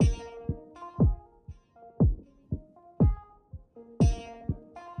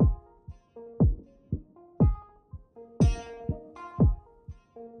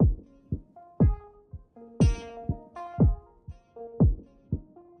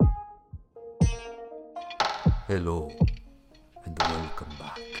Hello, and welcome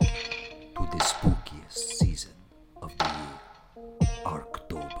back to the spookiest season of the year,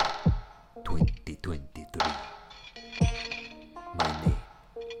 ARKTOBER 2023. My name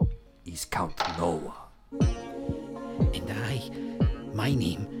is Count Noah. And my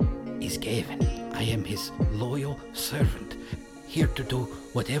name is Gavin. I am his loyal servant, here to do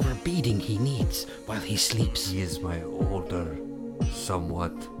whatever beating he needs while he sleeps. He is my older,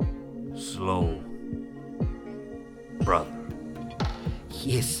 somewhat slow brother.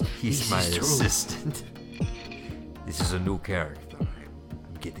 Yes, He's my is true. assistant. This is a new character.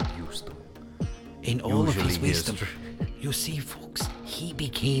 I'm getting used to him. In all of his Usually he is wisdom, you see, folks, he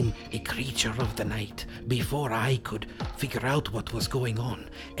became a creature of the night before I could figure out what was going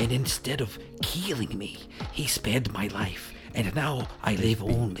on. And instead of killing me, he spared my life. And now I live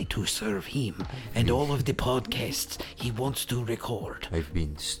only to serve him and all of the podcasts he wants to record. I've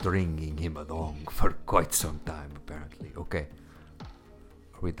been stringing him along for quite some time, apparently. Okay.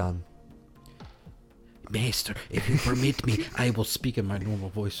 Are we done? Master, if you permit me, I will speak in my normal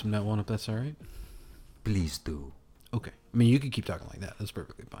voice from now on, if that's all right. Please do. Okay. I mean, you can keep talking like that. That's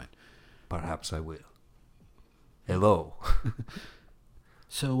perfectly fine. Perhaps I will. Hello.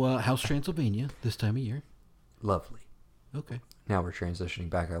 So, how's Transylvania this time of year? Lovely. Okay. Now we're transitioning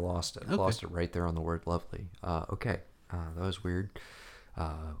back. I lost it. Okay. Lost it right there on the word lovely. Okay. That was weird.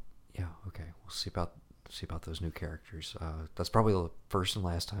 Yeah, okay. We'll see about those new characters. That's probably the first and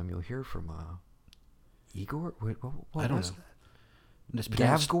last time you'll hear from Igor? Wait, what I don't was know. that? It's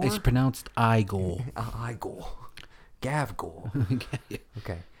pronounced, Gavgor? it's pronounced Igor. Igor. Gavgor. It's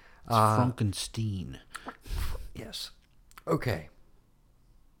Okay. Frankenstein. Yes. Okay.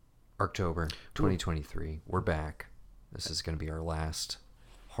 ARKTOBER 2023. We're back. This is going to be our last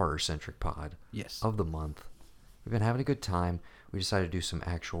horror-centric pod Yes. of the month. We've been having a good time. We decided to do some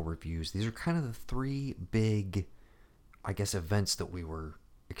actual reviews. These are kind of the three big, I guess, events that we were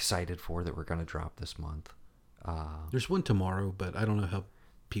excited for that we're going to drop this month. There's one tomorrow, but I don't know how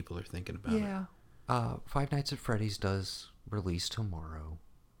people are thinking about it. Yeah. Five Nights at Freddy's does release tomorrow,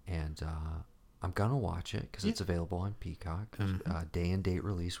 and I'm going to watch it because it's available on Peacock. Day and date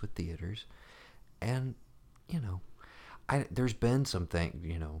release with theaters. And, you know, there's been something,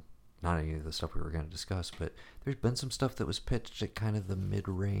 you know, not any of the stuff we were going to discuss, but there's been some stuff that was pitched at kind of the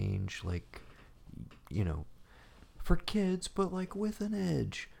mid-range, like, you know, for kids, but like with an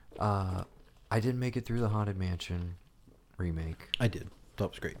edge. I didn't make it through the Haunted Mansion remake. I did. That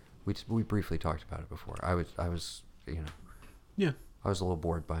was great. We briefly talked about it before. I was, you know, Yeah. I was a little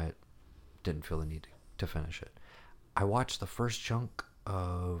bored by it. Didn't feel the need to finish it. I watched the first chunk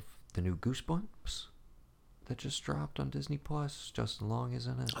of the new Goosebumps that just dropped on Disney Plus. Justin Long is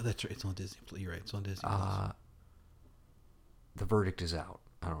in it. Oh, that's right. It's on Disney. You're right. It's on Disney. Plus. The verdict is out.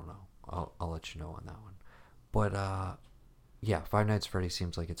 I don't know. I'll let you know on that one. But yeah, Five Nights at Freddy's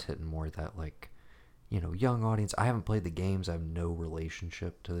seems like it's hitting more that, like, you know, young audience. I haven't played the games. I have no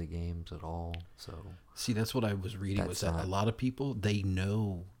relationship to the games at all. So See, that's what I was reading, was that a lot of people, they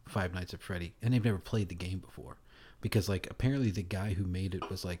know Five Nights at Freddy, and they've never played the game before. Because, like, apparently the guy who made it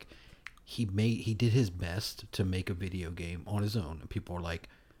was, like, he did his best to make a video game on his own. And people were like,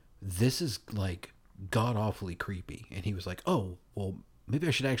 this is, like, god-awfully creepy. And he was like, oh, well, maybe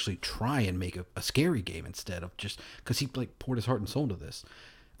I should actually try and make a scary game instead of just... Because he, like, poured his heart and soul into this.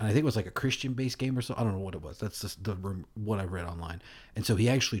 And I think it was like a Christian-based game or so. I don't know what it was. That's just what I read online. And so he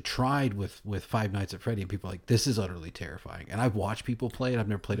actually tried with Five Nights at Freddy, and people were like, this is utterly terrifying. And I've watched people play it. I've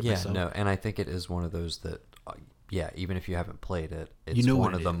never played it myself. Yeah, no, and I think it is one of those that, yeah, even if you haven't played it, it's You know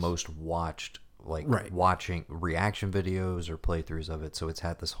one what of it the is. most watched, like, Right. watching reaction videos or playthroughs of it. So it's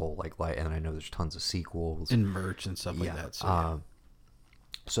had this whole, like, light, and I know there's tons of sequels. And merch and stuff like Yeah, that. So, yeah.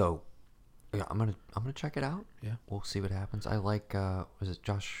 So, yeah, I'm gonna check it out. Yeah. We'll see what happens. I like was it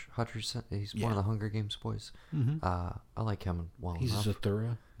Josh Hutcherson? He's one Yeah. of the Hunger Games boys. Mm-hmm. I like him well He's enough. a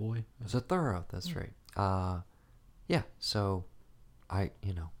Zathura boy. Zathura, that's right. Yeah. So,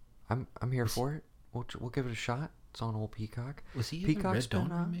 I'm here for it. We'll give it a shot. It's on old Peacock. Was he in Peacock's the Red Dawn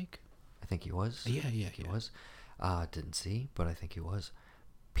been, remake? I think he was. Yeah, He was. Didn't see, but I think he was.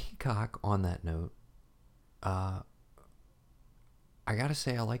 Peacock, on that note, I gotta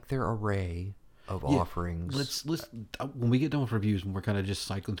say, I like their array of offerings. Let's when we get done with reviews and we're kind of just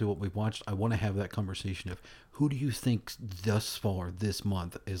cycling through what we've watched, I want to have that conversation of who do you think thus far this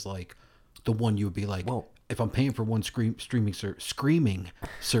month is like the one you would be like, Well, if I'm paying for one screaming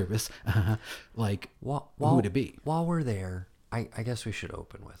service, like who would it be? While we're there, I guess we should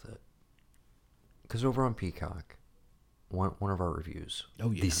open with it. Because over on Peacock, one of our reviews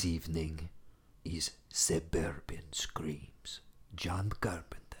this evening is Suburban Screams. John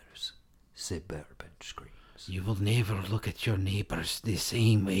Carpenter's Suburban Screams. neighbors. You will never look at your neighbors the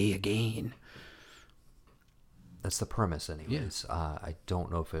same way again. That's the premise, anyways. Yeah. I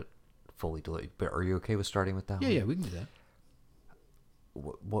don't know if it fully delayed, but are you okay with starting with that one? Yeah, we can do that.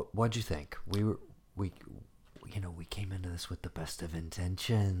 What'd you think? We came into this with the best of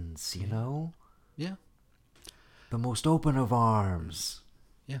intentions, you know? Yeah. The most open of arms.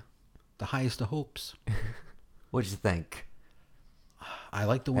 Yeah. The highest of hopes. What'd you think? I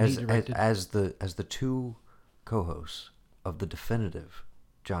like the one he directed. As the two co-hosts of the definitive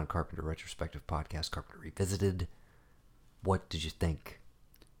John Carpenter retrospective podcast, Carpenter Revisited, what did you think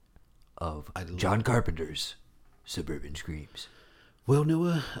of John Carpenter's Suburban Screams? Well,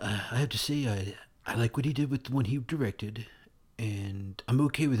 Noah, I have to say I like what he did with the one he directed, and I'm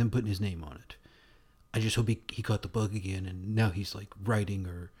okay with him putting his name on it. I just hope he caught the bug again, and now he's like writing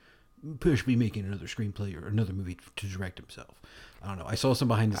or possibly making another screenplay or another movie to direct himself. I don't know. I saw some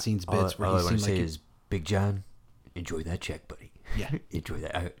behind the scenes bits where all he I want seemed to like say is, Big John, enjoy that check, buddy. Yeah. Enjoy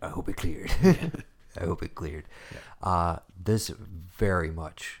that. I hope it cleared. Yeah. I hope it cleared. Yeah. This very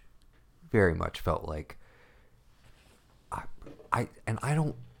much felt like I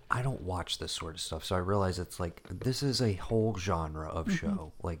don't watch this sort of stuff, so I realize it's like this is a whole genre of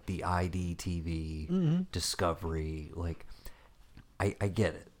show, like the IDTV, Discovery. Like, I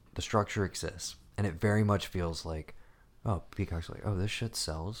get it. The structure exists, and it very much feels like, oh, Peacock's like, oh, this shit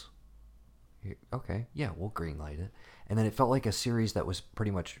sells. Okay, yeah, we'll greenlight it. And then it felt like a series that was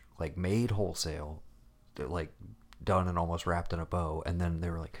pretty much like made wholesale, like done and almost wrapped in a bow. And then they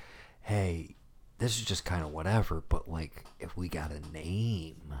were like, hey, this is just kind of whatever, but like if we got a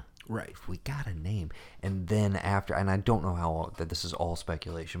name, Right. If we got a name, and then after, and I don't know how that this is all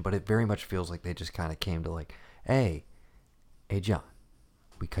speculation, but it very much feels like they just kind of came to like, hey John,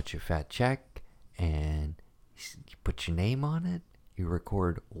 we cut you a fat check and you put your name on it. You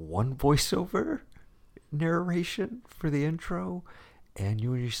record one voiceover narration for the intro, and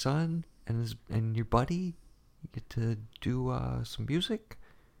you and your son and your buddy get to do some music,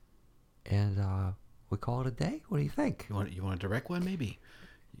 and we call it a day. What do you think? You want to direct one, maybe?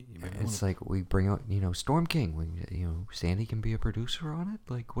 It's like we bring out, Storm King. Sandy can be a producer on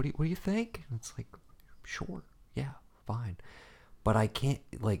it. Like, what do you think? And it's like, sure, yeah, fine. But I can't,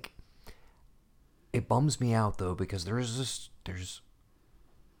 like, it bums me out though, because there's a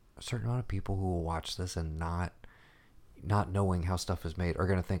certain amount of people who will watch this and not knowing how stuff is made are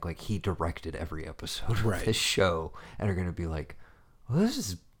going to think like he directed every episode of this show, and are going to be like, well, this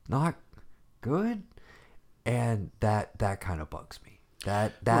is not good. And that kind of bugs me.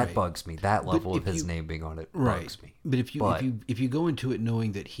 That bugs me. That level of his name being on it bugs me. But if you go into it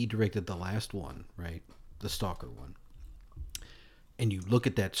knowing that he directed the last one, right, the Stalker one, and you look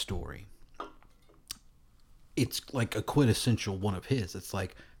at that story, it's like a quintessential one of his. It's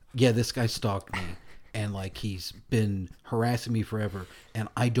like, yeah, this guy stalked me, and like he's been harassing me forever, and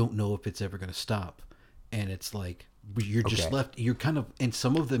I don't know if it's ever going to stop. And it's like you're just left. You're kind of, and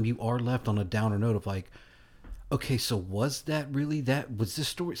some of them you are left on a downer note of like, okay, so was that really that? Was this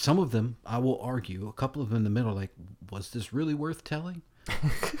story? Some of them, I will argue, a couple of them in the middle, like, was this really worth telling?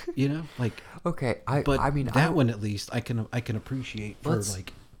 Like, okay, I mean, that one at least I can appreciate for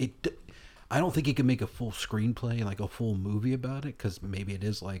like it. I don't think it can make a full screenplay, like a full movie about it, because maybe it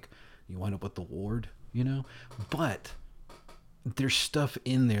is like you wind up with the ward, But there's stuff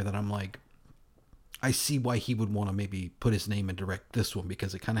in there that I'm like, I see why he would want to maybe put his name and direct this one,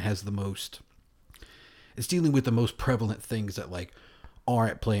 because it kind of has the most. It's dealing with the most prevalent things that like are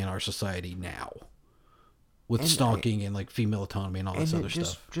at play in our society now, with stalking and like female autonomy and all this other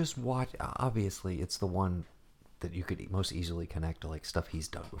stuff. Just watch. Obviously, it's the one that you could most easily connect to like stuff he's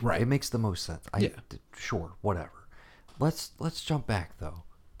done before. Right. It makes the most sense. Sure, whatever. Let's jump back though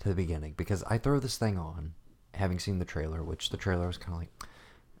to the beginning, because I throw this thing on, having seen the trailer, which the trailer was kind of like,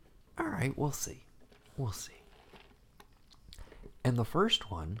 all right, we'll see. And the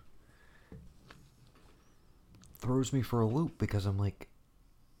first one throws me for a loop, because I'm like,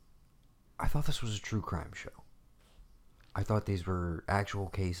 I thought this was a true crime show. I thought these were actual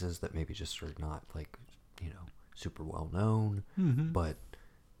cases that maybe just are not like, super well known, but,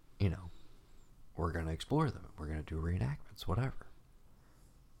 we're going to explore them. We're going to do reenactments, whatever.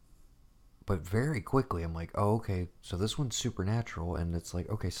 But very quickly, I'm like, oh, okay, so this one's supernatural, and it's like,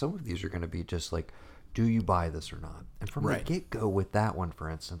 okay, some of these are going to be just like, do you buy this or not? And from the get-go with that one, for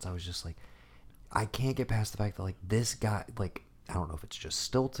instance, I was just like, I can't get past the fact that, like, this guy, like, I don't know if it's just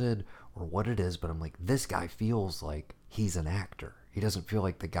stilted or what it is, but I'm like, this guy feels like he's an actor. He doesn't feel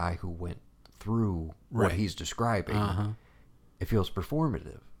like the guy who went through what he's describing. It feels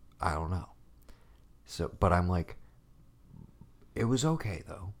performative. I don't know. So, but I'm like, it was okay,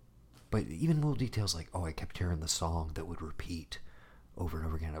 though. but even little details like, oh, I kept hearing the song that would repeat over and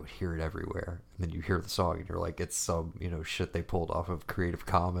over again. I would hear it everywhere. And then you hear the song and you're like, it's some, shit they pulled off of Creative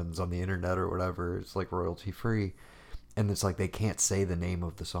Commons on the internet or whatever. It's like royalty free. And it's like they can't say the name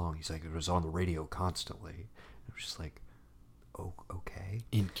of the song. He's like, it was on the radio constantly. It was just like, oh, okay.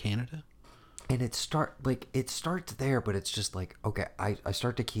 In Canada? And it starts there, but it's just like, okay, I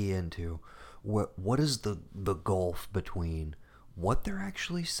start to key into what is the gulf between what they're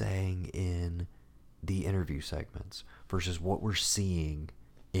actually saying in the interview segments versus what we're seeing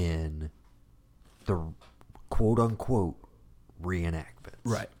in the quote unquote reenactments.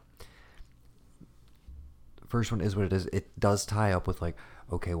 Right. First one is what it is. It does tie up with like,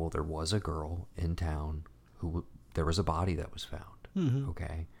 okay, well, there was a girl in town there was a body that was found. Mm-hmm.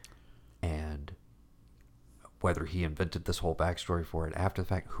 Okay. And whether he invented this whole backstory for it after the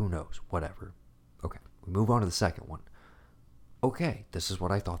fact, who knows? Whatever. Okay. We move on to the second one. Okay, this is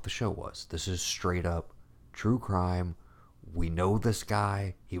what I thought the show was. This is straight up true crime. We know this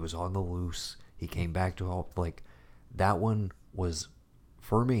guy. He was on the loose. He came back to help. Like, that one was,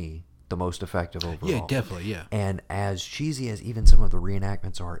 for me, the most effective overall. Yeah, definitely, yeah. And as cheesy as even some of the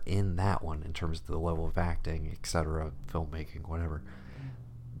reenactments are in that one, in terms of the level of acting, etc., filmmaking, whatever,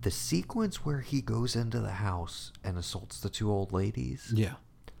 the sequence where he goes into the house and assaults the two old ladies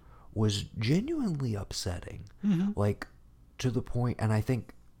was genuinely upsetting. Mm-hmm. Like, to the point, and I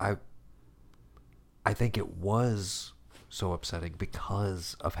think it was so upsetting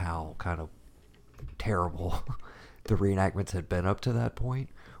because of how kind of terrible the reenactments had been up to that point,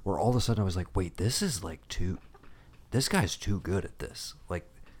 where all of a sudden I was like, wait, this guy's too good at this. Like,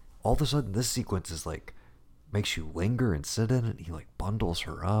 all of a sudden this sequence is like, makes you linger and sit in it. He like bundles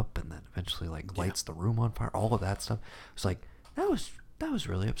her up and then eventually like lights the room on fire. All of that stuff. It's like, that was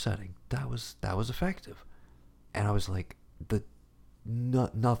really upsetting. That was effective. And I was like,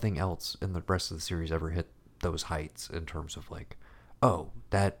 nothing else in the rest of the series ever hit those heights in terms of like, oh,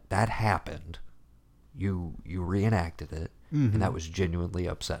 that happened. You reenacted it, mm-hmm. and that was genuinely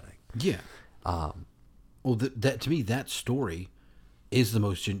upsetting. Yeah. Well, that to me, that story is the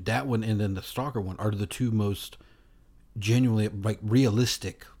most that one, and then the Stalker one are the two most genuinely like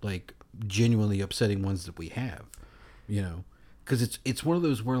realistic, like genuinely upsetting ones that we have. Because it's one of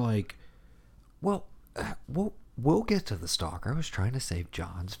those where like, well, we'll get to the Stalker. I was trying to save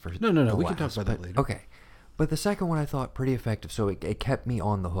John's for no. We can talk about that later. Okay. But the second one I thought pretty effective, so it kept me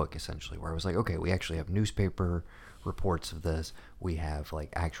on the hook, essentially, where I was like, okay, we actually have newspaper reports of this. We have,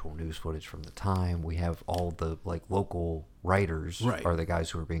 like, actual news footage from the time. We have all the, like, local writers are the guys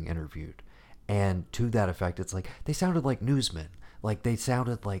who are being interviewed. And to that effect, it's like, they sounded like newsmen. Like, they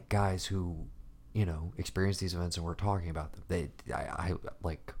sounded like guys who, experienced these events and were talking about them.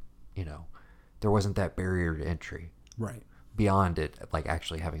 There wasn't that barrier to entry. Right. Beyond it, like,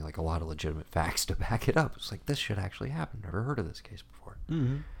 actually having, like, a lot of legitimate facts to back it up. It's like, this should actually happen. Never heard of this case before.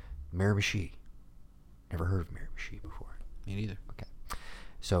 Mm-hmm. Miramichi. Never heard of Miramichi before. Me neither. Okay.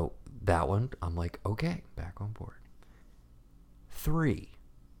 So, that one, I'm like, okay, back on board. 3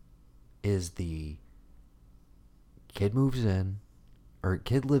 is the kid moves in, or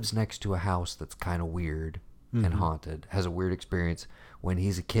kid lives next to a house that's kind of weird mm-hmm. and haunted, has a weird experience when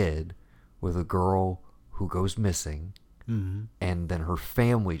he's a kid with a girl who goes missing. Mm-hmm. And then her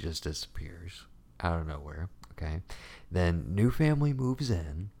family just disappears out of nowhere. Okay. Then new family moves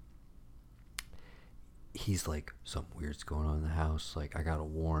in. He's like, something weird's going on in the house. Like, I gotta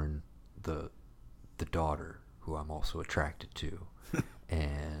warn the daughter, who I'm also attracted to.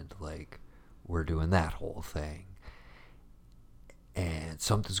 And like, we're doing that whole thing. And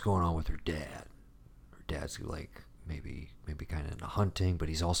something's going on with her dad. Her dad's like, maybe kind of into hunting, but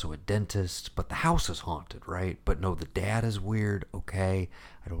he's also a dentist. But the house is haunted, right? But no, the dad is weird. Okay,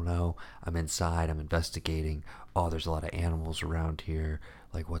 I don't know. I'm inside. I'm investigating. Oh, there's a lot of animals around here.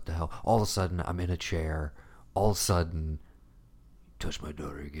 Like, what the hell? All of a sudden, I'm in a chair. All of a sudden, touch my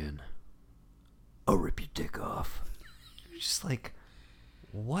daughter again. I'll rip your dick off. Just like,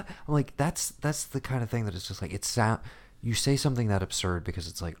 what? I'm like, that's the kind of thing that it's just like, you say something that absurd because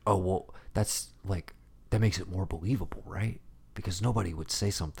it's like, oh, well, that's like, that makes it more believable, right? Because nobody would say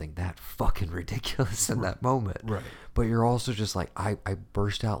something that fucking ridiculous in that moment. Right. But you're also just like, I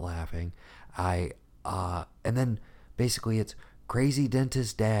burst out laughing. And then basically it's crazy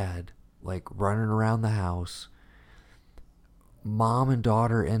dentist dad, like, running around the house. Mom and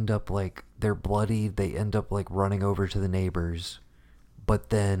daughter end up like, they're bloodied. They end up like running over to the neighbors. But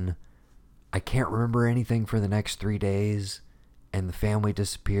then I can't remember anything for the next 3 days. And the family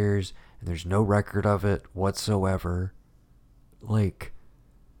disappears. And there's no record of it whatsoever. Like,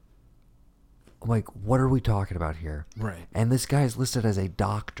 what are we talking about here? Right. And this guy's listed as a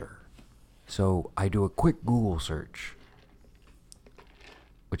doctor. So I do a quick Google search,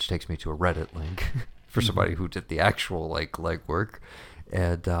 which takes me to a Reddit link for somebody who did the actual like legwork,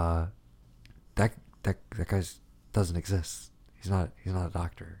 and that guy doesn't exist. He's not a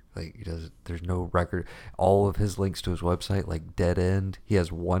doctor. Like he does. There's no record. All of his links to his website like dead end. He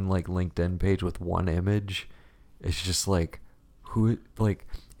has one like LinkedIn page with one image. It's just like who like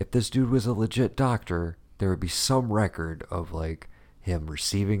if this dude was a legit doctor, there would be some record of like him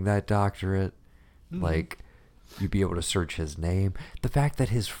receiving that doctorate. Like you'd be able to search his name. The fact that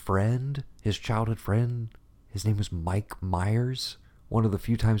his friend, his childhood friend, his name was Mike Myers. One of the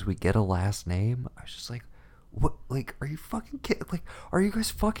few times we get a last name. I was just like, what? Like, are you fucking kidding? Like, are you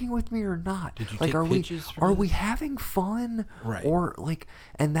guys fucking with me or not? Did you like, take pictures are we having fun? Right. Or like,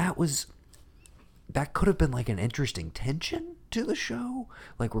 and that could have been like an interesting tension to the show.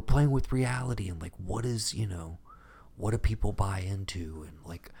 Like we're playing with reality and like what do people buy into and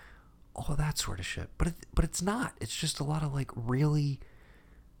like all that sort of shit. But it's not. It's just a lot of like really,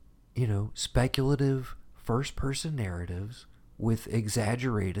 speculative first person narratives with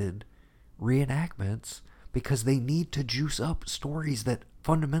exaggerated reenactments because they need to juice up stories that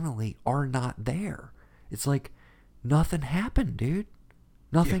fundamentally are not there. It's like nothing happened, dude.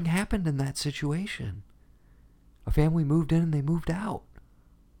 Nothing happened in that situation. A family moved in and they moved out.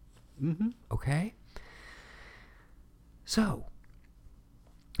 Mm-hmm. Okay? So,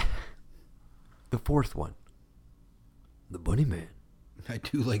 the fourth one. The Bunny Man. I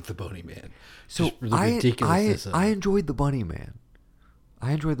do like the Bunny Man. So, just for the ridiculousness of I it. enjoyed the Bunny Man.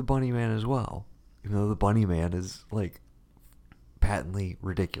 I enjoyed the Bunny Man as well. Even though the Bunny Man is, like, patently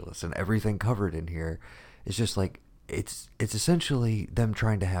ridiculous. And everything covered in here is just, like, it's essentially them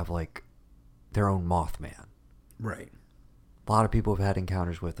trying to have, like, their own Mothman. Right. A lot of people have had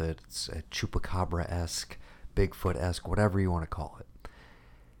encounters with it. It's a Chupacabra-esque, Bigfoot-esque, whatever you want to call it.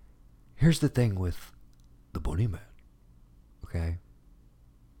 Here's the thing with the Bunny Man. Okay?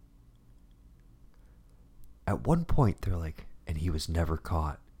 At one point, they're like, and he was never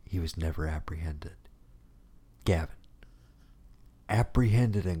caught. He was never apprehended. Gavin.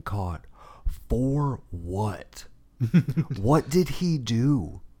 Apprehended and caught. For what? What did he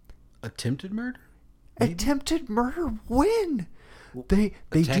do? Attempted murder? Maybe? Attempted murder? When? They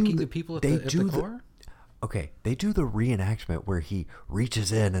attacking do the people at the car? Okay, they do the reenactment where he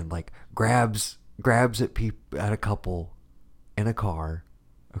reaches in and like grabs at a couple in a car,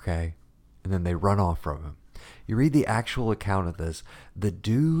 okay, and then they run off from him. You read the actual account of this. The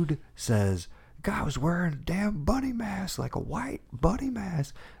dude says, "Guy was wearing a damn bunny mask, like a white bunny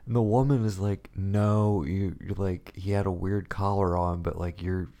mask," and the woman is like, "No, you're like he had a weird collar on, but like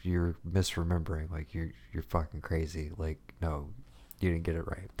you're misremembering, like you're fucking crazy, like no, you didn't get it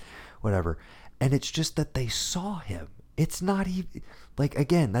right, whatever." And it's just that they saw him. It's not even like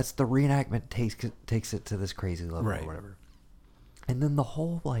again, that's the reenactment takes it to this crazy level right. or whatever. And then the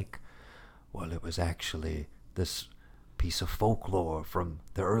whole like, well, it was actually this piece of folklore from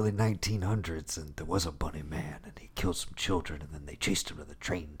the early 1900s, and there was a bunny man, and he killed some children, and then they chased him to the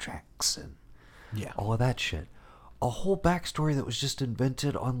train tracks, and all of that shit. A whole backstory that was just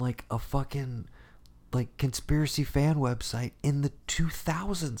invented on like a fucking like conspiracy fan website in the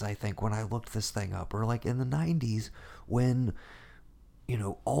 2000s, I think, when I looked this thing up, or like in the 90s when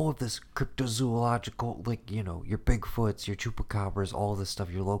all of this cryptozoological, like your Bigfoots, your chupacabras, all of this stuff,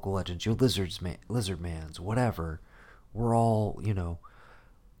 your local legends, your lizardmans, whatever, were all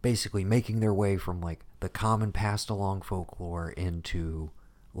basically making their way from like the common passed along folklore into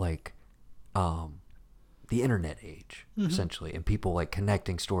like the internet age, essentially, and people like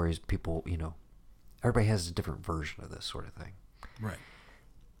connecting stories. People, everybody has a different version of this sort of thing. Right.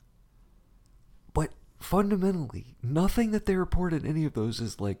 But fundamentally, nothing that they report in any of those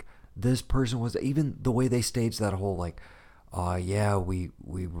is like this person was, even the way they staged that whole like, we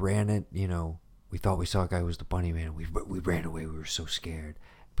ran it, we thought we saw a guy who was the bunny man. We ran away. We were so scared.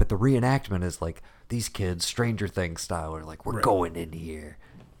 But the reenactment is like these kids, Stranger Things style, are like, we're going in here.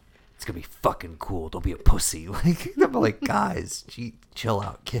 It's gonna be fucking cool. Don't be a pussy. Like I'm like, guys, chill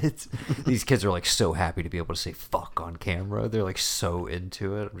out, kids. These kids are like so happy to be able to say fuck on camera. They're like so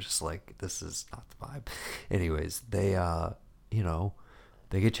into it. I'm just like, this is not the vibe. Anyways, they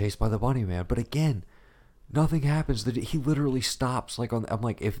they get chased by the bunny man. But again, nothing happens. He literally stops. Like I'm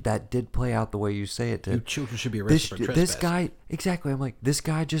like, if that did play out the way you say it did, you children should be arrested for trespassing. This guy, exactly. I'm like, this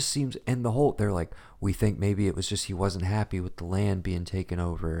guy just seems, and the whole, they're like, we think maybe it was just he wasn't happy with the land being taken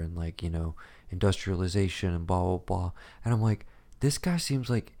over and like industrialization and blah blah blah. And I'm like, this guy seems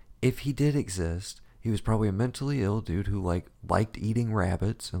like if he did exist, he was probably a mentally ill dude who like liked eating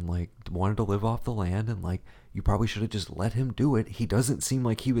rabbits and like wanted to live off the land and like you probably should have just let him do it. He doesn't seem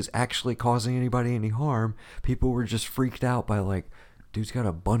like he was actually causing anybody any harm. People were just freaked out by, like, dude's got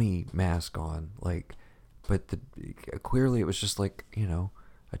a bunny mask on. Like, but clearly it was just like, you know,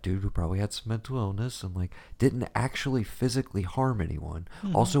 a dude who probably had some mental illness and, like, didn't actually physically harm anyone.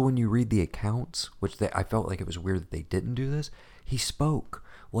 Mm-hmm. Also, when you read the accounts, which I felt like it was weird that they didn't do this, he spoke.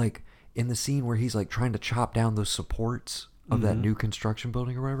 Like, in the scene where he's, like, trying to chop down those supports of that new construction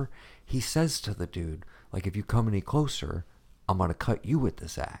building or whatever, he says to the dude, like, if you come any closer, I'm going to cut you with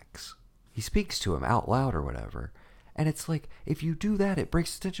this axe. He speaks to him out loud or whatever. And it's like, if you do that, it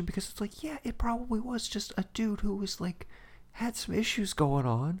breaks the tension because it's like, yeah, it probably was just a dude who was, like, had some issues going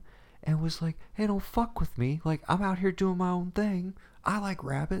on and was like, hey, don't fuck with me. Like, I'm out here doing my own thing. I like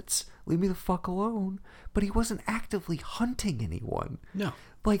rabbits. Leave me the fuck alone. But he wasn't actively hunting anyone. No.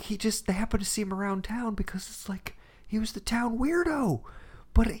 Like, they happened to see him around town because it's like, he was the town weirdo.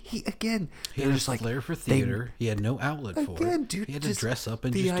 But he had a flair for theater. He had no outlet for it. Dude, he had to dress up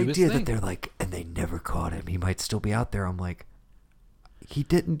and just do his thing. The idea that they're like, and they never caught him. He might still be out there. I'm like, he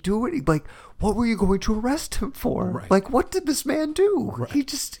didn't do it. Like, what were you going to arrest him for? Right. Like, what did this man do? Right.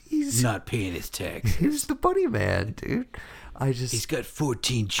 He's not paying his taxes. He was the bunny man, dude. He's got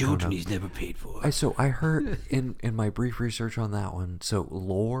 14 children he's never paid for. So I heard in my brief research on that one, so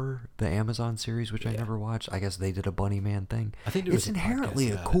Lore, the Amazon series, which I never watched, I guess they did a bunny man thing. I think it's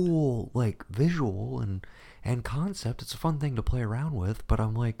inherently a cool, like, visual and concept. It's a fun thing to play around with, but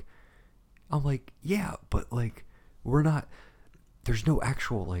I'm like, yeah, but, like, there's no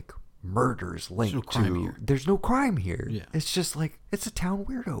actual, like, murders linked to. There's no crime here. Yeah. It's just like, it's a town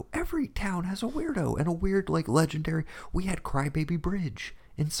weirdo. Every town has a weirdo and a weird, like, legendary. We had Crybaby Bridge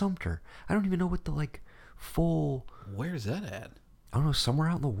in Sumter. I don't even know what the, like, full. Where's that at? I don't know. Somewhere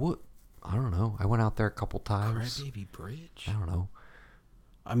out in the wood. I don't know. I went out there a couple times. Crybaby Bridge. I don't know.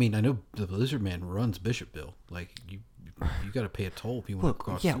 I mean, I know the Lizard Man runs Bishopville. Like, you got to pay a toll if you want to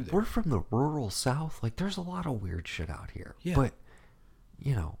cross through there. Yeah, we're from the rural South. Like, there's a lot of weird shit out here. Yeah. But,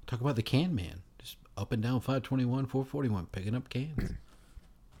 you know. Talk about the can man. Just up and down 521, 441, picking up cans.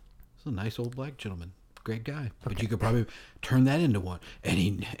 It's a nice old black gentleman. Great guy. Okay. But you could probably turn that into one.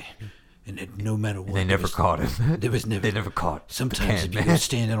 And no matter what. They never caught him. They never caught. Sometimes if you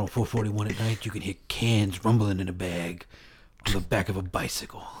stand out on 441 at night, you can hear cans rumbling in a bag on the back of a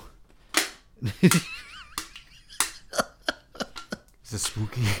bicycle. Is this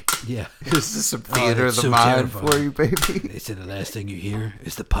spooky? Yeah. Is this some theater of the mind for you, baby? They said the last thing you hear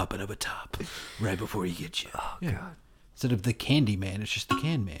is the popping of a top right before he gets you. Oh, yeah. God. Instead of the candy man, it's just the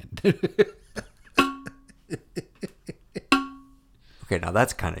can man. Okay, now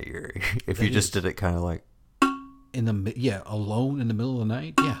that's kind of eerie. If you just did it kind of like... alone in the middle of the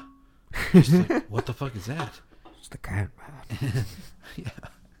night? Yeah. Just like, what the fuck is that? It's the can man. Yeah.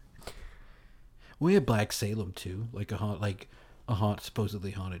 We had Black Salem, too. Like a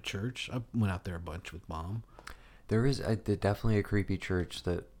supposedly haunted church. I went out there a bunch with Mom. There is definitely a creepy church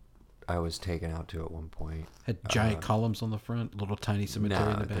that I was taken out to at one point. Had giant columns on the front, little tiny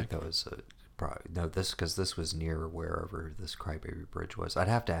cemetery in the back. I think that was because this was near wherever this Crybaby Bridge was. I'd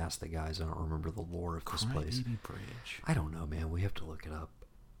have to ask the guys. I don't remember the lore of this place. Crybaby Bridge. I don't know, man. We have to look it up.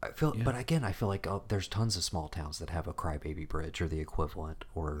 But again, I feel like there's tons of small towns that have a Crybaby Bridge or the equivalent,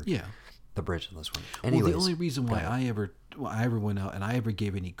 or the bridge in this one. Anyways, well, the only reason why I ever went out and I ever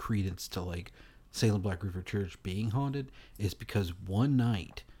gave any credence to, like, Salem Black River Church being haunted is because one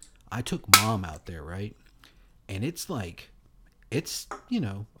night I took Mom out there, right? And it's a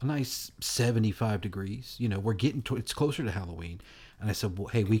nice 75 degrees. You know, we're getting to, it's closer to Halloween. And I said, well,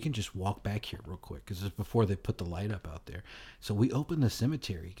 hey, we can just walk back here real quick because it's before they put the light up out there. So we open the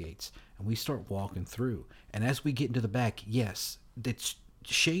cemetery gates and we start walking through. And as we get into the back, yes, it's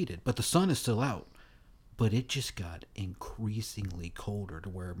shaded, but the sun is still out. But it just got increasingly colder to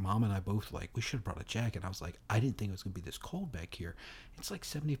where Mom and I both like, we should have brought a jacket. I was like, I didn't think it was going to be this cold back here. It's like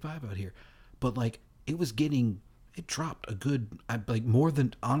 75 out here. But, like, it dropped a good, more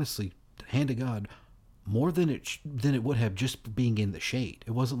than, honestly, hand to God, more than it would have just being in the shade.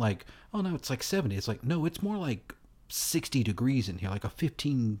 It wasn't like, oh no, it's like 70. It's like, no, it's more like 60 degrees in here, like a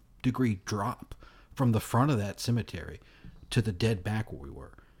 15-degree drop from the front of that cemetery to the dead back where we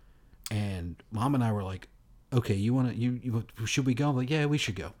were. And Mom and I were like, okay, should we go? I'm like, yeah, we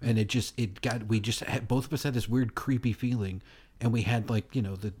should go. And both of us had this weird creepy feeling, and we had, like, you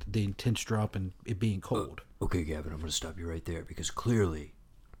know, the intense drop and it being cold. Okay, Gavin, I'm going to stop you right there because clearly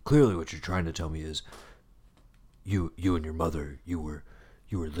what you're trying to tell me is you and your mother, you were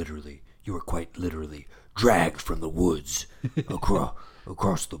quite literally dragged from the woods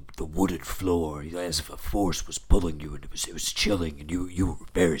across the wooded floor as if a force was pulling you, and it was chilling, and you were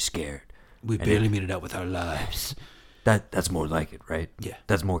very scared. We barely made it out with our lives. That's more like it, right? Yeah.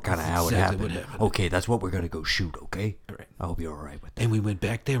 That's more kind of how exactly it happened. what happened. Okay, that's what we're going to go shoot, okay? All right. I hope you're all right with that. And we went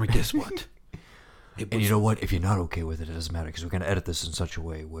back there, and guess what? And you know what? If you're not okay with it, it doesn't matter, because we're going to edit this in such a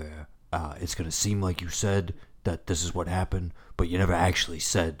way where it's going to seem like you said that this is what happened, but you never actually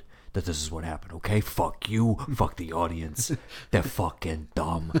said that this is what happened, okay? Fuck you. Fuck the audience. They're fucking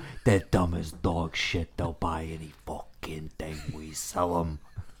dumb. They're dumb as dog shit. They'll buy any fucking thing we sell them.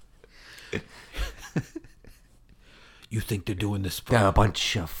 You think they're doing this for... They're a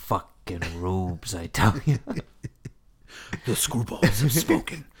bunch of fucking rubes, I tell you. The screwballs have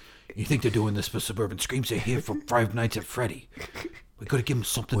spoken. You think they're doing this for Suburban Screams? They're here for Five Nights at Freddy. We gotta give them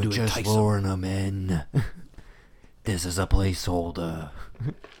something We're to just entice them. luring them in. This is a placeholder.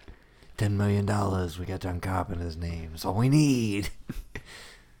 $10 million. We got John Carpenter's name. That's all we need. I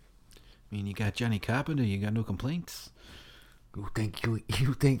mean, you got Johnny Carpenter. You got no complaints.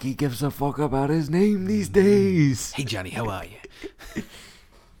 You think he gives a fuck about his name these days? Hey, Johnny, how are you?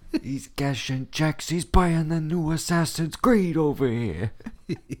 He's cashing checks. He's buying the new Assassin's Creed over here.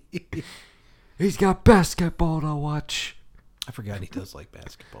 He's got basketball to watch. I forgot he does like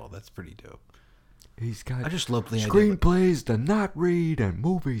basketball. That's pretty dope. He's got I just love the idea. screenplays to not read and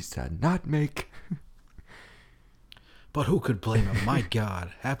movies to not make. But who could blame him? My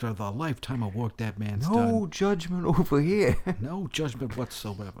God, after the lifetime of work that man's No done. judgment over here. No judgment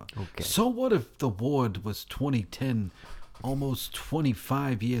whatsoever. Okay. So what if the award was 2010, almost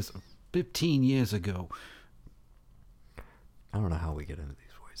 25 years, 15 years ago? I don't know how we get into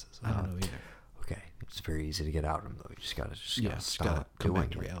these voices. I don't know either. Okay, it's very easy to get out of them, though. You just gotta Just stop gotta come doing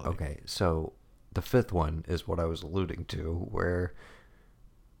back to it. reality. Okay, so the fifth one is what I was alluding to, where,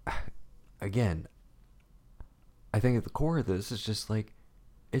 again, I think at the core of this is just like,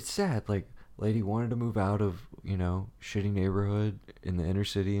 it's sad. Like, lady wanted to move out of, shitty neighborhood in the inner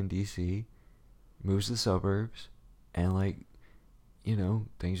city in DC, moves to the suburbs, and like,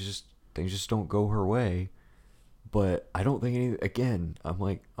 things just don't go her way. But I don't think I don't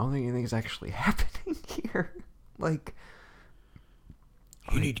think anything's actually happening here. Like,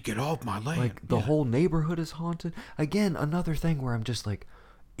 You need to get off my land. like the whole neighborhood is haunted. Again, another thing where I'm just like,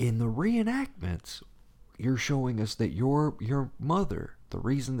 in the reenactments, you're showing us that your mother, the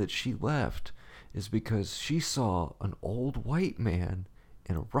reason that she left is because she saw an old white man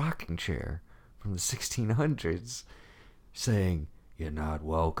in a rocking chair from the 1600s saying, "You're not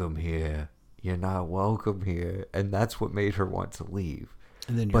welcome here. You're not welcome here." And that's what made her want to leave.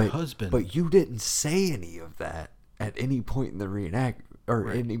 And then your husband. But you didn't say any of that at any point in the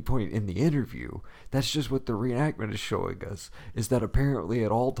any point in the interview. That's just what the reenactment is showing us, is that apparently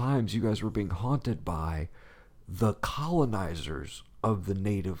at all times you guys were being haunted by the colonizers of the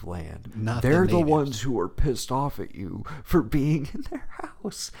native land. They're the ones who are pissed off at you for being in their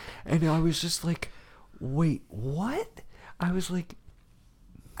house. And I was just like, wait, what? I was like,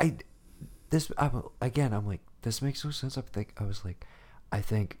 I'm like, this makes no sense. I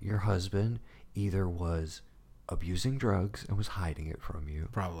think your husband either was abusing drugs and was hiding it from you.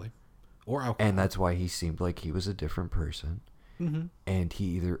 Probably. Or alcohol. And that's why he seemed like he was a different person. Mm-hmm. And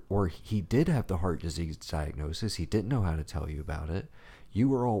he did have the heart disease diagnosis. He didn't know how to tell you about it. You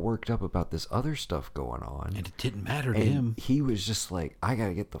were all worked up about this other stuff going on. And it didn't matter to him. He was just like, I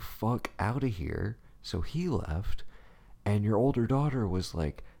gotta get the fuck out of here. So he left. And your older daughter was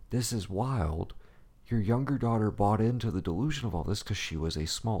like, this is wild. Your younger daughter bought into the delusion of all this because she was a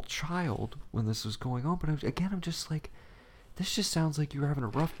small child when this was going on. But I'm just like, this just sounds like you were having a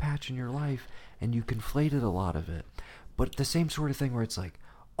rough patch in your life and you conflated a lot of it. But the same sort of thing where it's like,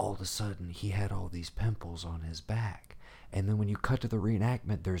 all of a sudden he had all these pimples on his back. And then when you cut to the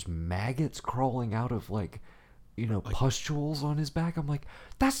reenactment, there's maggots crawling out of pustules on his back. I'm like,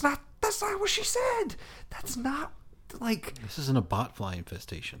 that's not what she said. That's not. Like, this isn't a botfly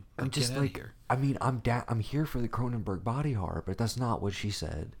infestation. I'm just like, here. I mean, I'm here for the Cronenberg body horror, but that's not what she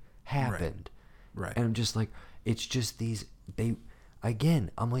said happened. Right. And I'm just like, it's just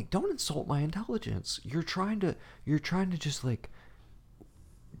I'm like, don't insult my intelligence. You're trying to just like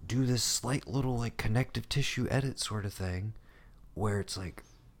do this slight little like connective tissue edit sort of thing where it's like,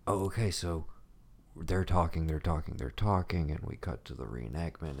 oh, okay, so they're talking, and we cut to the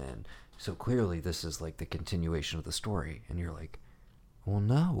reenactment, and so clearly this is like the continuation of the story. And you're like, well,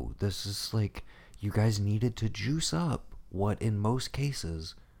 no, this is like, you guys needed to juice up what in most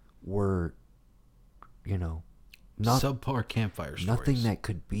cases were, subpar campfire stories. Nothing that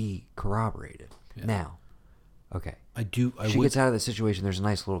could be corroborated. Yeah. Now, okay. She gets out of the situation. There's a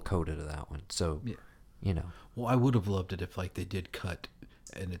nice little coda to that one. So, Well, I would have loved it if like they did cut,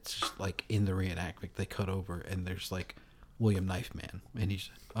 and it's just like in the reenactment they cut over, and there's like William Knife Man, and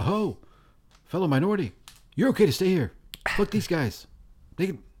he's, oh, fellow minority, you're okay to stay here. Fuck these guys. They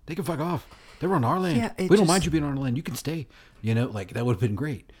can fuck off. They're on our land. Yeah, we don't mind you being on our land. You can stay. You know, like that would have been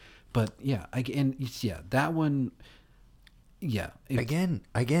great. But yeah, that one. Yeah.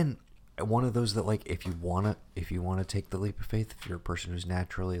 Again, one of those that like if you wanna take the leap of faith, if you're a person who's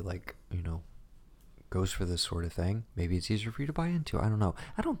naturally like, you know, goes for this sort of thing, maybe it's easier for you to buy into. I don't know.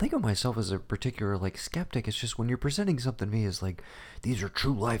 I don't think of myself as a particular like skeptic. It's just when you're presenting something to me as like, these are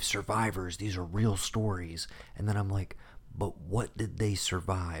true life survivors, these are real stories, and then I'm like, but what did they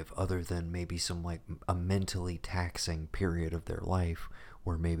survive other than maybe some like a mentally taxing period of their life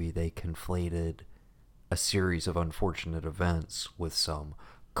where maybe they conflated a series of unfortunate events with some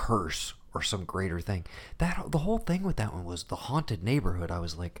curse or some greater thing. That the whole thing with that one was the haunted neighborhood. I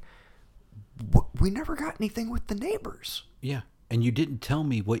was like, we never got anything with the neighbors. Yeah, and you didn't tell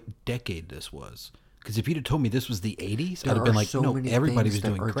me what decade this was. Because if you'd have told me this was the 80s, I'd have been like, so no, everybody was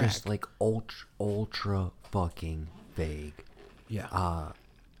doing crack. Just like ultra fucking vague. Yeah.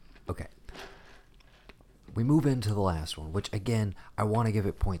 Okay. We move into the last one, which again, I want to give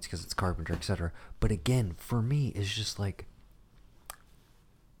it points because it's Carpenter, etc. But again, for me, it's just like,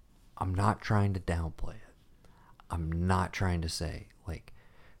 I'm not trying to downplay it. I'm not trying to say, like,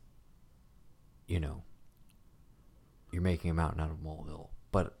 you know, you're making a mountain out of a molehill.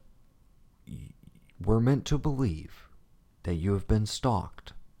 But we're meant to believe that you have been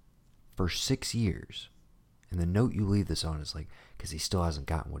stalked for 6 years. And the note you leave this on is like, because he still hasn't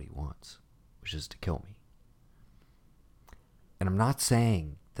gotten what he wants, which is to kill me. And I'm not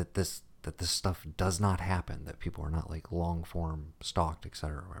saying that this stuff does not happen, that people are not like long form stalked,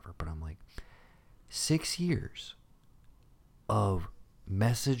 etc. or whatever. But I'm like, 6 years of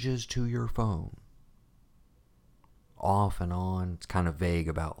messages to your phone, off and on. It's kind of vague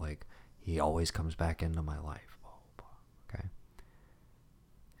about like, he always comes back into my life. Okay.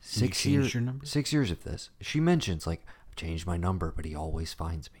 6 years. Your number? 6 years of this. She mentions like, I've changed my number, but he always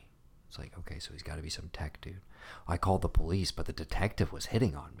finds me. It's like, okay, so he's got to be some tech dude. I called the police, but the detective was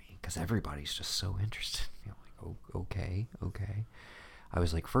hitting on me because everybody's just so interested. You know, like, oh, okay. I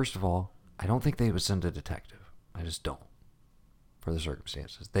was like, first of all, I don't think they would send a detective. I just don't. For the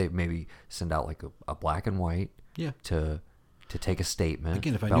circumstances, they maybe send out like a black and white. Yeah. To take a statement.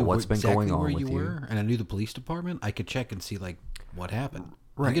 Again, if I about knew what's been exactly going on where with you were, and I knew the police department, I could check and see like what happened.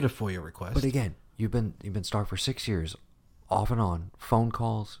 Right. I get a FOIA request. But again, you've been stalked for 6 years, off and on, phone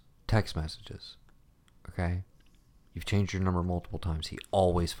calls, text messages. Okay, you've changed your number multiple times. He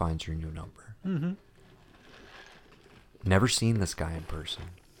always finds your new number. Mm-hmm. Never seen this guy in person.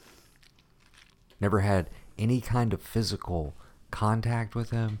 Never had any kind of physical contact with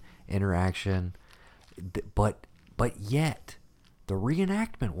him, interaction. But yet, the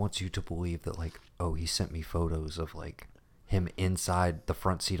reenactment wants you to believe that like, oh, he sent me photos of like him inside the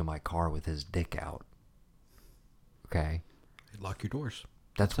front seat of my car with his dick out. Okay. Lock your doors.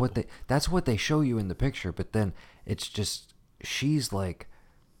 That's what they show you in the picture, but then it's just, she's like,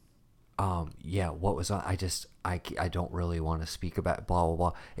 yeah, what was I don't really want to speak about blah blah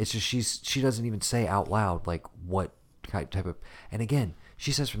blah. It's just she doesn't even say out loud like what type of, and again,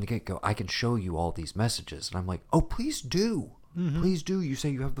 she says from the get-go, I can show you all these messages, and I'm like, oh, please do. Mm-hmm. Please do. You say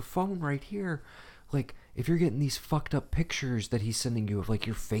you have the phone right here. Like, if you're getting these fucked up pictures that he's sending you of like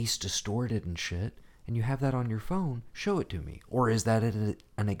your face distorted and shit, and you have that on your phone, show it to me. Or is that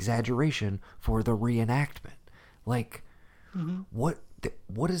an exaggeration for the reenactment? Like, mm-hmm.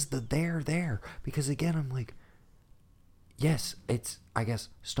 What is the there? Because again, I'm like, yes, it's, I guess,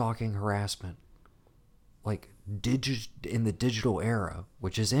 stalking, harassment, like in the digital era,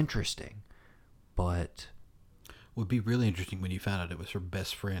 which is interesting, but would be really interesting when you found out it was her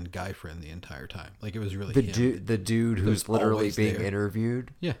best friend, guy friend, the entire time. Like, it was really the dude who's literally being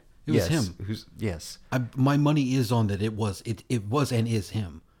interviewed. Yeah, it was him. Yes. My money is on that. It was and is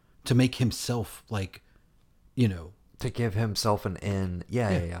him, to make himself like, you know, to give himself an in.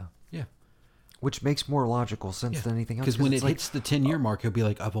 Yeah. Which makes more logical sense than anything else. Because when it hits the 10-year mark, he'll be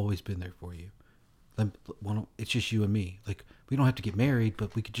like, I've always been there for you. It's just you and me. Like, we don't have to get married,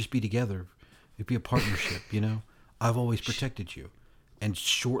 but we could just be together. It'd be a partnership, you know? I've always protected you. And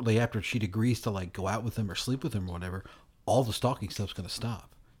shortly after she'd agrees to like go out with him or sleep with him or whatever, all the stalking stuff's going to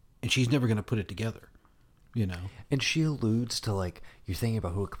stop. And she's never going to put it together, you know? And she alludes to like, you're thinking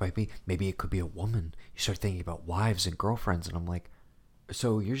about who it might be. Maybe it could be a woman. You start thinking about wives and girlfriends. And I'm like,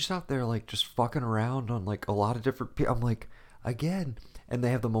 so you're just out there like just fucking around on like a lot of different people. I'm like, again. And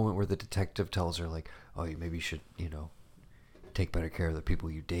they have the moment where the detective tells her like, oh, maybe you should, you know, take better care of the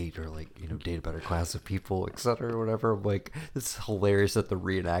people you date, or like, you know, date a better class of people, etc. or whatever. I'm like, it's hilarious that the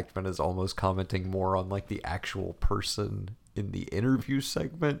reenactment is almost commenting more on like the actual person in the interview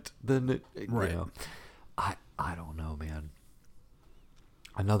segment than it, Right. you know. I don't know, man.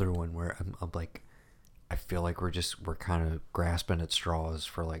 Another one where I'm like, I feel like we're kind of grasping at straws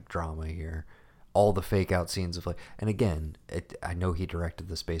for like drama here. All the fake out scenes of like, and again, I know he directed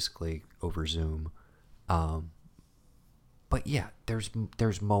this basically over Zoom, but yeah,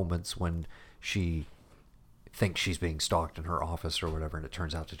 there's moments when she thinks she's being stalked in her office or whatever, and it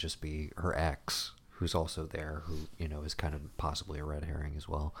turns out to just be her ex, who's also there, who, you know, is kind of possibly a red herring as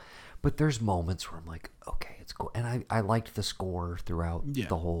well. But there's moments where I'm like, okay, it's cool. And I liked the score throughout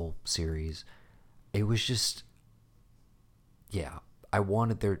the whole series. It was just, yeah, I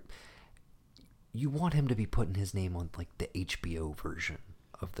wanted you want him to be putting his name on like the HBO version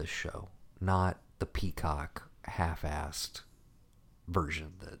of this show, not the Peacock half-assed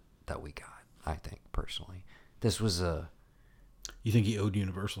version that we got, I think, personally. This was You think he owed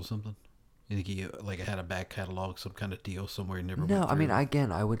Universal something? You think he like had a back catalog, some kind of deal somewhere he never went through? I mean,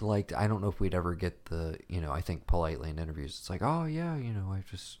 again, I would like to, I don't know if we'd ever get the, you know, I think politely in interviews, it's like, oh yeah, you know,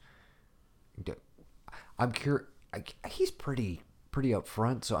 I'm curious, he's pretty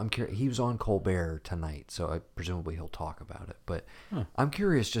upfront, so I'm curious, he was on Colbert tonight, so presumably he'll talk about it, but I'm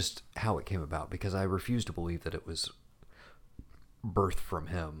curious just how it came about, because I refuse to believe that it was birthed from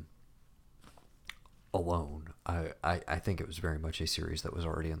him alone. I think it was very much a series that was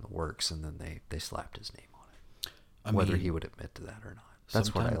already in the works, and then they slapped his name on it. Whether he would admit to that or not.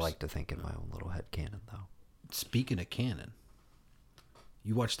 That's what I like to think in my own little head canon, though. Speaking of canon,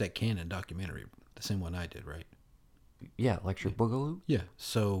 you watched that Canon documentary, the same one I did, right? Yeah, Electric Boogaloo? Yeah.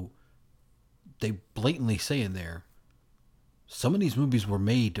 So they blatantly say in there, some of these movies were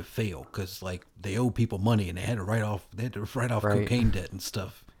made to fail because like they owe people money and they had to write off cocaine debt and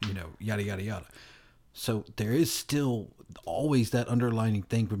stuff, you know, yada yada yada. So there is still always that underlining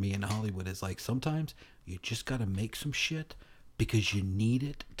thing for me in Hollywood is like sometimes you just got to make some shit because you need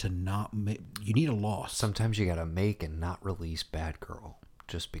it to not make, you need a loss. Sometimes you got to make and not release Bad Girl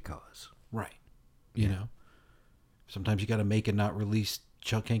just because. Right. You know, sometimes you got to make and not release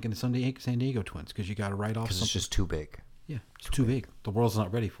Chuck Hank and the San Diego Twins because you got to write off because something. It's just too big. Yeah, it's too big. The world's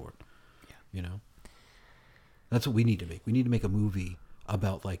not ready for it. Yeah. You know? That's what we need to make. We need to make a movie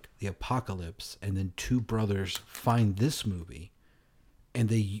about like the apocalypse, and then two brothers find this movie, and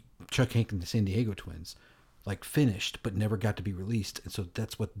Chuck Hank and the San Diego Twins like finished but never got to be released, and so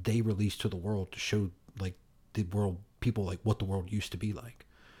that's what they released to the world to show like the world people like what the world used to be like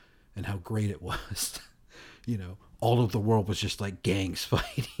and how great it was. You know, all of the world was just like gangs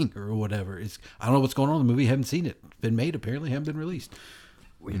fighting or whatever. I don't know what's going on in the movie. I haven't seen it. It's been made, apparently haven't been released.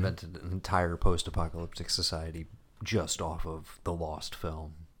 We invented an entire post-apocalyptic society just off of the lost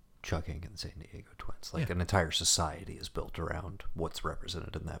film Chuck Hank and the San Diego Twins. Like an entire society is built around what's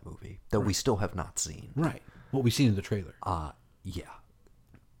represented in that movie that we still have not seen. Right. What we've seen in the trailer. Yeah.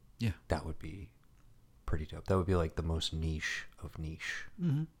 Yeah. That would be pretty dope. That would be like the most niche of niche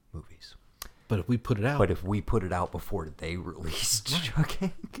movies. But if we put it out, before they released Chuck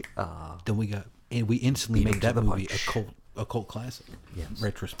Hank, then we instantly made that movie a cult classic. Yes.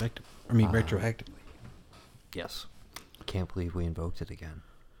 Retroactively. Yes. Can't believe we invoked it again.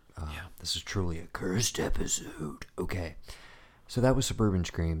 This is truly a cursed episode. Okay. So that was Suburban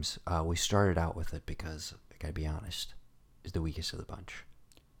Screams. We started out with it because, I gotta be honest, it's the weakest of the bunch.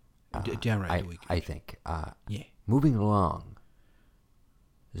 Downright the weakest. I think. Yeah. Moving along.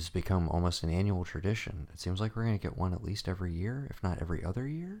 This has become almost an annual tradition. It seems like we're going to get one at least every year, if not every other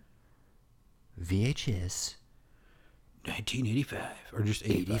year. VHS. 1985. Or just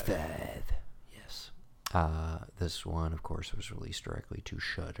 85. Yes. This one, of course, was released directly to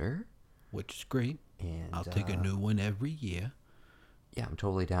Shudder. Which is great. And I'll take a new one every year. Yeah, I'm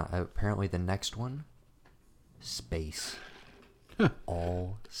totally down. Apparently the next one, space.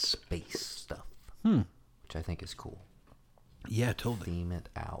 All space stuff. Which I think is cool. Yeah, totally. Theme it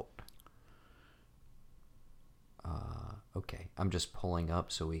out. Okay, I'm just pulling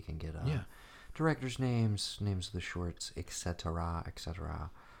up so we can get directors' names of the shorts, etc.,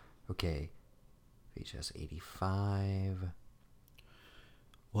 etc. Okay, VHS 85.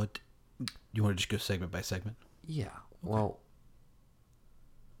 What? You want to just go segment by segment? Yeah. Okay. Well,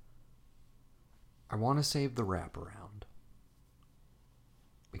 I want to save the wraparound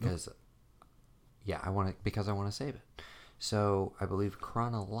because, I want to save it. So, I believe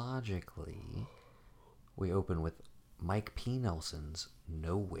chronologically, we open with Mike P. Nelson's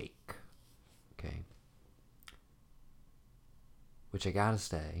No Wake. Okay. Which I gotta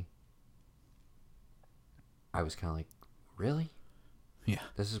say, I was kind of like, really? Yeah.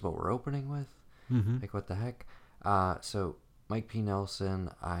 This is what we're opening with? Mm-hmm. Like, what the heck? So, Mike P. Nelson,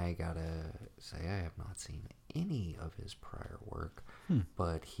 I gotta say I have not seen any of his prior work,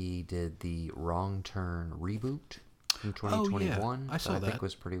 but he did the Wrong Turn reboot from 2021. I saw that that. I think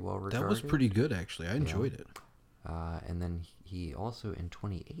was pretty well regarded. That was pretty good, actually. I enjoyed it. And then he also, in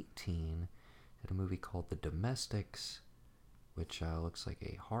 2018, did a movie called The Domestics, which looks like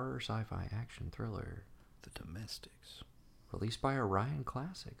a horror sci-fi action thriller. The Domestics. Released by Orion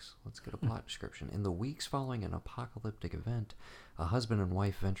Classics. Let's get a plot description. In the weeks following an apocalyptic event, a husband and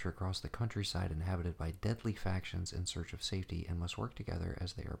wife venture across the countryside inhabited by deadly factions in search of safety and must work together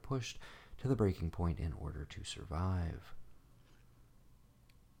as they are pushed to the breaking point in order to survive.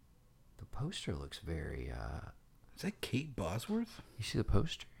 The poster looks very... Is that Kate Bosworth? You see the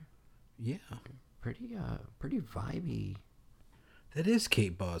poster? Yeah. Pretty vibey. That is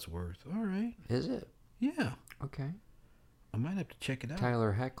Kate Bosworth. All right. Is it? Yeah. Okay. I might have to check it out.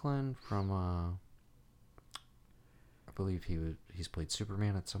 Tyler Hoechlin from, I believe he's played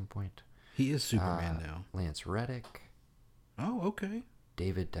Superman at some point. He is Superman now. Lance Reddick. Oh, okay.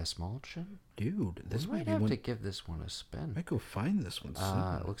 David Desmalchin. Dude, this might have to give this one a spin. I might go find this one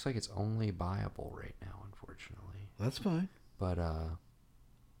soon. It looks like it's only buyable right now, unfortunately. That's fine. But,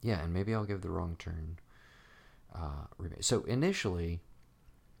 yeah, and maybe I'll give The Wrong Turn remake. So, initially,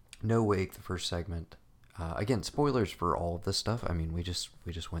 No Wake, the first segment... again, spoilers for all of this stuff. I mean, we just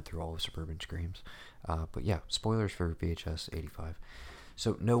went through all of Suburban Screams. But yeah, spoilers for VHS 85.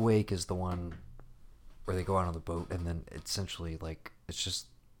 So No Wake is the one where they go out on the boat and then essentially, like, it's just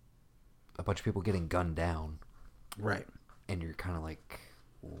a bunch of people getting gunned down. Right. And you're kind of like,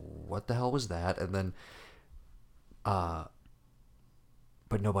 what the hell was that? And then, but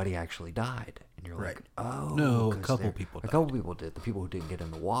nobody actually died. And you're like, oh. No, a couple people died. A couple people did. The people who didn't get in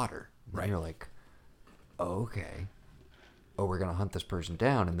the water. Right. And you're like... okay. Oh, we're going to hunt this person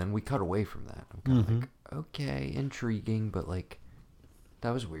down. And then we cut away from that. I'm kind of like, okay, intriguing, but like,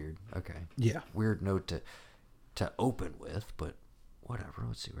 that was weird. Okay. Yeah. Weird note to open with, but whatever.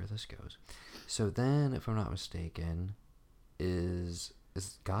 Let's see where this goes. So then, if I'm not mistaken, is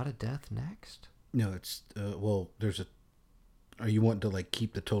God of Death next? No, it's, well, there's a, are you wanting to like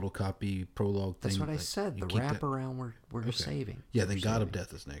keep the total copy prologue thing? That's what I like, said. The wraparound we're saving. Yeah, then God of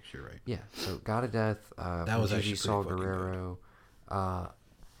Death is next year, right? Yeah, so God of Death. That was actually Saul Guerrero.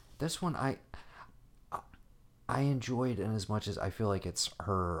 This one I enjoyed in as much as I feel like it's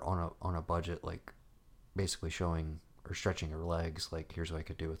her on a budget, like basically showing or stretching her legs. Like, here's what I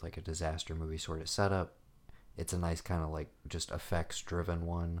could do with like a disaster movie sort of setup. It's a nice kind of like just effects driven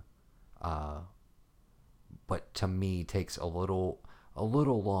one. But to me takes a little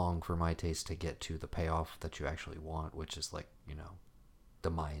long for my taste to get to the payoff that you actually want, which is like, you know, the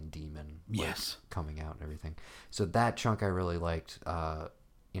Mayan demon coming out and everything. So that chunk I really liked.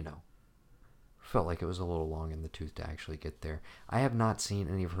 You know, felt like it was a little long in the tooth to actually get there. I have not seen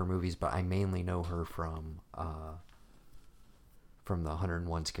any of her movies, but I mainly know her from the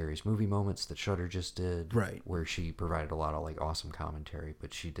 101 Scariest Movie Moments that Shudder just did, right? Where she provided a lot of like awesome commentary.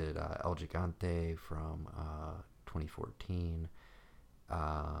 But she did El Gigante from 2014,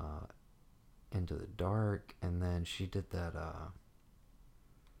 Into the Dark, and then she did that.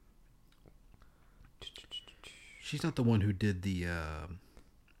 She's not the one who did the.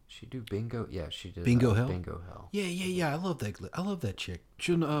 She do Bingo? Yeah, she did Bingo Hell. Bingo Hell. Yeah. I love that chick.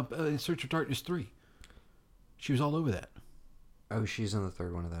 She in Search of Darkness 3. She was all over that. Oh, she's in the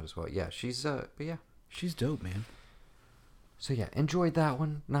third one of that as well. Yeah, she's but yeah, she's dope, man. So yeah, enjoyed that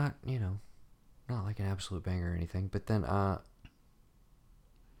one. Not, you know, not like an absolute banger or anything. But then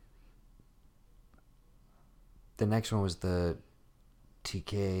the next one was the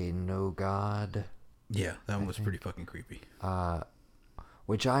TK No God. Yeah, that one was pretty fucking creepy.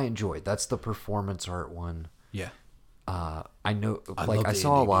 Which I enjoyed. That's the performance art one. Yeah. I know, I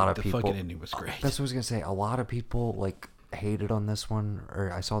saw a lot of people. The fucking ending was great. That's what I was gonna say. A lot of people like hated on this one,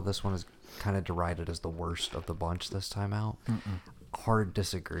 or I saw this one as kind of derided as the worst of the bunch this time out. Hard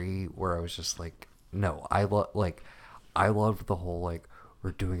disagree. Where I was just like, no, I loved the whole like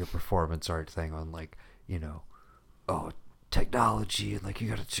we're doing a performance art thing on like, you know, oh, technology and like you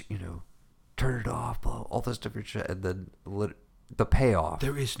gotta, you know, turn it off, all this different shit, and then the payoff.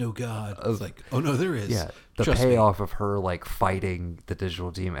 There is no God. I was like, oh no, there is. Yeah, the Trust payoff me. of her like fighting the digital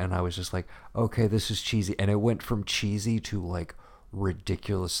demon, and I was just like, okay, this is cheesy, and it went from cheesy to like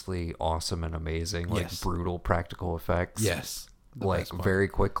ridiculously awesome and amazing, like brutal practical effects. Yes, like very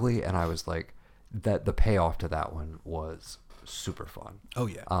quickly, and I was like, that the payoff to that one was super fun. Oh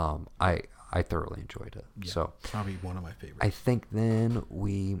yeah. I thoroughly enjoyed it. Yeah, so probably one of my favorites. I think then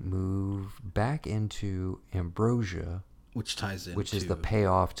we move back into Ambrosia. Which ties in, which is the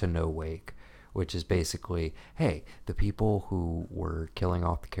payoff to No Wake, which is basically, hey, the people who were killing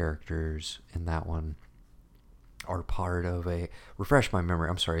off the characters in that one are part of a, refresh my memory,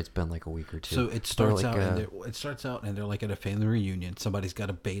 I'm sorry, it's been like a week or two. So it starts out and they're like at a family reunion. Somebody's got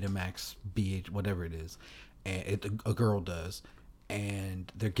a Betamax BH, whatever it is, and a girl does,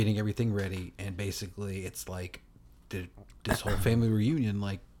 and they're getting everything ready, and basically it's like this whole family reunion,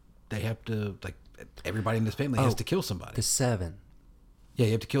 like they have to, like everybody in this family has to kill somebody. The 7. Yeah,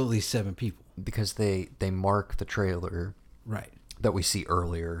 you have to kill at least 7 people. Because they mark the trailer Right. that we see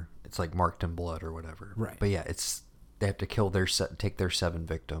earlier. It's like marked in blood or whatever. Right. But yeah, they have to kill take their 7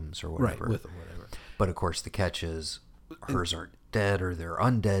 victims or whatever. Right, with whatever. But of course the catch is hers aren't dead or they're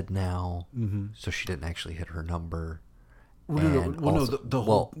undead now. Mm-hmm. So she didn't actually hit her number.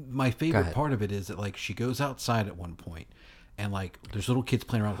 My favorite part of it is that like she goes outside at one point and like there's little kids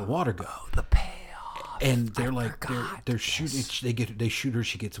playing around with a water gun. Oh, the payoff. And they're they're shooting. They shoot her.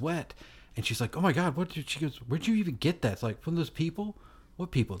 She gets wet, and she's like, "Oh my god, what did she goes? Where'd you even get that?" It's like from those people.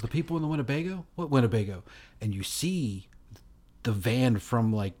 What people? The people in the Winnebago? What Winnebago? And you see the van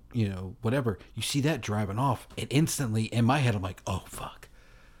from like whatever. You see that driving off, and instantly in my head I'm like, "Oh fuck!"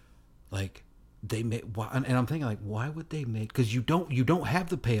 Like they made. And I'm thinking like, why would they make? Because you don't have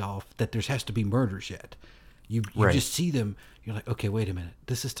the payoff that there has to be murders yet. You just see them. You're like, okay, wait a minute.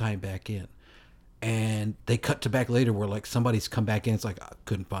 This is tying back in. And they cut to back later where like somebody's come back in. It's like, I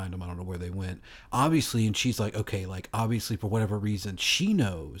couldn't find them. I don't know where they went. Obviously. And she's like, okay, like obviously for whatever reason, she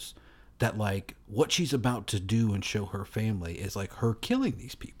knows that like what she's about to do and show her family is like her killing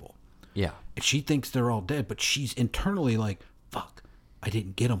these people. Yeah. And she thinks they're all dead, but she's internally like, fuck, I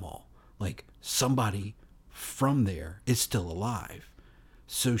didn't get them all. Like somebody from there is still alive.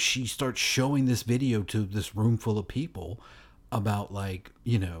 So she starts showing this video to this room full of people about like,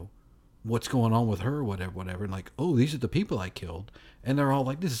 what's going on with her, whatever. And like, oh, these are the people I killed. And they're all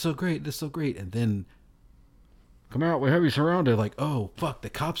like, this is so great. This is so great. And then come out, we have you surrounded. Like, oh, fuck,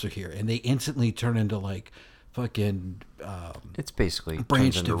 the cops are here. And they instantly turn into like fucking, it's basically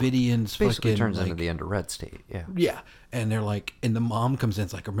Branch Davidians. Basically turns into the end of Red State. Yeah. Yeah. And they're like, and the mom comes in.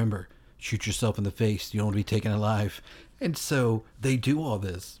 It's like, remember, shoot yourself in the face. You don't want to be taken alive. And so they do all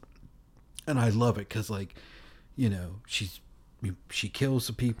this. And I love it because like, she kills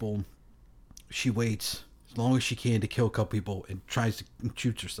the people. She waits as long as she can to kill a couple people and tries to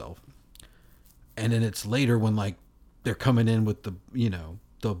shoot herself. And then it's later when like they're coming in with the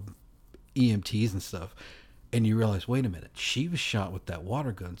the EMTs and stuff, and you realize, wait a minute, she was shot with that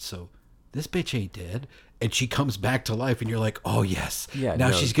water gun, so this bitch ain't dead. And she comes back to life, and you're like, oh yes, yeah.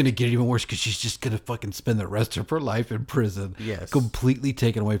 Now she's gonna get even worse because she's just gonna fucking spend the rest of her life in prison. Yes, completely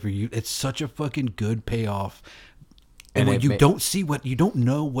taken away from you. It's such a fucking good payoff. And when you don't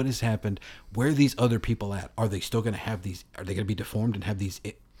know what has happened, where are these other people at? Are they still going to have these? Are they going to be deformed and have these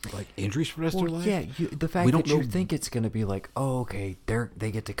like injuries for the rest of their life? Yeah, the fact that you think it's going to be like, oh, okay,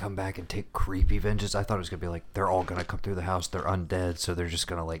 they get to come back and take creepy vengeance. I thought it was going to be like they're all going to come through the house. They're undead, so they're just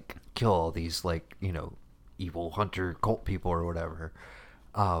going to like kill all these like evil hunter cult people or whatever.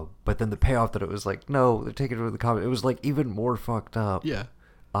 But then the payoff that it was like, no, they're taking it to the comic. It was like even more fucked up. Yeah.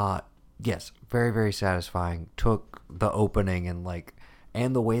 Yes, very, very satisfying. Took the opening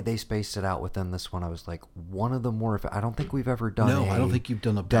and the way they spaced it out within this one, I was like, one of the more. I don't think we've ever done. No, I don't think you've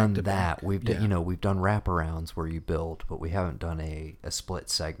done that. We've done, we've done wraparounds where you build, but we haven't done a split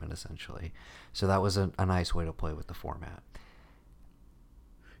segment essentially. So that was a nice way to play with the format.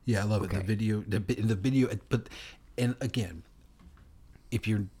 Yeah, I love it. The video, but and again, if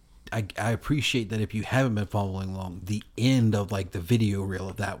you're. I appreciate that if you haven't been following along, the end of like the video reel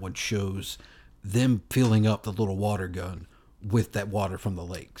of that one shows them filling up the little water gun with that water from the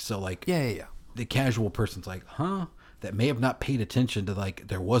lake. So like, yeah. The casual person's like, huh? That may have not paid attention to like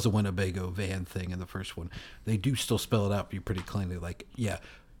there was a Winnebago van thing in the first one. They do still spell it out for you pretty cleanly. Like, yeah,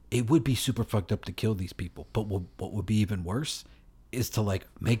 it would be super fucked up to kill these people, but what would be even worse is to like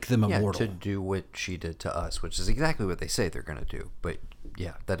make them immortal. To do what she did to us, which is exactly what they say they're going to do. But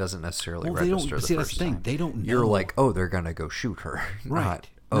yeah, that doesn't necessarily register the first time. They don't know. You're like, oh, they're going to go shoot her. Right.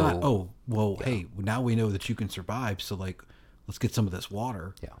 Hey, now we know that you can survive, so like, let's get some of this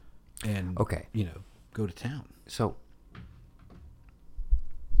water. Yeah. And, go to town. So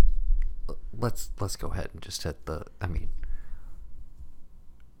let's go ahead and just hit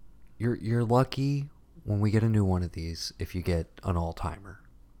you're lucky when we get a new one of these if you get an all-timer.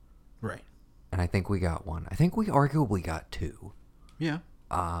 Right. And I think we got one. I think we arguably got two. Yeah.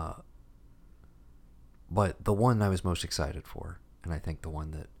 But the one I was most excited for, and I think the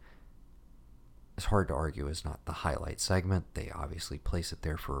one that is hard to argue is not the highlight segment. They obviously place it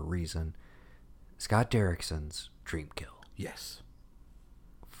there for a reason. Scott Derrickson's Dream Kill. Yes.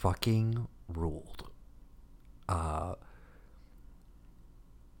 Fucking ruled. I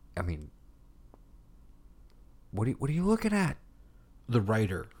mean, what are you looking at? The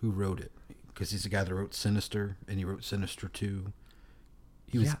writer who wrote it, because he's the guy that wrote Sinister, and he wrote Sinister 2.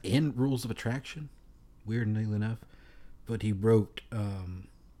 He was in Rules of Attraction, weirdly enough, but he wrote.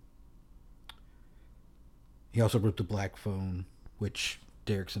 He also wrote The Black Phone, which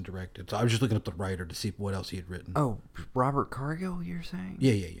Derrickson directed. So I was just looking up the writer to see what else he had written. Oh, Robert Cargill, you're saying?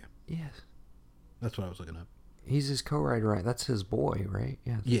 Yeah. Yes. That's what I was looking up. He's his co-writer. That's his boy, right?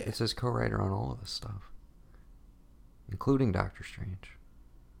 Yeah. Yeah. It's his co-writer on all of this stuff, including Doctor Strange.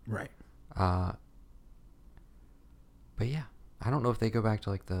 Right. But yeah, I don't know if they go back to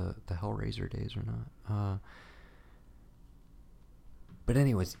like the Hellraiser days or not. But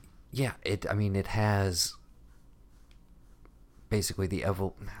anyways, yeah. It has basically the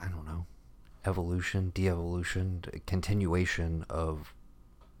evolution, de-evolution, continuation of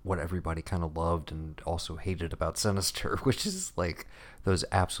what everybody kind of loved and also hated about Sinister, which is like those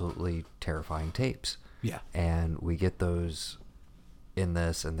absolutely terrifying tapes. Yeah. And we get those in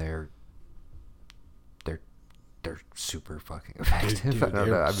this, and they're super fucking effective.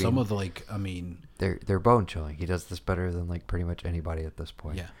 Dude, some of the they're bone chilling. He does this better than like pretty much anybody at this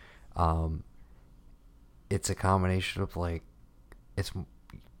point. Yeah. It's a combination of like,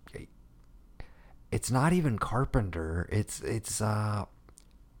 it's not even Carpenter. It's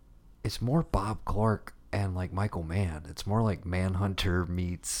more Bob Clark and like Michael Mann. It's more like Manhunter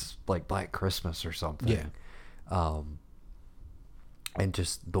meets like Black Christmas or something. Yeah. And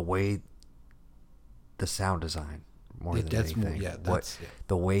just the way the sound design more than anything.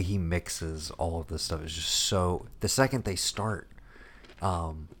 The way he mixes all of this stuff is just so. The second they start,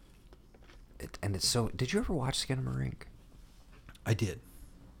 it's so. Did you ever watch Skinamarink? I did.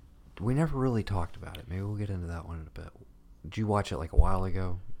 We never really talked about it. Maybe we'll get into that one in a bit. Did you watch it like a while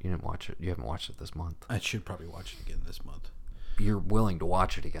ago? You didn't watch it. You haven't watched it this month. I should probably watch it again this month. You're willing to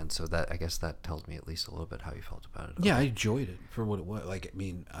watch it again, so that I guess that tells me at least a little bit how you felt about it. Yeah, I enjoyed it for what it was. Like, I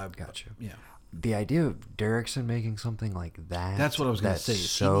mean, I've got you. Yeah. The idea of Derrickson making something like that. That's what I was going to say.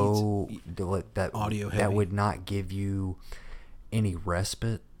 So that audio heavy. That would not give you any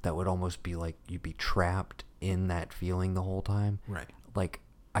respite. That would almost be like you'd be trapped in that feeling the whole time. Right. Like,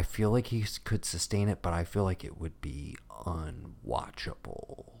 I feel like he could sustain it, but I feel like it would be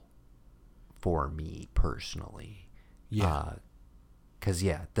unwatchable for me personally. Yeah. Because,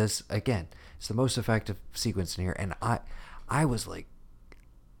 this, again, it's the most effective sequence in here. And I was like,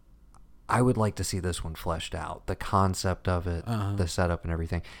 I would like to see this one fleshed out. The concept of it, the setup and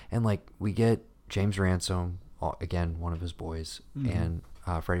everything. And, like, we get James Ransom, again, one of his boys, and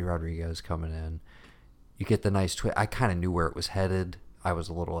Freddie Rodriguez coming in. You get the nice twist. I kind of knew where it was headed. I was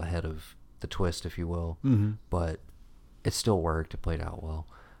a little ahead of the twist, if you will. Mm-hmm. But it still worked. It played out well.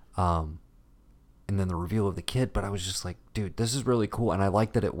 And then the reveal of the kid, but I was just like, dude, this is really cool. And I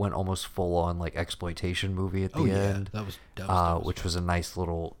like that it went almost full on like exploitation movie at the end. That was which was a nice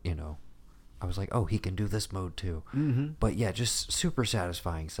little, I was like, oh, he can do this mode too. Mm-hmm. But yeah, just super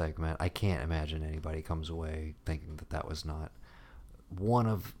satisfying segment. I can't imagine anybody comes away thinking that was not one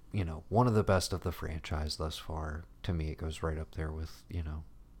of the best of the franchise thus far. To me, it goes right up there with,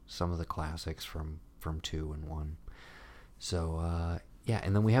 some of the classics from 2 and 1. So,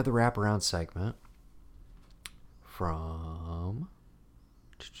 and then we have the wraparound segment from,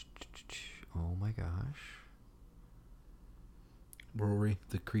 oh my gosh, Rory,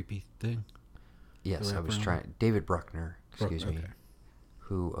 the creepy thing. Yes, I was trying. David Bruckner, excuse me,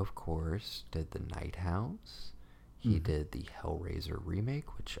 who of course did The Night House. He did the Hellraiser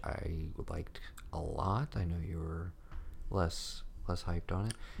remake, which I liked a lot. I know you were less hyped on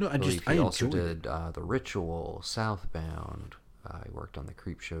it. No, I also did The Ritual, Southbound. I worked on the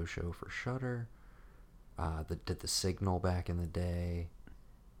Creepshow show for Shudder. Did The Signal back in the day.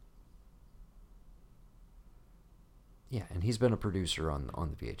 Yeah, and he's been a producer on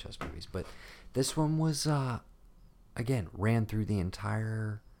the VHS movies. But this one was, again, ran through the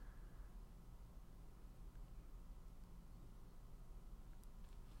entire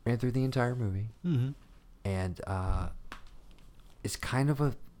movie. Mm-hmm. And it's kind of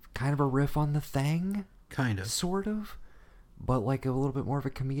a riff on The Thing. Kind of. Sort of. But like a little bit more of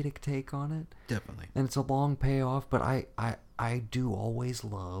a comedic take on it. Definitely. And it's a long payoff, but I do always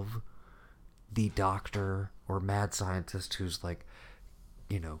love the doctor or mad scientist who's like,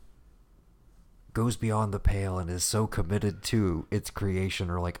 goes beyond the pale and is so committed to its creation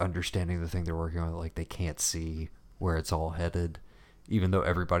or like understanding the thing they're working on, like they can't see where it's all headed, even though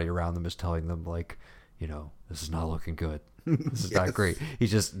everybody around them is telling them like, this is not looking good. This is not great. He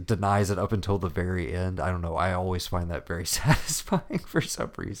just denies it up until the very end. I don't know. I always find that very satisfying for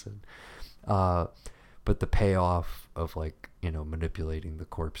some reason. But the payoff of like, manipulating the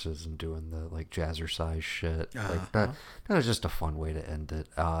corpses and doing the like jazzercise shit, like that was just a fun way to end it.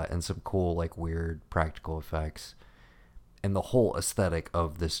 And some cool like weird practical effects, and the whole aesthetic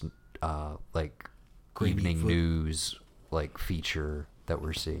of this like evening news like feature that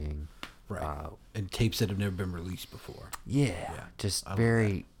we're seeing. Right. And tapes that have never been released before. Yeah. Just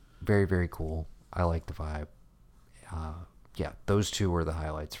very, very, very cool. I like the vibe. Yeah, those two were the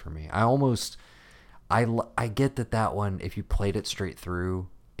highlights for me. I get that one, if you played it straight through,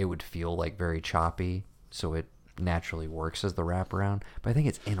 it would feel like very choppy, so it naturally works as the wraparound. But I think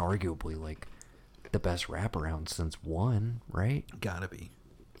it's inarguably like the best wraparound since 1, right? Gotta be.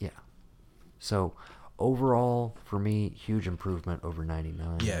 Yeah. So overall, for me, huge improvement over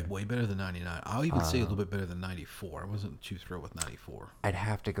 99. Yeah, way better than 99. I'll even say a little bit better than 94. I wasn't too thrilled with 94. I'd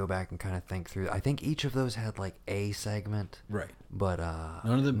have to go back and kind of think through. I think each of those had like a segment. Right. But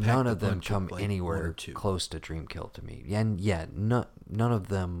none of them come like anywhere close to Dreamkill to me. And yeah, none of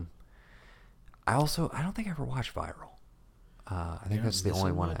them. I don't think I ever watched Viral. I think that's the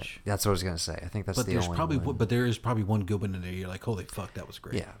only one. That's what I was gonna say. I think that's the only one. But there is probably one good one in there. You're like, holy fuck, that was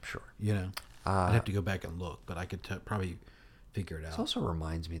great. Yeah, sure. I'd have to go back and look, but I could probably figure it out. This also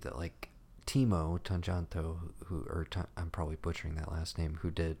reminds me that like Timo Tanjanto, I'm probably butchering that last name,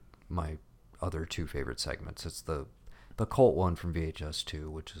 who did my other 2 favorite segments. It's the cult one from VHS 2,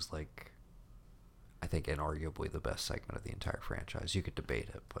 which is like, I think inarguably the best segment of the entire franchise. You could debate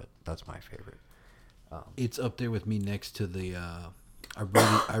it, but that's my favorite. It's up there with me next to the.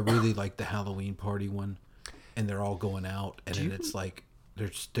 I really like the Halloween party one, and they're all going out, and then it's like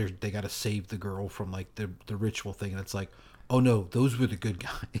they got to save the girl from like the ritual thing, and it's like, oh no, those were the good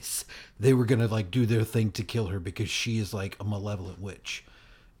guys. They were gonna like do their thing to kill her because she is like a malevolent witch,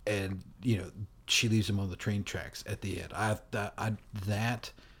 and she leaves them on the train tracks at the end.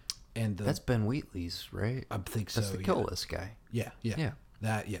 That's Ben Wheatley's, right? I think so. That's the Kill List guy. Yeah.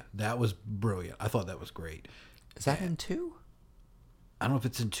 That was brilliant. I thought that was great. Is that in 2? I don't know if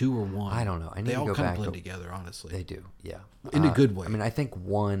it's in 2 or 1. I don't know. They all kind of blend together, honestly. They do, yeah. In a good way. I mean, I think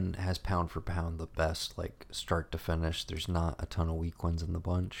 1 has pound for pound the best, like start to finish. There's not a ton of weak ones in the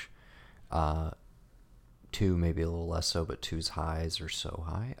bunch. 2 maybe a little less so, but 2's highs are so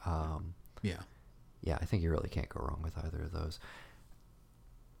high. Yeah, I think you really can't go wrong with either of those.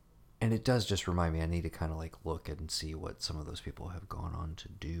 And it does just remind me, I need to kind of like look and see what some of those people have gone on to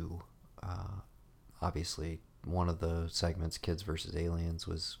do. Obviously, one of the segments, Kids vs. Aliens,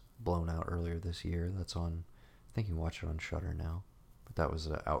 was blown out earlier this year. That's on, I think you can watch it on Shudder now. But that was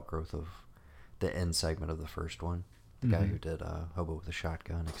an outgrowth of the end segment of the first one. The guy who did Hobo with a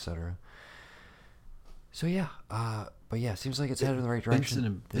Shotgun, etc. So yeah, but yeah, seems like it's headed in the right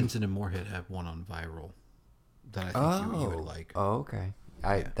direction. Vincent and Moorhead have one on Viral that I think you would like. Oh, okay.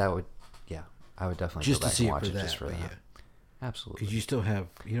 I would definitely just go back to see and watch it just for that. Yeah. Absolutely. Because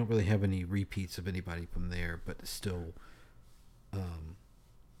you don't really have any repeats of anybody from there, but still, and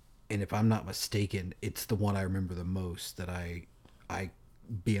if I'm not mistaken, it's the one I remember the most that I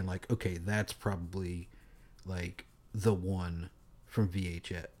being like, okay, that's probably like the one from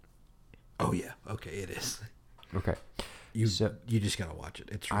VHS. Oh yeah, okay, it is. Okay. You just gotta watch it.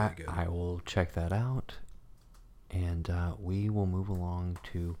 It's really good. I will check that out, and we will move along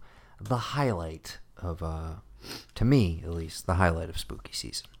to the highlight of, to me at least, the highlight of spooky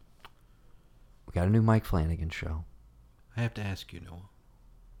season. We got a new Mike Flanagan show. I have to ask you, Noah.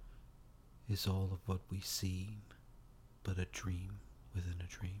 Is all of what we see but a dream within a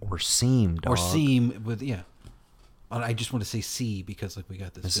dream? Or seem, dog. Or seem with, yeah. I just want to say see because like we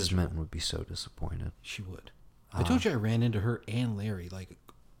got this. Mrs. Minton would be so disappointed. She would. I told you I ran into her and Larry like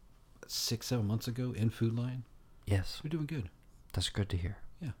 6-7 months ago in Food Line. Yes. We're doing good. That's good to hear.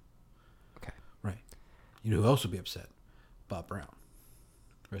 Yeah. Okay. Right. You know who else would be upset? Bob Brown.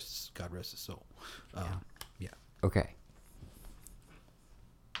 God rest his soul. Yeah. Okay.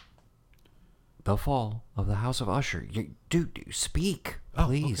 The fall of the House of Usher. Dude, speak.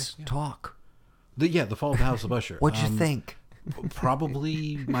 Please. Okay, yeah. Talk. The fall of the House of Usher. What'd you think?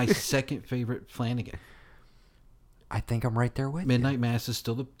 Probably my second favorite Flanagan. I think I'm right there with Midnight Mass is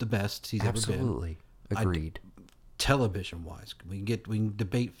still the best he's ever been. Absolutely. Agreed. Television wise, we can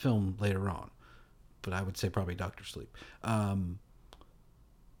debate film later on, but I would say probably Dr. Sleep. Because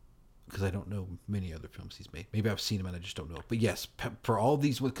I don't know many other films he's made. Maybe I've seen them and I just don't know. But yes, for all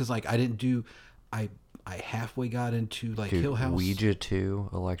these, because like I halfway got into like Hill House. Ouija 2,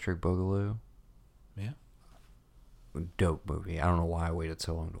 Electric Boogaloo. Yeah. Dope movie. I don't know why I waited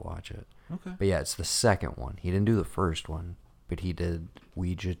so long to watch it. Okay. But yeah, it's the second one. He didn't do the first one, but he did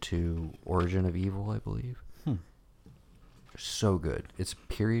Ouija 2, Origin of Evil, I believe. So good. It's a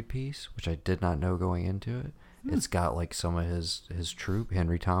period piece, which I did not know going into it. It's got like some of his troupe.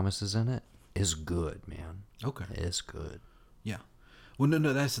 Henry Thomas is in it. Is good, man. Okay. It's good. Yeah. Well,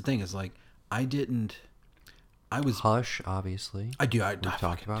 no. That's the thing. Is like I was Hush, obviously. I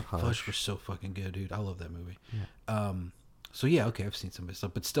talked about Hush. Hush was so fucking good, dude. I love that movie. Yeah. So yeah, okay, I've seen some of his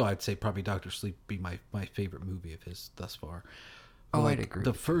stuff, but still, I'd say probably Doctor Sleep be my favorite movie of his thus far. Oh, like, I'd agree.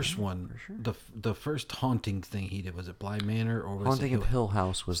 The first one, for sure. the first haunting thing he did, was it Bly Manor or was Haunting it of Hill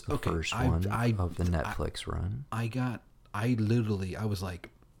House was the first one of the Netflix run. I was like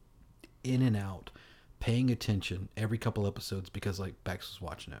in and out, paying attention every couple episodes because like Bex was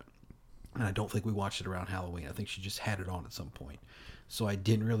watching it, and I don't think we watched it around Halloween. I think she just had it on at some point, so I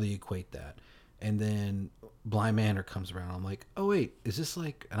didn't really equate that. And then Bly Manor comes around. I'm like, oh wait, is this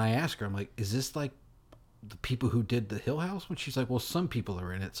like? And I ask her, I'm like, is this like the people who did the Hill House? When she's like, well, some people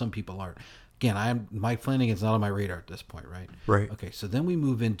are in it, some people aren't. Again, Mike Flanagan's not on my radar at this point, right? Right. Okay, so then we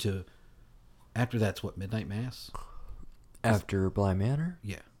move into after that's what, Midnight Mass. After Bly Manor?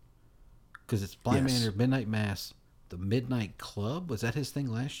 Yeah, because it's Bly Manor, Midnight Mass, the Midnight Club. Was that his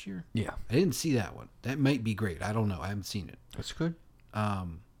thing last year? Yeah. I didn't see that one. That might be great. I don't know. I haven't seen it. That's good.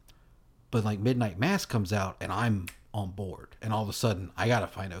 But like Midnight Mass comes out and I'm on board, and all of a sudden I gotta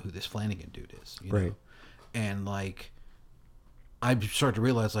find out who this Flanagan dude is, you know? And like I start to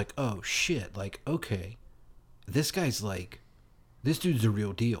realize like, oh shit, like okay, this guy's like, this dude's the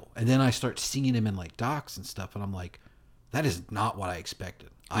real deal. And then I start seeing him in like docs and stuff, and I'm like, that is not what I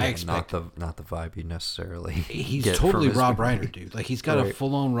expected. I expect not the vibe you necessarily. He's get totally from his Rob movie. Reiner, dude. Like he's got a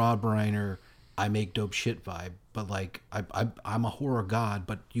full on Rob Reiner, I make dope shit vibe. But like I'm a horror god,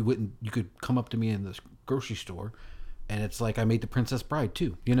 but you could come up to me in the grocery store, and it's like I made The Princess Bride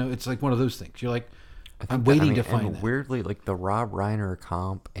too. You know, it's like one of those things. You're like, I'm waiting to find that. Weirdly, like the Rob Reiner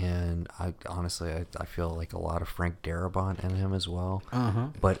comp, and I feel like a lot of Frank Darabont in him as well.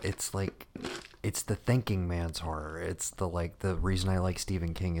 But it's like, it's the thinking man's horror. It's the reason I like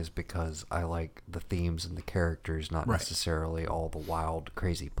Stephen King is because I like the themes and the characters, not necessarily all the wild,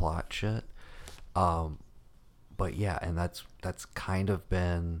 crazy plot shit. But yeah, and that's kind of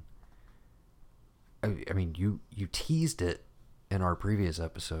been. I mean, you teased it in our previous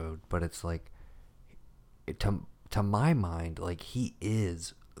episode, but it's like, to my mind, like he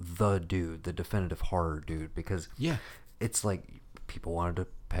is the dude, the definitive horror dude, because it's like people wanted to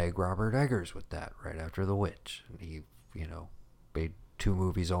peg Robert Eggers with that right after The Witch, and he made 2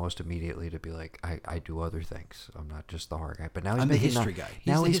 movies almost immediately to be like, I do other things. I'm not just the horror guy. But now he's the history guy.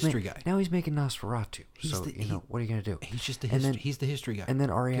 He's the history guy. Now he's making Nosferatu. What are you gonna do? He's just he's the history guy. And then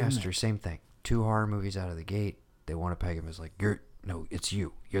Ari Aster, same thing. 2 horror movies out of the gate. They want to peg him as like, it's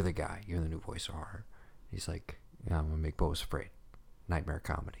you. You're the guy. You're the new voice of horror. He's like, I'm gonna make Beau is Afraid, nightmare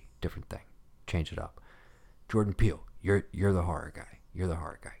comedy, different thing, change it up. Jordan Peele, you're the horror guy. You're the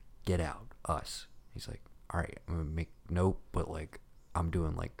horror guy. Get Out, Us. He's like, all right, I'm gonna make but like I'm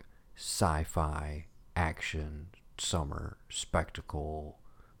doing like sci-fi, action, summer, spectacle,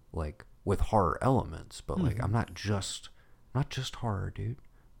 like with horror elements, but like I'm not just horror, dude.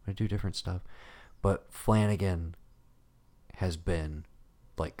 I do different stuff. But Flanagan has been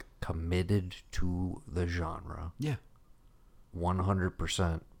like committed to the genre. Yeah.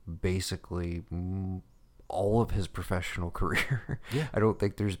 100%, basically all of his professional career. Yeah. I don't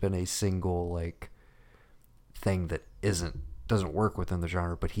think there's been a single like thing that doesn't work within the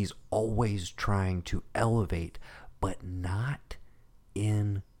genre, but he's always trying to elevate, but not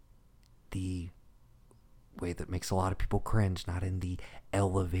in the way that makes a lot of people cringe, not in the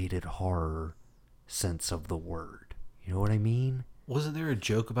elevated horror sense of the word. You know what I mean? Wasn't there a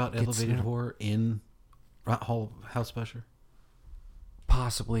joke about elevated horror in House of Usher?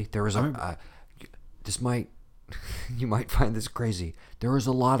 Possibly. There was you might find this crazy. There was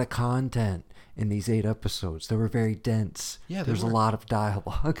a lot of content in these 8 episodes. They were very dense. Yeah, there's a lot of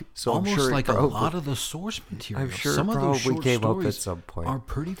dialogue. So almost I'm sure like a lot of the source material. I'm sure some of those short came up stories at some point. Are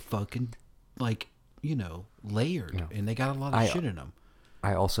pretty fucking like layered, and they got a lot of shit in them.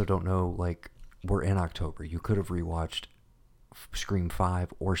 I also don't know. Like, we're in October. You could have rewatched Scream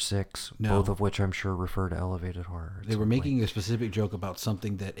 5 or 6, both of which I'm sure refer to elevated horror. They were making a specific joke about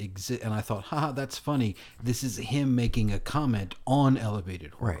something that exists, and I thought, haha, that's funny. This is him making a comment on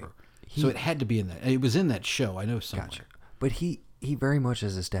elevated horror. Right. So it had to be in that. It was in that show. I know somewhere. Gotcha. But he very much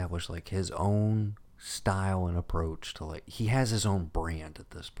has established like his own style and approach to like, he has his own brand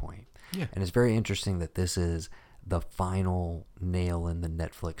at this point. Yeah. And it's very interesting that this is the final nail in the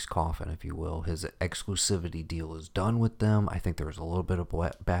Netflix coffin, if you will. His exclusivity deal is done with them. I think there was a little bit of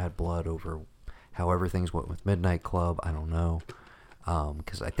bad blood over however things went with Midnight Club. I don't know.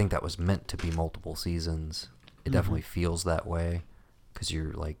 Because I think that was meant to be multiple seasons. It definitely feels that way because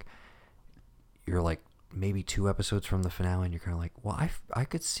you're like maybe 2 episodes from the finale, and you're kind of like, well, I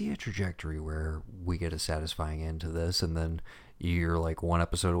could see a trajectory where we get a satisfying end to this, and then you're like 1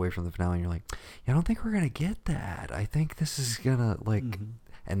 episode away from the finale, and you're like, yeah, I don't think we're gonna get that. I think this is gonna like,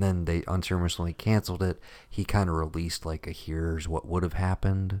 and then they unceremoniously canceled it. He kind of released like a here's what would have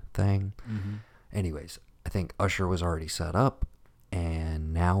happened thing. Anyways, I think Usher was already set up,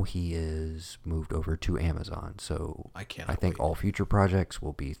 and now he is moved over to Amazon. So I think all future projects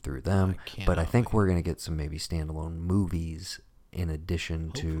will be through them. But I think we're going to get some maybe standalone movies in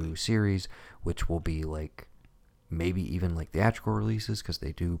addition to series, which will be like maybe even like theatrical releases, because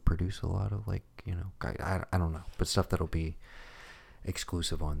they do produce a lot of like, you know, I don't know, but stuff that'll be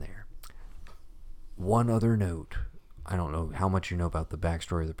exclusive on there. One other note. I don't know how much you know about the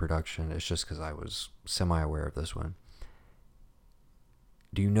backstory of the production. It's just because I was semi-aware of this one.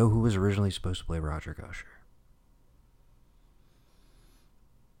 Do you know who was originally supposed to play Roger Usher?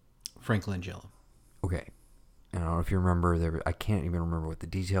 Frank Langella. Okay. And I don't know if you remember. I can't even remember what the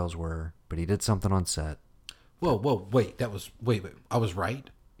details were, but he did something on set. Whoa, wait. Wait. I was right?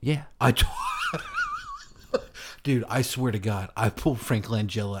 Yeah. Dude, I swear to God, I pulled Frank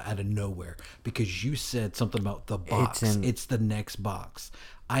Langella out of nowhere because you said something about the box. It's the next box.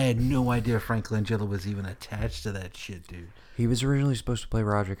 I had no idea Frank Langella was even attached to that shit, dude. He was originally supposed to play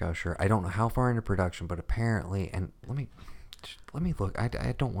Roger Usher. I don't know how far into production, but apparently, and let me look.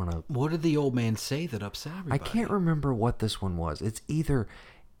 I don't want to. What did the old man say that upset everybody? I can't remember what this one was. It's either.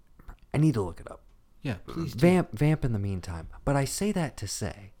 I need to look it up. Yeah, please do. Vamp in the meantime. But I say that to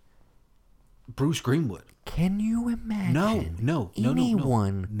say, Bruce Greenwood. Can you imagine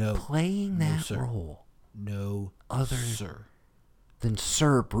anyone playing that role? No, sir. Than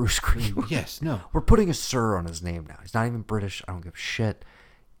Sir Bruce Greenwood. Yes, no. We're putting a Sir on his name now. He's not even British. I don't give a shit.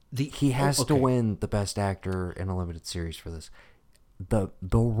 He has to win the best actor in a limited series for this. The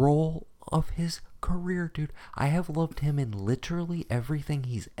role of his career, dude. I have loved him in literally everything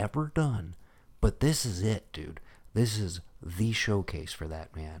he's ever done. But this is it, dude. This is the showcase for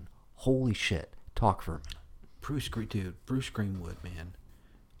that man. Holy shit. Talk for a minute. Bruce Greenwood, man.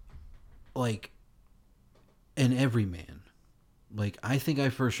 Like, an everyman. Like, I think I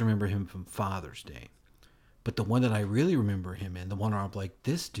first remember him from Father's Day. But the one that I really remember him in, the one where I'm like,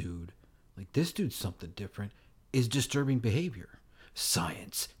 this dude's something different, is Disturbing Behavior.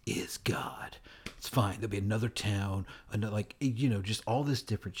 Science is God. It's fine. There'll be another town, like, you know, just all this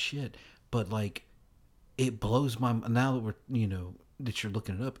different shit. But, like, it blows my mind. Now that we're, you know, that you're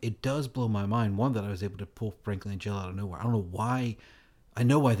looking it up, it does blow my mind. One, that I was able to pull Frank Langella out of nowhere. I don't know why. I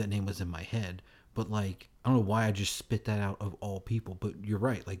know why that name was in my head, but, like, I don't know why I just spit that out of all people. But you're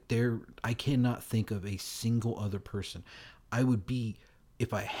right. Like, I cannot think of a single other person. I would be,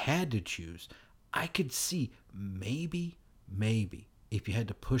 if I had to choose, I could see maybe, if you had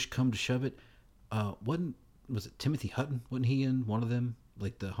to push come to shove it, was it Timothy Hutton? Wasn't he in one of them?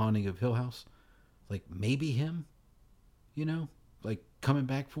 Like The Haunting of Hill House? Like, maybe him? You know? Like, coming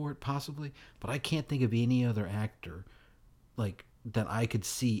back for it, possibly? But I can't think of any other actor, like, that I could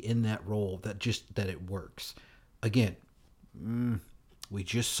see in that role that it works. Again, we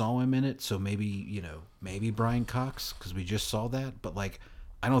just saw him in it, so maybe Brian Cox, because we just saw that. But, like,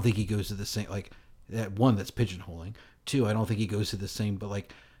 I don't think he goes to the same, like, that one, that's pigeonholing. 2, I don't think he goes to the same, but,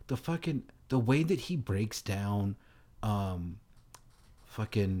 like, the way that he breaks down,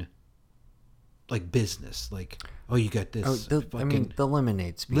 like, business, like, oh, you got this. The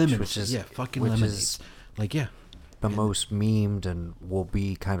Lemonade speech, which is Lemonades. Like, yeah. The most memed and will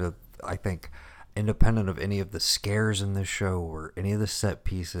be kind of, I think, independent of any of the scares in this show or any of the set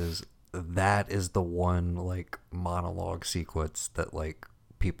pieces, that is the one, like, monologue sequence that, like,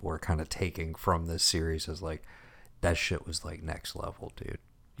 people are kind of taking from this series as, like, that shit was, like, next level, dude.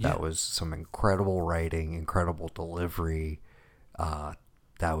 Yeah. That was some incredible writing, incredible delivery.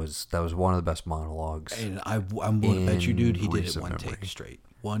 That was one of the best monologues. And I'm willing to bet you, dude, he did it one take straight.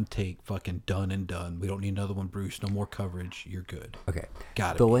 One take, fucking done and done. We don't need another one, Bruce. No more coverage. You're good. Okay.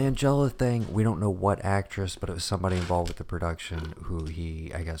 Got it. The Langella thing, we don't know what actress, but it was somebody involved with the production who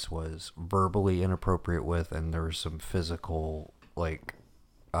he, I guess, was verbally inappropriate with, and there was some physical, like,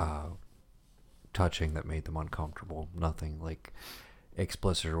 touching that made them uncomfortable. Nothing, like,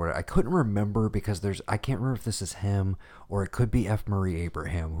 explicit or whatever. I couldn't remember because I can't remember if this is him or it could be F. Murray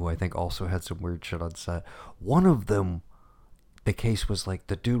Abraham, who I think also had some weird shit on set. One of them the case was like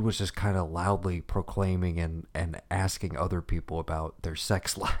the dude was just kind of loudly proclaiming and asking other people about their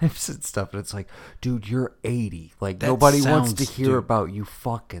sex lives and stuff, and it's like, dude, you're 80. Like, that nobody wants to hear about you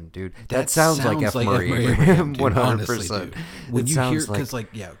fucking, dude. That sounds like F. Murray Abraham, 100%. When you hear, because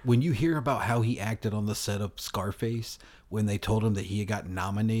when you hear about how he acted on the set of Scarface, when they told him that he got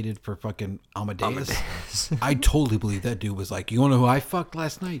nominated for fucking Amadeus. I totally believe that dude was like, you want to know who I fucked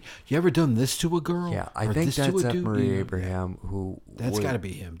last night? You ever done this to a girl? Yeah, I think that's F. Murray Abraham, who... That's got to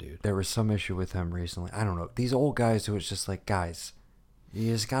be him, dude. There was some issue with him recently. I don't know. These old guys who it's just like, guys,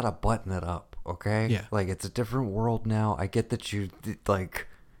 you just got to button it up, okay? Yeah. Like, it's a different world now. I get that you, like,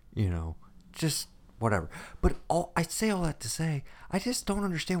 you know, just... whatever. But I say all that to say, I just don't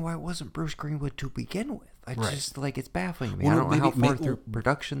understand why it wasn't Bruce Greenwood to begin with. I just, like, it's baffling me. Well, I don't know how far through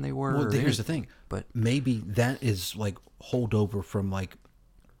production they were. Well, here's the thing. But maybe that is, like, holdover from, like,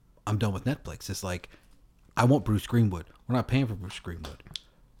 I'm done with Netflix. It's like, I want Bruce Greenwood. We're not paying for Bruce Greenwood.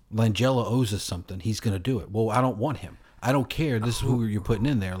 Langella owes us something. He's going to do it. Well, I don't want him. I don't care. This is who you're putting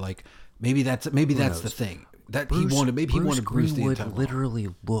in there. Like, maybe that's the thing. That Bruce, he wanted. Maybe Bruce he wanted Bruce Greenwood the entire literally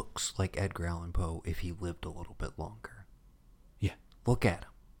looks like Edgar Allan Poe if he lived a little bit longer. Yeah, look at him.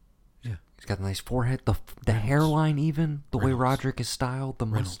 Yeah, he's got a nice forehead. The hairline, even the way Roderick is styled. The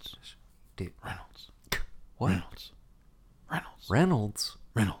Reynolds, dude. Reynolds. What?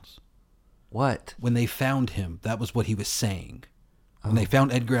 Reynolds. What? When they found him, that was what he was saying. When they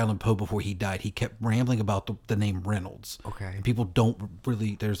found Edgar Allan Poe before he died, he kept rambling about the name Reynolds. Okay. And people don't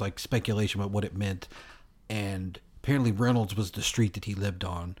really. There's like speculation about what it meant. And apparently Reynolds was the street that he lived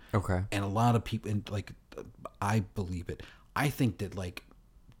on. Okay. And a lot of people, and like, I believe it. I think that like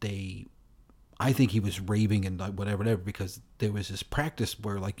I think he was raving and like whatever, because there was this practice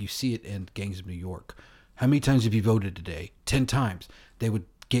where like you see it in Gangs of New York. How many times have you voted today? 10 times. They would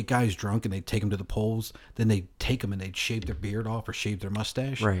get guys drunk and they'd take them to the polls. Then they'd take them and they'd shave their beard off or shave their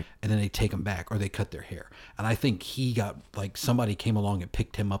mustache. Right. And then they'd take them back or they cut their hair. And I think he got like somebody came along and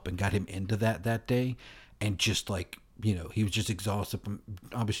picked him up and got him into that day. And just like, you know, he was just exhausted from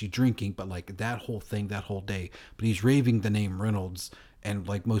obviously drinking, but like that whole thing, that whole day. But he's raving the name Reynolds. And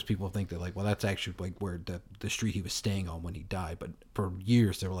like most people think that like, well, that's actually like where the street he was staying on when he died. But for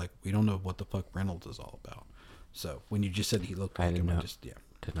years they were like, we don't know what the fuck Reynolds is all about. So when you just said he looked like him,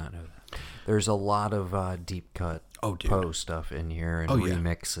 did not know that. There's a lot of deep cut Poe stuff in here and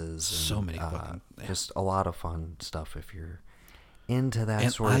remixes. So and, many fucking just a lot of fun stuff if you're into that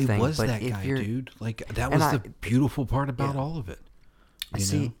and sort of thing. I was but that guy, dude. Like that was the beautiful part about all of it.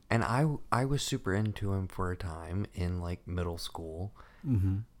 You know? And I was super into him for a time in like middle school,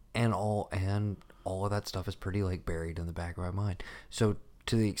 and all of that stuff is pretty like buried in the back of my mind. So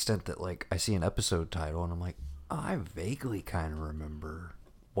to the extent that like I see an episode title and I'm like, oh, I vaguely kind of remember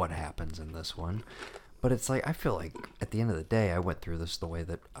what happens in this one. But it's like, I feel like at the end of the day, I went through this the way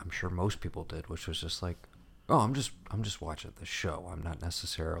that I'm sure most people did, which was just like, oh, I'm just watching the show. I'm not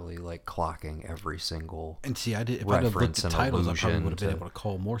necessarily like clocking every single and see, I did. If I'd have looked at the titles, I probably would have been able to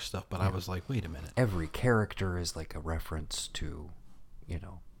call more stuff. But I was like, wait a minute. Every character is like a reference to, you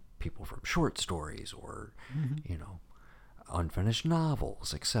know, people from short stories or, you know, unfinished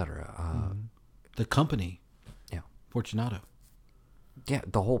novels, etc. The Company. Yeah. Fortunato. Yeah,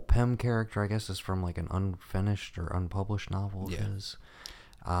 the whole Pym character, I guess, is from like an unfinished or unpublished novel of his.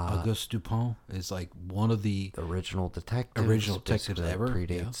 Auguste Dupin is like one of the original detectives ever.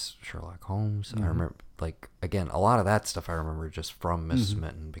 Predates Sherlock Holmes. I remember, like, again, a lot of that stuff I remember just from Miss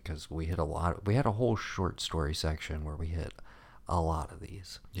Smitten because we had a whole short story section where we hit a lot of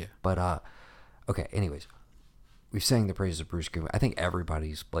these. Yeah. But okay. Anyways, we've sang the praises of Bruce Greenwood. I think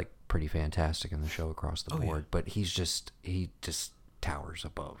everybody's like pretty fantastic in the show across the board, but he just towers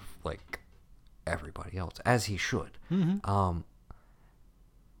above like everybody else, as he should.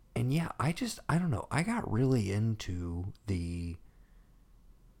 And yeah, I don't know. I got really into the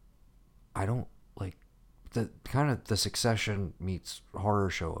kind of the Succession meets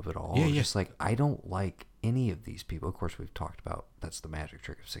horror show of it all. Just like, I don't like any of these people. Of course, we've talked about that's the magic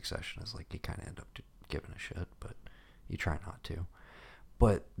trick of Succession is like you kind of end up giving a shit, but you try not to.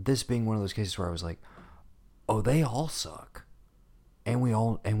 But this being one of those cases where I was like, oh, they all suck. And we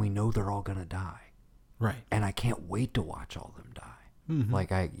know they're all gonna die. Right. And I can't wait to watch all of them die.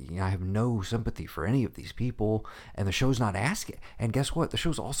 Like I have no sympathy for any of these people, and the show's not asking. And guess what? The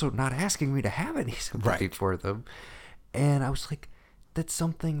show's also not asking me to have any sympathy for them. And I was like, that's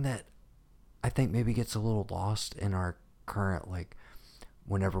something that I think maybe gets a little lost in our current, like,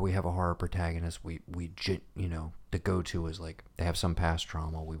 whenever we have a horror protagonist, we you know, the go-to is like they have some past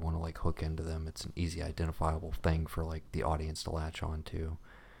trauma. We want to like hook into them. It's an easy identifiable thing for like the audience to latch on to.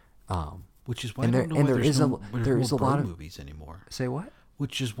 Which is why I don't know why there's more bro lot of movies anymore. Say what?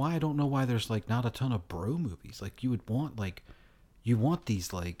 Which is why I don't know why there's like not a ton of bro movies. Like you want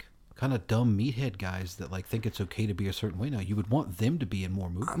these like kind of dumb meathead guys that like think it's okay to be a certain way now. You would want them to be in more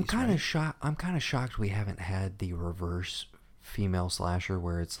movies. I'm kind of shocked. I'm kind of shocked we haven't had the reverse female slasher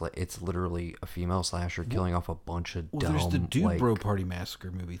where it's literally a female slasher killing off a bunch of dumb. There's the Dude Bro Party Massacre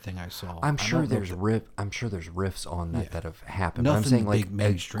movie thing I saw. I'm sure there's riffs on that that have happened. Nothing but I'm saying like big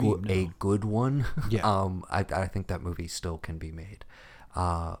mainstream, a good one. Yeah. I think that movie still can be made.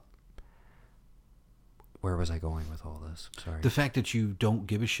 Where was I going with all this? Sorry. The fact that you don't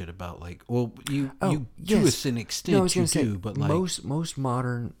give a shit about like, well, you yes. to an extent you do, but like most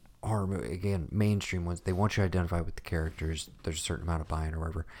modern horror movie, again, mainstream ones, they want you to identify with the characters. There's a certain amount of buy-in or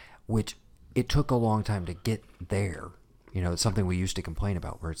whatever, which it took a long time to get there. You know, it's something we used to complain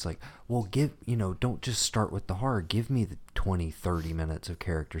about where it's like, well, don't just start with the horror. Give me the 20, 30 minutes of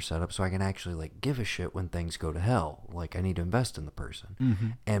character setup so I can actually like give a shit when things go to hell. Like I need to invest in the person. Mm-hmm.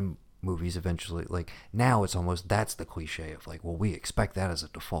 And movies eventually, like now it's almost, that's the cliche of like, well, we expect that as a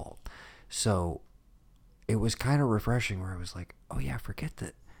default. So it was kind of refreshing where I was like, oh yeah, forget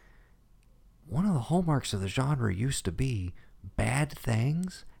that. One of the hallmarks of the genre used to be bad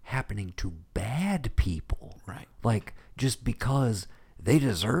things happening to bad people. Right. Like, just because they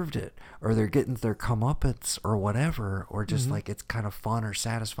deserved it, or they're getting their comeuppance, or whatever, or just like it's kind of fun or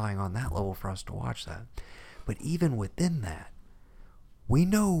satisfying on that level for us to watch that. But even within that, we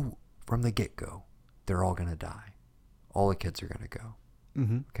know from the get-go, they're all going to die. All the kids are going to go.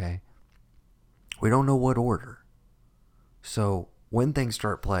 Mm-hmm. Okay? We don't know what order. So, when things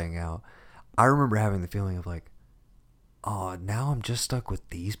start playing out, I remember having the feeling of like, oh, now I'm just stuck with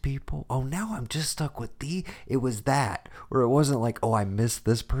these people. Oh, now I'm just stuck with it was that, where it wasn't like, oh, I missed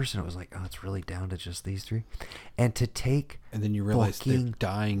this person. It was like, oh, it's really down to just these three. And to take, and then you realize they're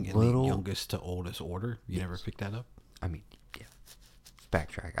dying in the youngest to oldest order. You never picked that up? I mean, yeah.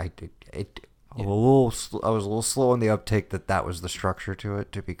 Backtrack. I did. I was a little slow on the uptake that was the structure to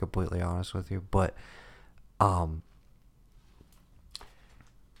it, to be completely honest with you. But,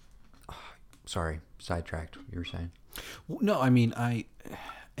 sorry, sidetracked. You were saying? No, I mean,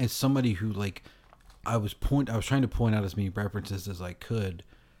 as somebody who like, I was trying to point out as many references as I could,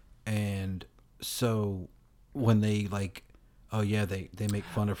 and so when they like, oh yeah, they make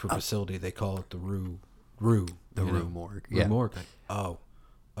fun of her facility, they call it the Rue morgue. Rue morgue. Like, oh,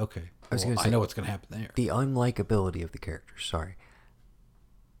 okay. I know what's gonna happen there. The unlikability of the characters. Sorry.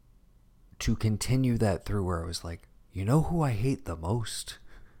 To continue that through, where I was like, you know who I hate the most?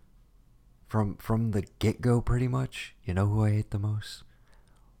 From the get-go, pretty much. You know who I hate the most?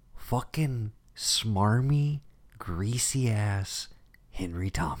 Fucking smarmy, greasy-ass Henry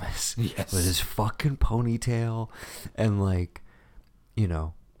Thomas. Yes. With his fucking ponytail. And, like, you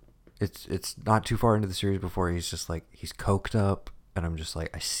know, it's not too far into the series before he's just, like, he's coked up. And I'm just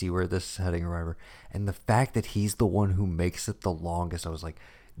like, I see where this is heading or whatever. And the fact that he's the one who makes it the longest, I was like,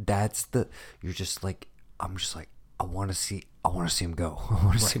 you're just like, I'm just like, I want to see him go. I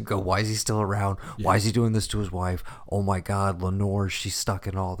want to see him go. Why is he still around? Yeah. Why is he doing this to his wife? Oh my God, Lenore, she's stuck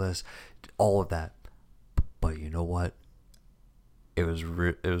in all this, all of that. But you know what? It was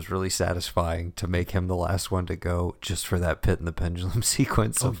really satisfying to make him the last one to go, just for that Pit and the Pendulum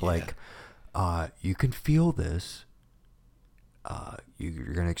sequence of like, you can feel this.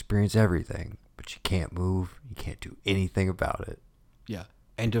 You're gonna experience everything, but you can't move. You can't do anything about it. Yeah,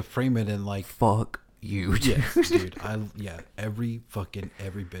 and to frame it in like, fuck you, dude. Yes, dude. Every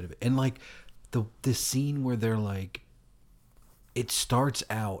bit of it. And like the scene where they're like, it starts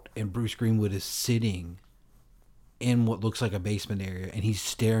out and Bruce Greenwood is sitting in what looks like a basement area and he's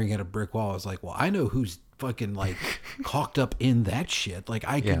staring at a brick wall. I was like, well, I know who's fucking like cocked up in that shit. Like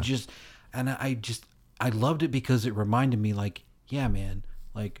I could just, and I loved it because it reminded me like, yeah, man,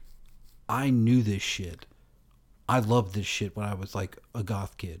 like I knew this shit. I loved this shit when I was like a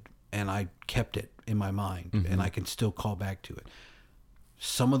goth kid. And I kept it in my mind, and I can still call back to it.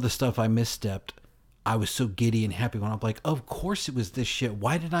 Some of the stuff I misstepped, I was so giddy and happy when I'm like, of course it was this shit.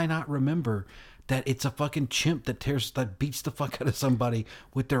 Why did I not remember that it's a fucking chimp that beats the fuck out of somebody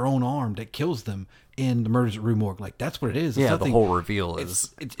with their own arm that kills them in the Murders at Rue Morgue? Like that's what it is. It's the whole reveal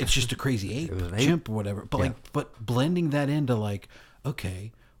is it's just a crazy ape, chimp or whatever. But but blending that into like,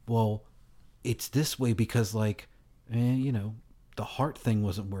 okay, well, it's this way because like, you know. The heart thing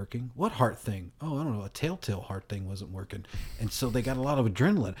wasn't working. What heart thing? Oh, I don't know. A telltale heart thing wasn't working. And so they got a lot of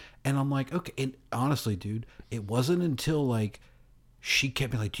adrenaline. And I'm like, okay. And honestly, dude, it wasn't until like she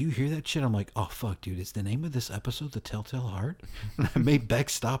kept me like, do you hear that shit? I'm like, oh, fuck, dude. Is the name of this episode The Telltale Heart? And I made Beck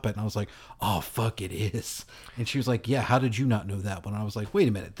stop it. And I was like, oh, fuck, it is. And she was like, yeah, how did you not know that one? I was like, wait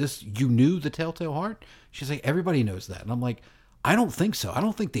a minute. You knew The Telltale Heart? She's like, everybody knows that. And I'm like, I don't think so. I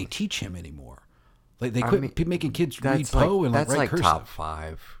don't think they teach him anymore. Like, they quit making kids read Poe and like write cursive. That's like top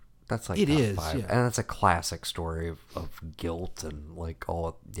 5. That's like it top is, 5. yeah. And that's a classic story of guilt and like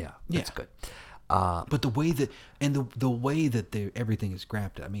all. Yeah, it's good. But the way that the way that everything is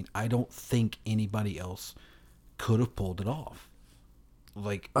grafted, I mean, I don't think anybody else could have pulled it off.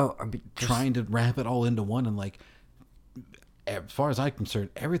 Like, trying to wrap it all into one, and like, as far as I'm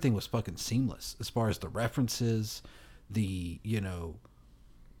concerned, everything was fucking seamless. As far as the references, making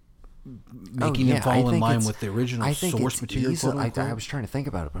it fall in line with the original source material. I was trying to think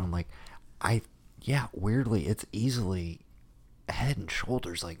about it, but I'm like, weirdly, it's easily head and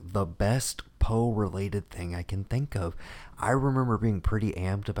shoulders like the best Poe related thing I can think of. I remember being pretty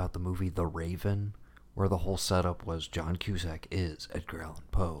amped about the movie The Raven, where the whole setup was John Cusack is Edgar Allan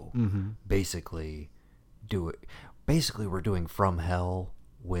Poe. Mm-hmm. Basically we're doing From Hell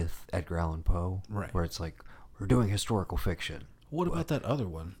with Edgar Allan Poe, right? Where it's like we're doing historical fiction. What about that other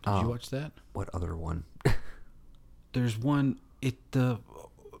one? Did you watch that? What other one? There's one. The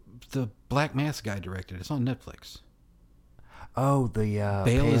Black Mask guy directed. It's on Netflix. Oh, the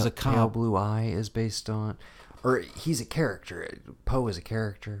Bale is a cop. Pale Blue Eye is based on, or he's a character. Poe is a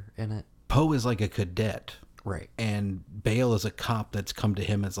character in it. Poe is like a cadet, right? And Bale is a cop that's come to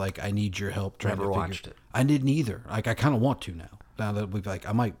him as like, I need your help. Never watched it. I didn't either. Like, I kind of want to now. Now that we've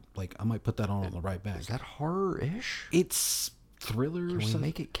I might put that on the right back. Is that horror-ish? It's thriller. Can we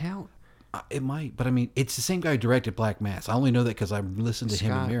make it count? It might, but I mean, it's the same guy who directed Black Mass. I only know that because I listened to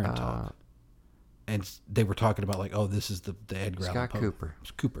him and Marin talk. And they were talking about like, oh, this is the Edgar Allan Poe. Cooper.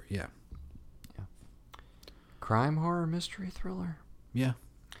 It's Cooper, yeah. Crime, horror, mystery, thriller. Yeah,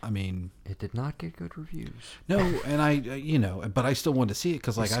 I mean, it did not get good reviews. No, and but I still wanted to see it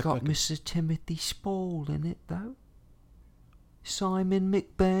because like it's got Mr. Timothy Spall in it though. Simon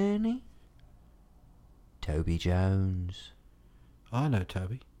McBurney. Toby Jones. I know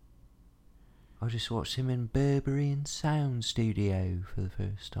Toby. I just watched him in Berberian Sound Studio for the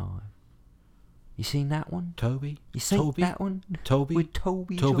first time. You seen that one? Toby? You seen that one? Toby? With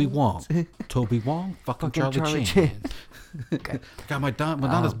Toby Wong. Toby Wong? Fucking Charlie Chan. Okay. Got my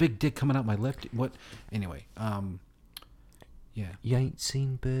Madonna's big dick coming out my left. What? Anyway, yeah. You ain't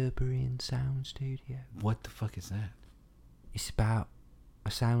seen Berberian Sound Studio? What the fuck is that? It's about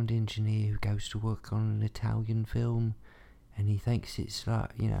a sound engineer who goes to work on an Italian film, and he thinks it's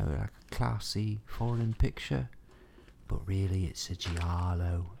like, like a classy foreign picture. But really it's a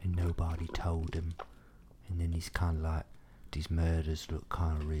giallo and nobody told him. And then he's kind of like, these murders look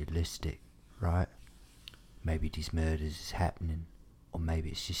kind of realistic, right? Maybe these murders is happening, or maybe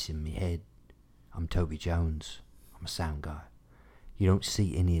it's just in my head. I'm Toby Jones. I'm a sound guy. You don't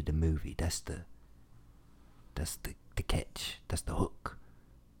see any of the movie. That's the catch. That's the hook.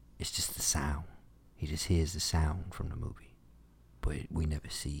 It's just the sound. He just hears the sound from the movie, but we never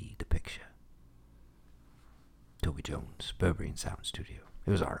see the picture. Toby Jones, Berberian Sound Studio. It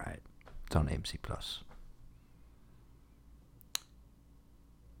was alright. It's on AMC+.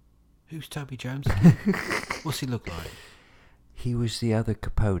 Who's Toby Jones? What's he look like? He was the other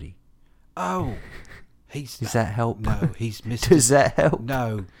Capote. Oh. Does that help? No, he's Mr. Does that help?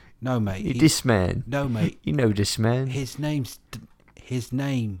 No, mate. This man. No, mate. You know this man. His name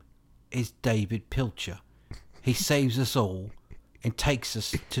is David Pilcher. He saves us all and takes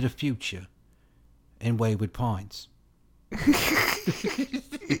us to the future. In Wayward Pines.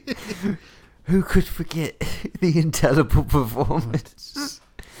 Who could forget the indelible performance?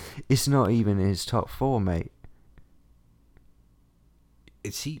 It's not even in his top 4, mate.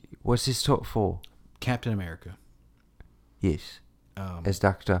 Is he? What's his top 4? Captain America. Yes. As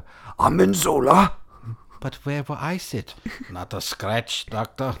Dr. Amenzola. But where will I sit? Not a scratch,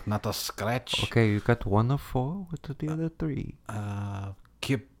 Doctor. Not a scratch. Okay, you got 1 of 4. What are the other 3?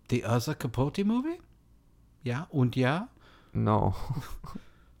 The other Capote movie? Yeah, und ja? No.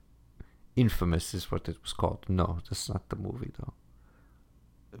 Infamous is what it was called. No, that's not the movie though.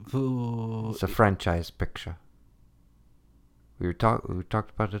 It's a franchise picture. We talked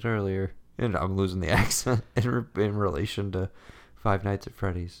about it earlier, and I'm losing the accent in relation to Five Nights at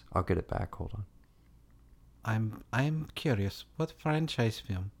Freddy's. I'll get it back. Hold on. I'm curious. What franchise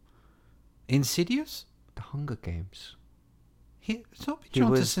film? Insidious? The Hunger Games. He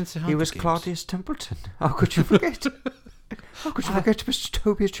was Claudius Templeton. How could you forget? How could you forget Mr.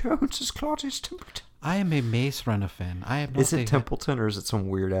 Toby Jones as Claudius Templeton? I am a Maze Runner fan. I am not. Is it Templeton or is it some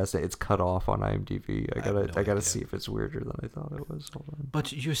weird ass? It's cut off on IMDb. I gotta see if it's weirder than I thought it was. Hold on.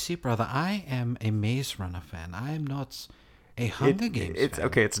 But you see, brother, I am a Maze Runner fan. I am not a Hunger Games fan.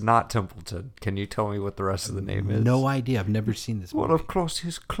 Okay. It's not Templeton. Can you tell me what the rest of the name is? No idea. I've never seen this movie. Well, of course,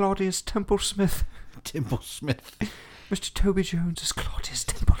 he's Claudius Templesmith. Templesmith. Mr. Toby Jones is Claudius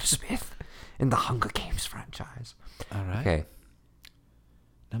Templesmith in the Hunger Games franchise. All right. Okay.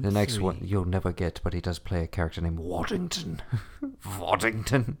 Number the next 3. one you'll never get, but he does play a character named Waddington.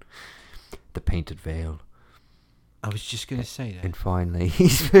 Waddington. The Painted Veil. I was just going to say that. And finally,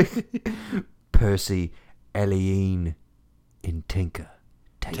 he's Percy Eliane in Tinker.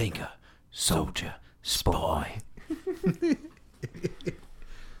 Tinker. Soldier. Spy.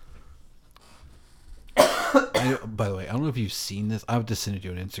 By the way, I don't know if you've seen this. I would just send it to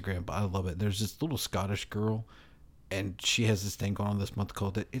you on Instagram, but I love it. There's this little Scottish girl, and she has this thing going on this month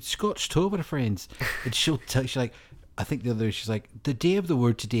called It's Scotchtober, friends. And she'll tell, she's like, I think the other day, she's like, the day of the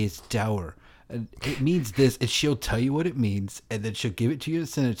word today is dour. And it means this, and she'll tell you what it means, and then she'll give it to you in a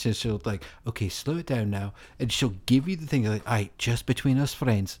sentence, and she'll like, okay, slow it down now, and she'll give you the thing, like, all right, just between us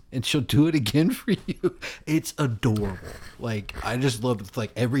friends, and she'll do it again for you. It's adorable. Like, I just love it. It's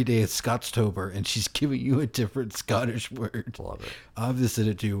like every day is Scotchtober, and she's giving you a different Scottish word. Love it. I'll have to send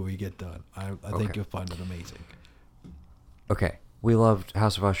it to you when we get done. I think you'll find it amazing. Okay. We loved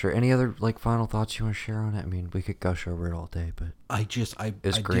House of Usher. Any other like final thoughts you want to share on it? I mean, we could gush over it all day, but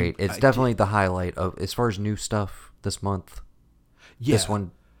it's great. It's definitely the highlight of as far as new stuff this month. Yeah. This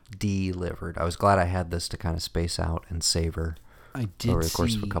one delivered. I was glad I had this to kind of space out and savor over the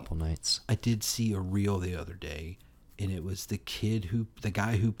course of a couple nights. I did see a reel the other day, and it was the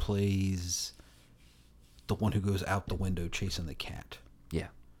guy who plays the one who goes out the window chasing the cat. Yeah.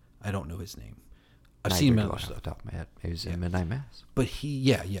 I don't know his name. I've seen him in other stuff. stuff. Off the top of my head. He was in Midnight Mass. But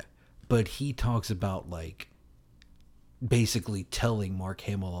But he talks about like basically telling Mark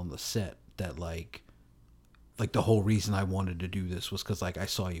Hamill on the set that like the whole reason I wanted to do this was because like I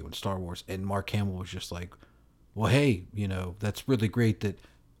saw you in Star Wars, and Mark Hamill was just like, well, hey, you know, that's really great that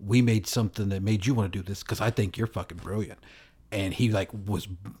we made something that made you want to do this because I think you're fucking brilliant. And he like was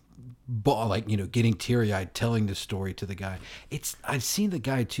like, you know, getting teary eyed telling the story to the guy. I've seen the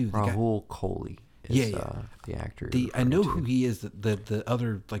guy too. Rahul Kohli. The actor. I know who he is. The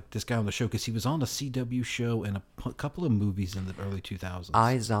other like this guy on the show because he was on a CW show and a couple of movies in the early 2000s.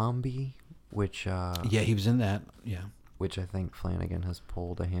 iZombie, which he was in that. Yeah, which I think Flanagan has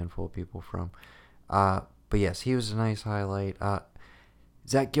pulled a handful of people from. But yes, he was a nice highlight.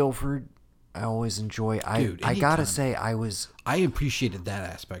 Zach Gilford, I always enjoy. Dude, I gotta say, I appreciated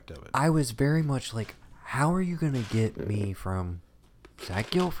that aspect of it. I was very much like, how are you gonna get me from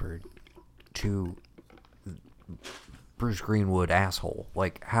Zach Gilford to Bruce Greenwood asshole?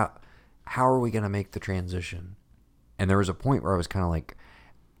 Like how are we gonna make the transition? And there was a point where I was kind of like,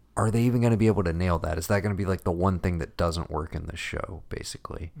 are they even gonna be able to nail that? Is that gonna be like the one thing that doesn't work in this show,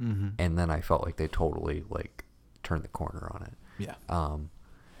 basically? Mm-hmm. And then I felt like they totally like turned the corner on it. Yeah.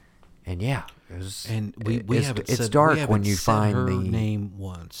 And yeah, it was. And it's dark when you find her the name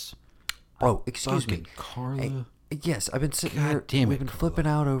once. Oh, excuse me, Carla. Yes, I've been sitting here. Damn we've been flipping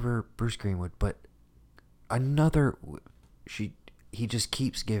out over Bruce Greenwood, but he just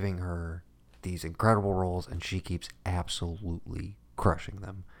keeps giving her these incredible roles, and she keeps absolutely crushing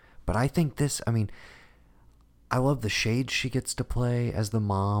them. But I think I love the shades she gets to play as the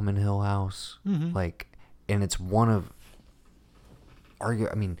mom in Hill House. Mm-hmm. Like, and it's one of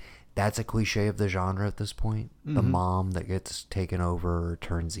that's a cliche of the genre at this point. Mm-hmm. The mom that gets taken over or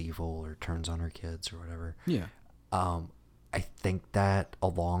turns evil or turns on her kids or whatever. Yeah. I think that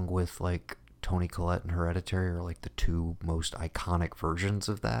along with like Toni Collette and Hereditary are like the two most iconic versions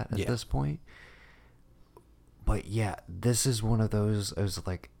of that at this point. But yeah, this is one of those. I was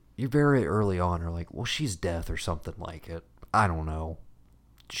like, you're very early on, or like, well, she's death or something like it. I don't know.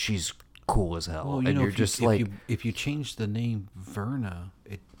 She's cool as hell, well, you're just like, if you change the name Verna,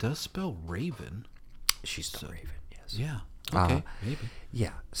 it does spell Raven. She's still Raven. Yes. Yeah. Okay. Maybe.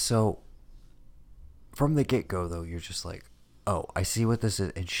 Yeah. So from the get-go, though, you're just like, oh, I see what this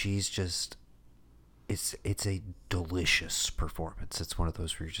is, and she's just. It's a delicious performance. It's one of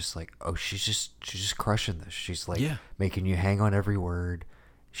those where you're just like, oh, she's just crushing this. She's like making you hang on every word.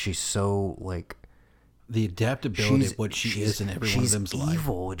 She's so like the adaptability of what she is in every one of them's life. She's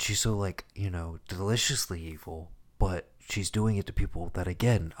evil, and she's so like, you know, deliciously evil, but she's doing it to people that,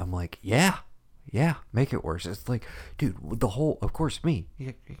 again, I'm like, yeah, make it worse. It's like, dude, the whole, of course, me,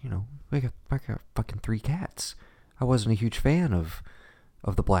 you know, I got fucking 3 cats. I wasn't a huge fan of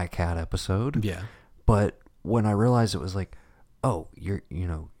the Black Cat episode. Yeah. But when I realized it was like, oh,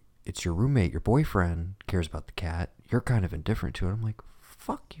 it's your roommate, your boyfriend cares about the cat. You're kind of indifferent to it. I'm like,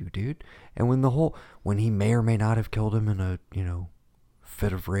 fuck you, dude. And when he may or may not have killed him in a,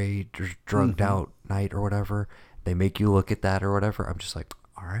 fit of rage or drugged out night or whatever, they make you look at that or whatever. I'm just like,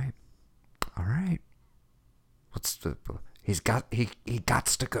 all right. He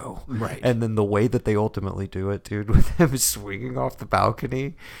gots to go. Right. And then the way that they ultimately do it, dude, with him swinging off the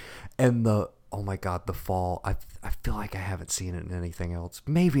balcony and oh my God, the fall. I feel like I haven't seen it in anything else.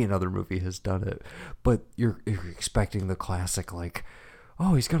 Maybe another movie has done it, but you're expecting the classic, like,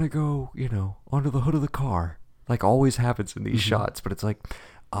 oh, he's gonna go, onto the hood of the car, like always happens in these shots. But it's like,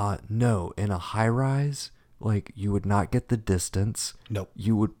 no, in a high rise, like, you would not get the distance. Nope.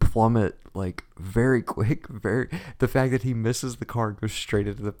 You would plummet, like, very quick. The fact that he misses the car and goes straight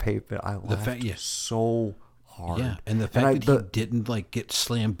into the pavement, I laughed so hard. Yeah, and the fact that he didn't, like, get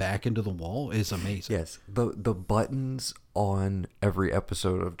slammed back into the wall is amazing. Yes. The buttons on every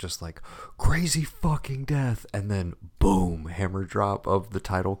episode of just, like, crazy fucking death, and then, boom, hammer drop of the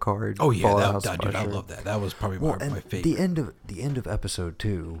title card. Oh, yeah, dude, I love that. That was probably my favorite. The end of episode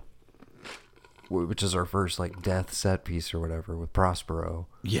 2... which is our first, like, death set piece or whatever with Prospero.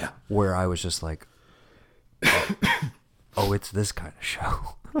 Yeah. Where I was just like, oh, it's this kind of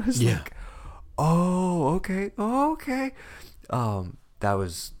show. I was like, oh, okay. That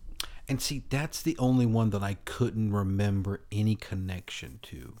was... And see, that's the only one that I couldn't remember any connection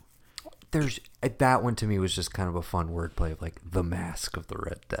to. That one to me was just kind of a fun wordplay of, like, the Mask of the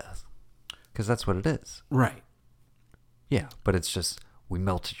Red Death. Because that's what it is. Right. Yeah, but it's just... we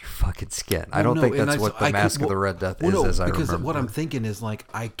melted your fucking skin. I don't think that's what the Mask of the Red Death is, as I remember. Because what I'm thinking is, like,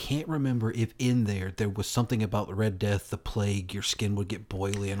 I can't remember if in there was something about the Red Death, the plague, your skin would get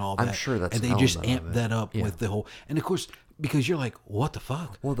boily and all that. I'm sure that's and they just amped that up with the whole... And, of course, because you're like, what the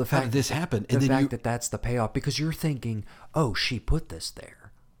fuck? Well, how did this happen? And the fact that that's the payoff, because you're thinking, oh, she put this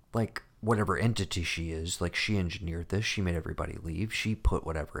there. Like, whatever entity she is, like, she engineered this. She made everybody leave. She put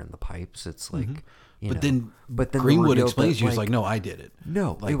whatever in the pipes. It's like... But then Greenwood explains to you, he's like, no, I did it.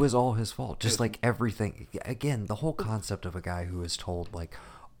 No, it was all his fault. Just like everything. Again, the whole concept of a guy who is told, like,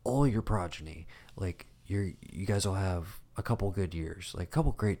 all your progeny, like, you guys will have a couple good years, like a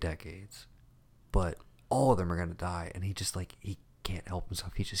couple great decades, but all of them are going to die. And he just, like, he can't help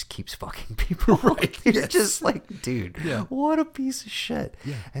himself. He just keeps fucking people. Right. He's just like, dude, what a piece of shit.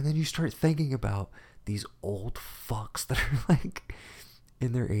 Yeah. And then you start thinking about these old fucks that are, like,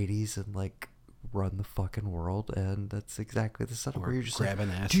 in their 80s and, like, run the fucking world, and that's exactly the setup where you're just grabbing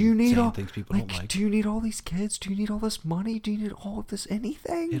like, ass. Do you need all things people don't like? Do you need all these kids? Do you need all this money? Do you need all of this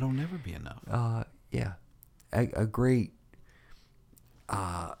anything? It'll never be enough. Yeah, a great,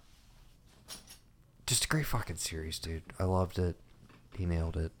 just a great fucking series, dude. I loved it. He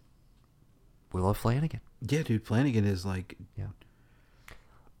nailed it. We love Flanagan. Yeah, dude. Flanagan is like,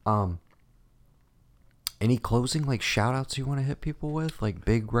 Any closing, like, shout outs you want to hit people with, like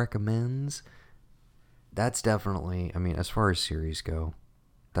big recommends? That's definitely, I mean, as far as series go,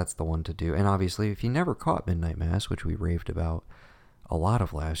 that's the one to do. And obviously, if you never caught Midnight Mass, which we raved about a lot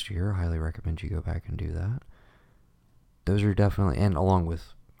of last year, I highly recommend you go back and do that. Those are definitely, and along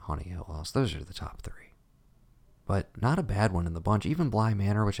with Haunting Hill House, those are the top 3. But not a bad one in the bunch. Even Bly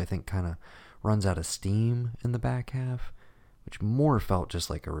Manor, which I think kind of runs out of steam in the back half, which more felt just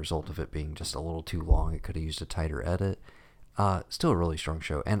like a result of it being just a little too long. It could have used a tighter edit. Still a really strong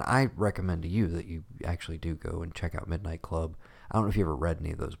show. And I recommend to you that you actually do go and check out Midnight Club. I don't know if you ever read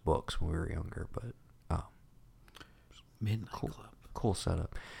any of those books when we were younger, but Midnight Club. Cool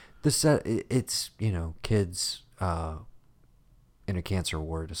setup. It's, kids in a cancer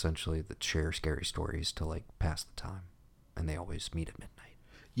ward, essentially, that share scary stories to, like, pass the time. And they always meet at midnight.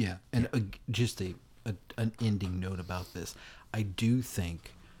 Yeah, and just an ending note about this. I do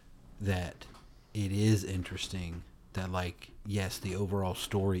think that it is interesting that, like, yes, the overall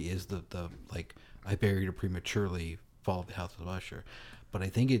story is the like, I buried her prematurely, fall of the House of Usher. But I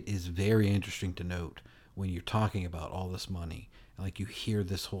think it is very interesting to note when you're talking about all this money, and, like, you hear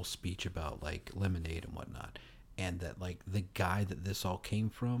this whole speech about, like, lemonade and whatnot, and that, like, the guy that this all came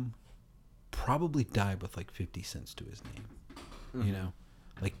from probably died with, like, 50 cents to his name, you know?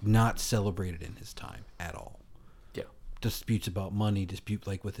 Like, not celebrated in his time at all. Yeah. Disputes about money,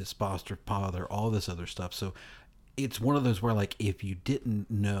 like, with his foster father, all this other stuff. So it's one of those where, like, if you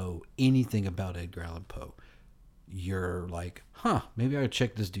didn't know anything about Edgar Allan Poe, you're like, maybe I would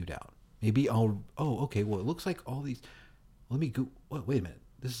check this dude out. Maybe okay, well, it looks like all these, let me go, wait a minute,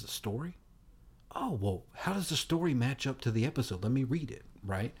 this is a story? Oh, well, how does the story match up to the episode? Let me read it,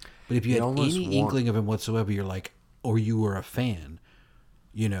 right? But if you had any inkling of him whatsoever, you're like, or you were a fan,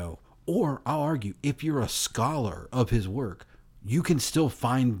 or I'll argue, if you're a scholar of his work, you can still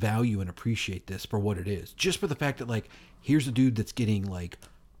find value and appreciate this for what it is. Just for the fact that, like, here's a dude that's getting, like,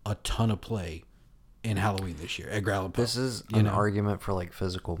 a ton of play in Halloween this year. Edgar Allan Poe. This is an argument for, like,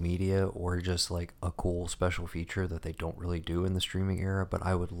 physical media or just, like, a cool special feature that they don't really do in the streaming era. But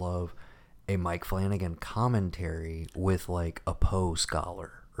I would love a Mike Flanagan commentary with, like, a Poe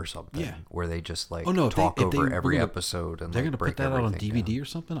scholar or something, where they just like talk over every episode, and they're like, gonna put that out on DVD or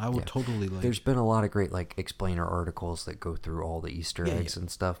something. I would totally like. There's been a lot of great like explainer articles that go through all the Easter eggs and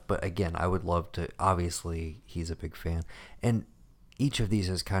stuff. But again, I would love to. Obviously, he's a big fan, and each of these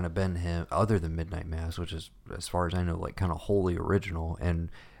has kind of been him, other than Midnight Mass, which is, as far as I know, like kind of wholly original. And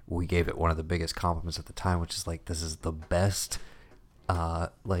we gave it one of the biggest compliments at the time, which is like, this is the best,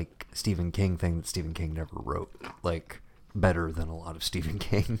 like Stephen King thing that Stephen King never wrote. Like, better than a lot of Stephen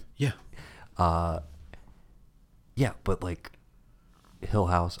King. Yeah. Yeah, but like Hill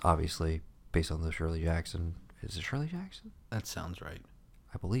House, obviously, based on the Shirley Jackson. Is it Shirley Jackson? That sounds right.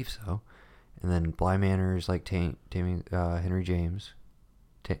 I believe so. And then Bly Manor is like taming Henry James.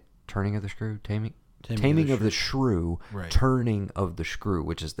 Turning of the Shrew? Taming of the Shrew. Right. Turning of the Shrew,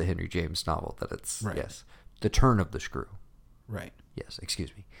 which is the Henry James novel that it's... Right. Yes. The Turn of the Shrew. Right. Yes,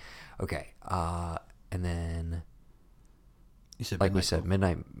 excuse me. Okay. And then... You said like we said,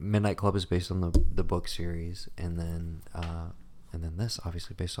 Midnight Club is based on the book series, and then this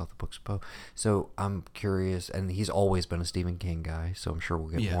obviously based off the books of Poe. So I'm curious, and he's always been a Stephen King guy, so I'm sure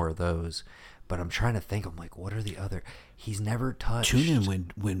we'll get more of those. But I'm trying to think. I'm like, what are the other? He's never touched. Tune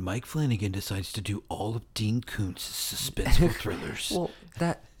in when Mike Flanagan decides to do all of Dean Koontz's suspenseful thrillers. Well,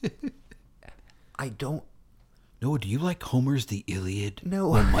 that I don't. Noah, do you like Homer's The Iliad? No.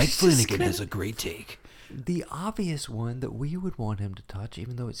 Well, Mike Flanagan has a great take. The obvious one that we would want him to touch,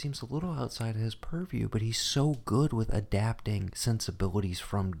 even though it seems a little outside of his purview, but he's so good with adapting sensibilities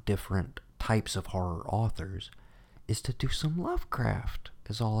from different types of horror authors, is to do some Lovecraft,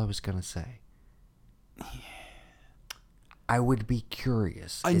 is all I was going to say. I would be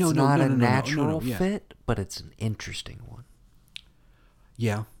curious. It's not a natural fit, but it's an interesting one.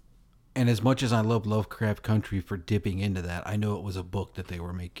 Yeah. And as much as I love Lovecraft Country for dipping into that, I know it was a book that they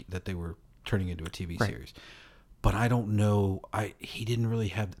were turning into a TV series. But I don't know. He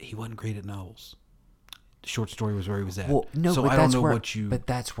wasn't great at novels. The short story was where he was at. Well, no, so but I don't know what you. But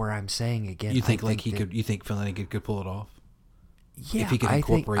that's where I'm saying again. You think you think Flanagan could pull it off? Yeah, if he could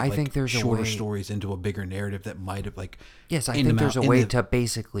incorporate I think there's shorter a way, stories into a bigger narrative that might have like. Yes, I think there's a way to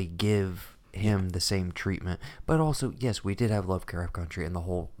basically give him the same treatment. But also, yes, we did have Lovecraft Country, and the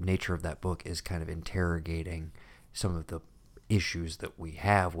whole nature of that book is kind of interrogating some of the issues that we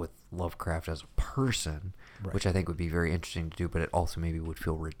have with Lovecraft as a person, which I think would be very interesting to do, but it also maybe would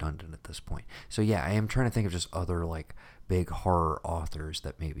feel redundant at this point. So yeah, I am trying to think of just other like big horror authors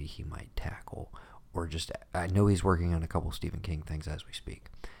that maybe he might tackle, or just, I know he's working on a couple Stephen King things as we speak.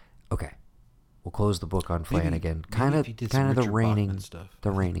 Okay, we'll close the book on Flanagan. Kind of the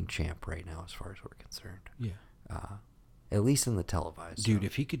reigning champ right now as far as we're concerned. Yeah. At least in the televised. Dude,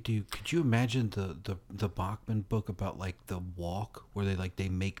 if he could you imagine the Bachman book about like the walk, where they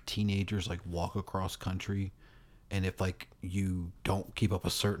make teenagers like walk across country, and if like you don't keep up a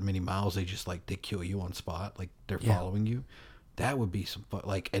certain many miles, they just like they kill you on spot, like they're following you. That would be some fun.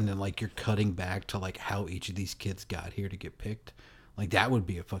 Like, and then like you're cutting back to like how each of these kids got here to get picked. Like that would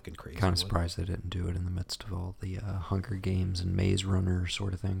be a fucking crazy. Kind of surprised they didn't do it in the midst of all the Hunger Games and Maze Runner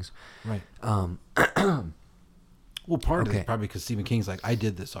sort of things. Right. Well, part of it is probably because Stephen King's like, I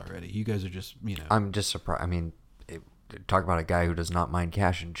did this already. You guys are just, I'm just surprised. I mean, talk about a guy who does not mind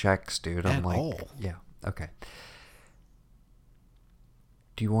cashing checks, dude. I'm like, all. Yeah, okay.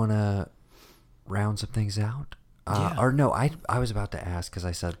 Do you want to round some things out? Yeah. Or no, I was about to ask, because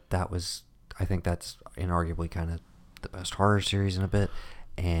I said I think that's inarguably kind of the best horror series in a bit,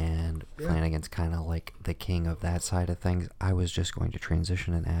 and Flanagan's kind of like the king of that side of things. I was just going to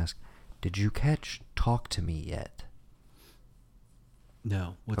transition and ask, did you catch Talk to Me yet?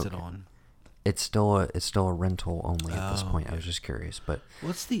 No. What's it on? It's still a rental only at this point. Okay. I was just curious, but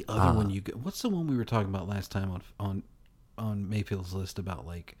what's the other one you? What's the one we were talking about last time on Mayfield's list about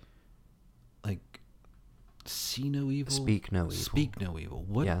like See No Evil, Speak No Evil, Speak No Evil?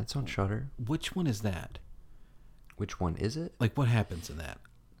 What? Yeah, it's on Shudder. Which one is that? Which one is it? Like, what happens in that?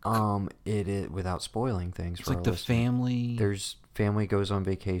 It is, without spoiling things. It's like the family. Family goes on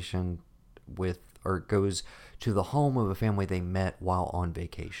vacation goes to the home of a family they met while on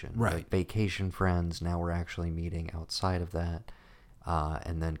vacation. Right. Like vacation friends. Now we're actually meeting outside of that.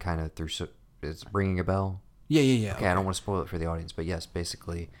 And then kind of it's ringing a bell. Yeah. Okay, I don't want to spoil it for the audience, but yes,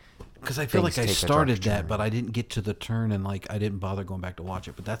 basically. Because I feel like I started that, but I didn't get to the turn, and like I didn't bother going back to watch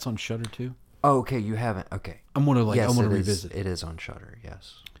it. But that's on Shudder too. Oh, okay, you haven't. Okay. I want to revisit. It is on Shudder.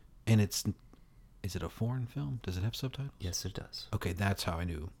 Yes. And is it a foreign film? Does it have subtitles? Yes, it does. Okay, that's how I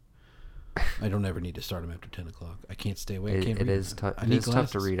knew. I don't ever need to start them after 10 o'clock. I can't stay awake. It is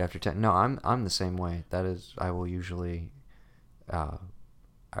tough to read after 10. No, I'm the same way. That is, I will usually, I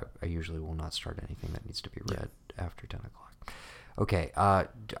usually will not start anything that needs to be read after 10 o'clock. Okay,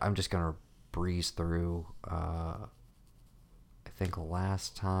 I'm just gonna breeze through. I think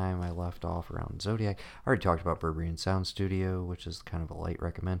last time I left off around Zodiac. I already talked about Berberian Sound Studio, which is kind of a light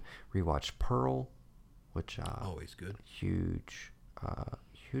recommend. Rewatched Pearl, which always good. Huge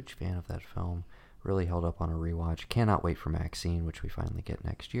fan of that film. Really held up on a rewatch. Cannot wait for Maxine, which we finally get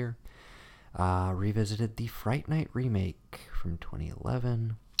next year. Revisited the Fright Night remake from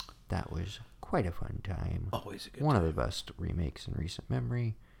 2011. That was quite a fun time. Always a good One of the best remakes in recent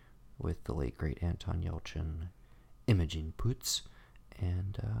memory, with the late great Anton Yelchin, Imogen Poots,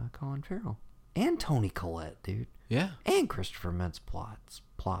 and Colin Farrell. And Toni Collette, dude. Yeah. And Christopher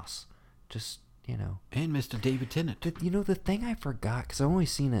Mintz-Plasse. Just, you know. And Mr. David Tennant. The thing I forgot, because I've only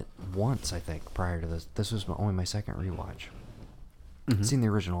seen it once, I think, prior to this. This was only my second rewatch. I've seen the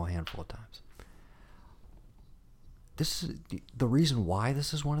original a handful of times. This is the reason why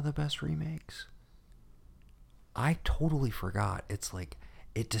this is one of the best remakes. I totally forgot. It's like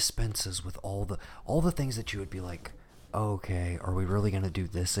it dispenses with all the things that you would be like, okay, are we really gonna do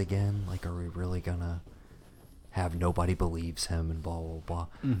this again? Like, are we really gonna have nobody believes him and blah blah blah?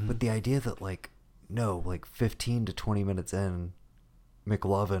 But the idea that no, 15 to 20 minutes in,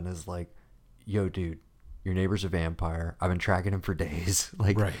 McLovin is like, yo, dude, your neighbor's a vampire. I've been tracking him for days.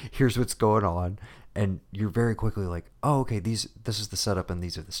 Here's what's going on. And you're very quickly like, oh, okay, this is the setup and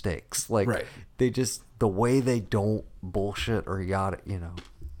these are the stakes. They just, the way they don't bullshit or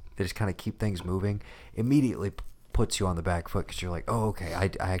they just kind of keep things moving, immediately puts you on the back foot because you're like, oh, okay, I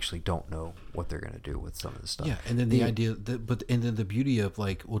actually don't know what they're going to do with some of this stuff. Yeah, and then and then the beauty of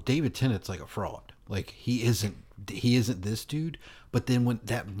David Tennant's like a fraud. He isn't this dude. But then when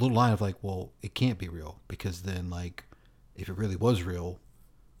that little line of well, it can't be real because then if it really was real,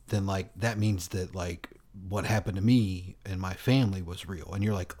 then that means that what happened to me and my family was real. And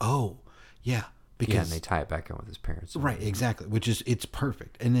you're like, oh, yeah. Because, and they tie it back in with his parents. Right, exactly. Which is, it's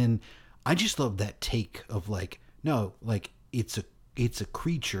perfect. And then I just love that take of no, it's a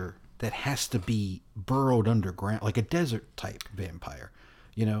creature that has to be burrowed underground, like a desert type vampire,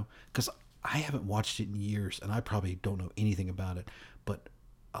 because I haven't watched it in years and I probably don't know anything about it, but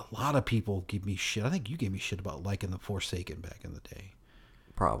a lot of people give me shit. I think you gave me shit about liking The Forsaken back in the day.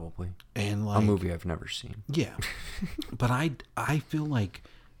 Probably. And a movie I've never seen. Yeah. But I feel like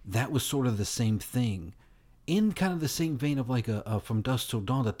that was sort of the same thing, in kind of the same vein of a From Dusk Till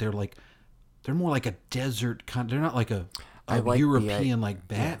Dawn, that they're more like a desert kind. They're not like a European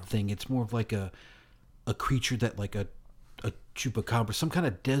bat thing. It's more of a creature that a chupacabra, some kind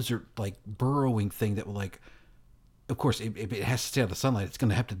of desert burrowing thing that will of course if it has to stay out of the sunlight, it's going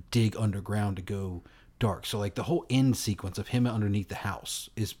to have to dig underground to go dark. So the whole end sequence of him underneath the house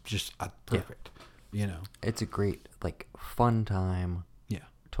is just perfect. It's a great fun time. Yeah.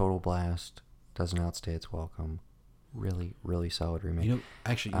 Total blast. Doesn't outstay its welcome. Really, really solid remake. You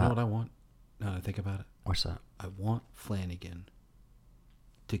know what I want? Now that I think about it. What's that? I want Flanagan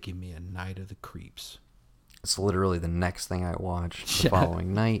to give me a Night of the Creeps. It's literally the next thing I watched the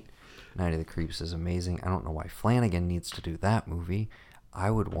following night. Night of the Creeps is amazing. I don't know why Flanagan needs to do that movie. I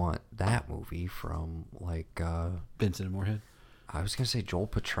would want that movie from Benson and Moorhead. I was gonna say Joel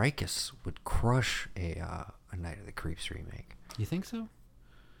Petrakis would crush a Night of the Creeps remake. You think so?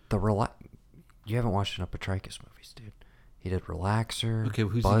 You haven't watched enough Petrakis movies, dude. He did Relaxer. Okay,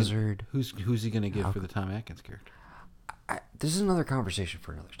 Buzzard. Who's he gonna give for the Tom Atkins character? This is another conversation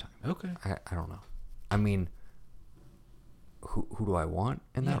for another time. Okay. I don't know. I mean, who do I want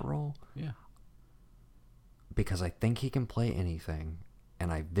in that role? Yeah. Because I think he can play anything,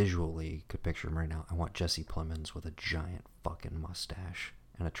 and I visually could picture him right now. I want Jesse Plemons with a giant fucking mustache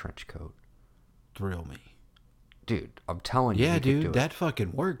and a trench coat. Thrill me. Dude, I'm telling you. Yeah, dude, that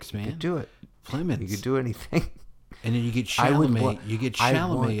fucking works, man. You could do it. Plemons. You could do anything. And then you get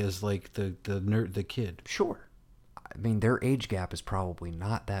Chalamet. As the nerd, the kid. Sure. I mean, their age gap is probably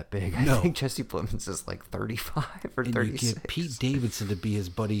not that big. No. I think Jesse Plemons is 35 or 36. And you get Pete Davidson to be his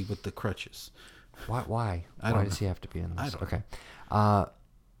buddy with the crutches. Why? Why does he have to be in this? Okay.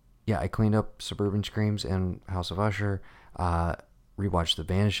 Yeah, I cleaned up Suburban Screams and House of Usher. Rewatched The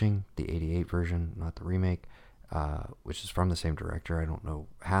Vanishing, the 88 version, not the remake, which is from the same director. I don't know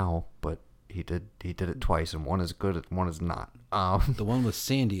how, but he did it twice, and one is good and one is not. The one with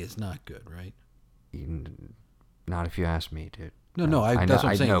Sandy is not good, right? Not if you ask me, dude. No. I know. That's what I'm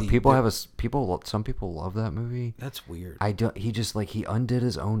I saying. know. Some people love that movie. That's weird. I don't. He just like he undid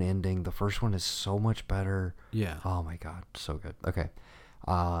his own ending. The first one is so much better. Yeah. Oh my god, so good. Okay.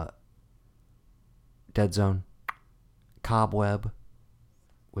 Dead Zone, Cobweb,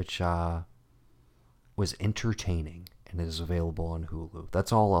 which was entertaining and is available on Hulu.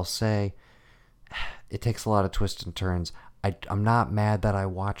 That's all I'll say. It takes a lot of twists and turns. I'm not mad that I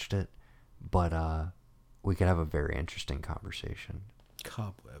watched it, but we could have a very interesting conversation.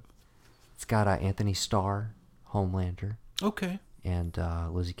 Cobweb. It's got Anthony Starr, Homelander. Okay. And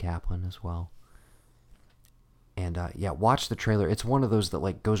Lizzie Kaplan as well. And yeah, watch the trailer. It's one of those that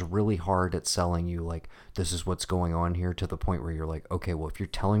like goes really hard at selling you like this is what's going on here, to the point where you're like, okay, well if you're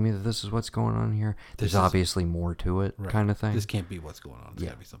telling me that this is what's going on here, there's obviously more to it, right, kind of thing. This can't be what's going on. It's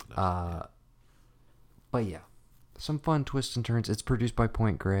gotta be something else. But yeah, some fun twists and turns. It's produced by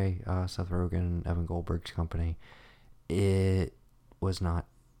Point Grey, Seth Rogen and Evan Goldberg's company. It was not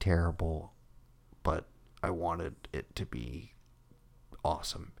terrible, but I wanted it to be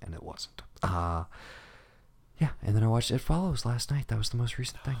awesome, and it wasn't. Yeah, and then I watched It Follows last night. That was the most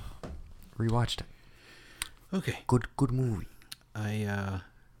recent thing. Rewatched it. Okay. Good movie. I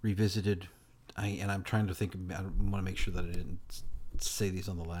revisited. I'm trying to think. I want to make sure that I didn't say these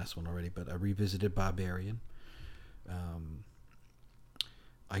on the last one already, but I revisited Barbarian.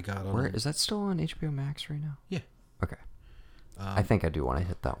 I got on. Where is that still on HBO Max right now? Yeah. Okay. I think I do want to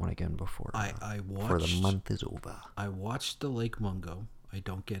hit that one again before the month is over. I watched The Lake Mungo. I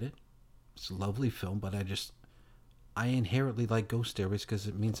don't get it. It's a lovely film, but I inherently like ghost stories because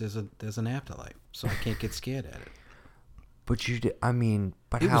it means there's an afterlife, so I can't get scared at it. But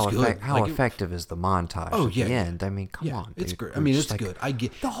how effective is the montage at the end? I mean, come on, it's dude. great. I mean, it's good. I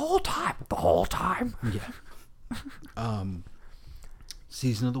get the whole time. Yeah.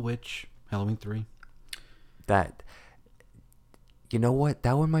 Season of the Witch, Halloween 3. That, you know what?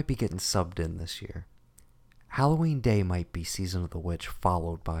 That one might be getting subbed in this year. Halloween Day might be Season of the Witch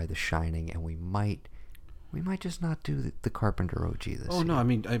followed by The Shining, and we might just not do the Carpenter OG this year. Oh no, I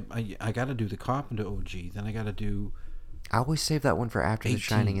mean I got to do the Carpenter OG, then I got to do. I always save that one for after 18. The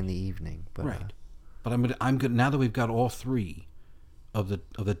Shining in the evening, but right. But I'm good now that we've got all three of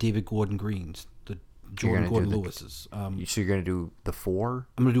the David Gordon Greens, the Jordan Gordon Lewis's. So you're gonna do the 4?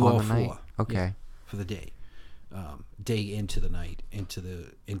 I'm gonna do all 4. Night? Okay. Yeah, for the day, day into the night, into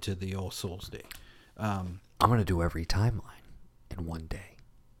the All Souls Day. I'm gonna do every timeline in one day.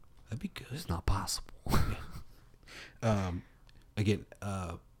 That'd be good. It's not possible. Again,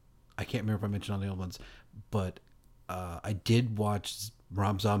 I can't remember if I mentioned on the other ones, but I did watch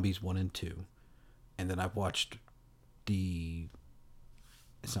Rob Zombie's 1 and 2, and then I've watched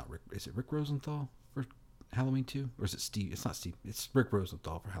it's not Rick. Is it Rick Rosenthal for Halloween 2, or is it Steve? It's not Steve. It's Rick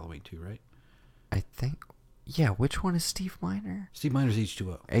Rosenthal for Halloween 2, right? I think. Yeah, which one is Steve Miner? Steve Miner's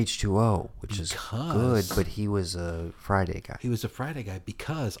H2O. H2O, which is good, but he was a Friday guy. He was a Friday guy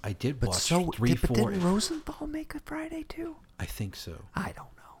because I did watch 3, 4. But didn't Rosenthal make a Friday too? I think so. I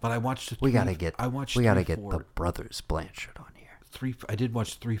don't know. But I watched. We gotta get the brothers Blanchard on here. I did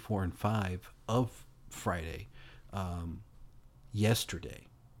watch 3, 4, and 5 of Friday, yesterday,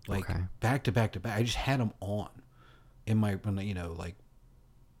 back to back to back. I just had them on in my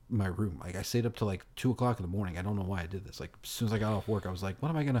my room. Like I stayed up till 2:00 in the morning. I don't know why I did this. Like as soon as I got off work, I was like, "What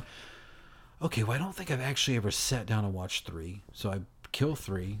am I gonna?" Okay, well I don't think I've actually ever sat down and watched 3. So I kill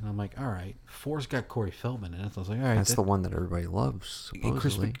 3, and I'm like, "All right." 4's got Corey Feldman in it. So I was like, "All right." That's the one that everybody loves.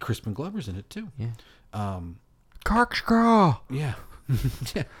 Supposedly. And Crispin Glover's in it too. Yeah. Corkscrew. Yeah.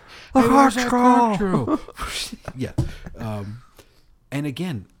 Yeah. The corkscrew. Yeah. And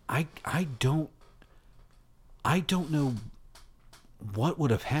again, I don't know what would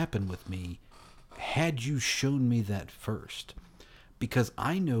have happened with me had you shown me that first, because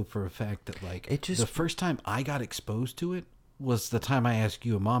I know for a fact that the first time I got exposed to it was the time I asked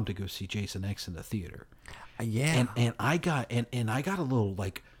you and Mom to go see Jason X in the theater. Yeah. And I got a little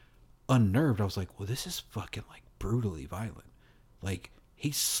unnerved. I was like, well, this is fucking brutally violent.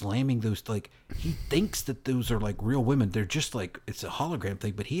 He's slamming those, he thinks that those are real women. They're just it's a hologram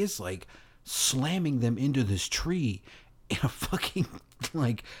thing, but he is slamming them into this tree in a fucking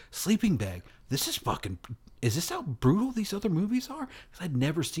sleeping bag. This is fucking. Is this how brutal these other movies are? Because I'd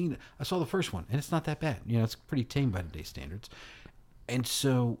never seen it. I saw the first one, and it's not that bad. It's pretty tame by today's standards. And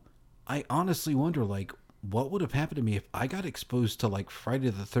so, I honestly wonder, what would have happened to me if I got exposed to Friday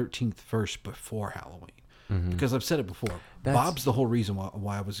the 13th first before Halloween? Mm-hmm. Because I've said it before. Bob's the whole reason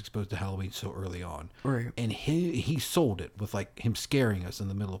why I was exposed to Halloween so early on. Right. And he sold it with him scaring us in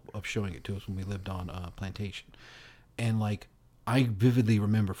the middle of showing it to us when we lived on Plantation. And I vividly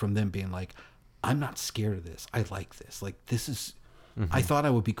remember from them being I'm not scared of this. I like this. This is I thought I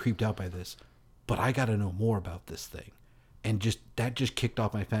would be creeped out by this, but I got to know more about this thing. And that just kicked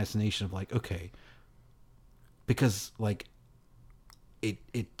off my fascination of like, okay, because like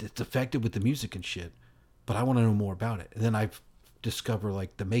it's affected with the music and shit, but I want to know more about it. And then I've discovered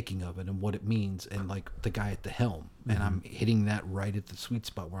like the making of it and what it means and like the guy at the helm. And I'm hitting that right at the sweet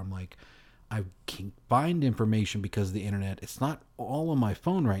spot where I'm like, I can find information because of the internet. It's not all on my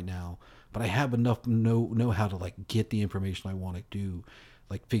phone right now, but I have enough know how to like get the information I want to do,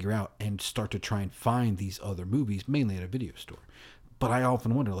 like figure out and start to try and find these other movies, mainly at a video store. But I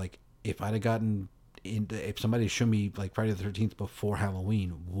often wonder, like, if I'd have gotten into, if somebody showed me like Friday the 13th before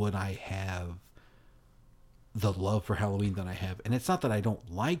Halloween, would I have the love for Halloween that I have? And it's not that I don't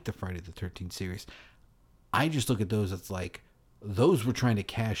like the Friday the 13th series. I just look at those as like, those were trying to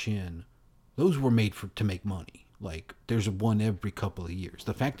cash in. Those were made to make money. Like, there's one every couple of years.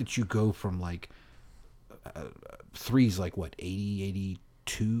 The fact that you go from like three's like what, 80,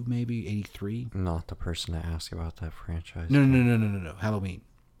 82 maybe, 83? Not the person to ask about that franchise. No. Halloween.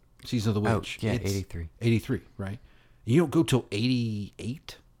 Season of the Witch. Oh, yeah, it's 83. 83, right? You don't go till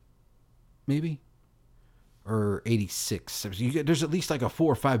 88, maybe? Or 86. So there's at least like a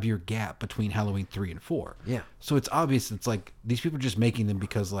 4 or 5 year gap between Halloween 3 and 4. Yeah. So it's obvious it's like these people are just making them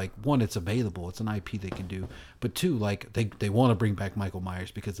because like, one, it's available. It's an IP they can do. But two, like they want to bring back Michael Myers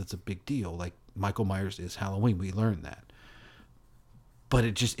because it's a big deal. Like Michael Myers is Halloween. We learned that. But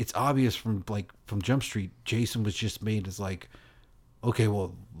it's obvious from Jump Street, Jason was just made as like, okay,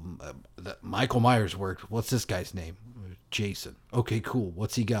 well, Michael Myers worked. What's this guy's name? Jason. Okay, cool.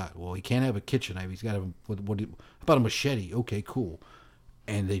 What's he got? Well, he can't have a kitchen knife. He's got what about a machete? Okay, cool.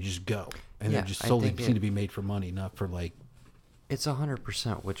 And they just go. And they're just solely seem to be made for money, not for like. It's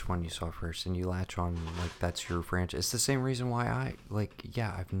 100% which one you saw first, and you latch on like that's your franchise. It's the same reason why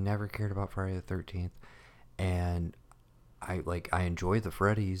I've never cared about Friday the 13th, and I enjoy the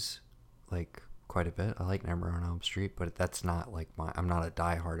Freddy's like quite a bit. I like Nightmare on Elm Street, but that's not like I'm not a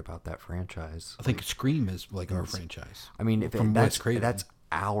diehard about that franchise. I think Scream is like our franchise. I mean, if that's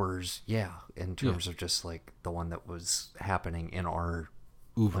ours, yeah, in terms of just like the one that was happening in our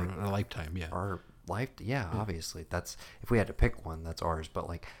lifetime, yeah. Our life, yeah, obviously. That's if we had to pick one, that's ours. But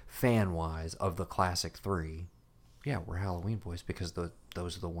like fan-wise of the classic three, yeah, we're Halloween boys because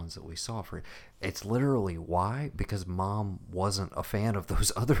those are the ones that we saw for it. It's literally why? Because Mom wasn't a fan of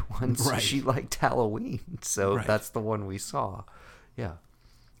those other ones. Right. She liked Halloween, so that's the one we saw. Yeah.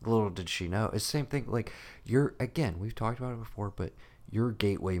 Little did she know. It's the same thing. Like, we've talked about it before, but your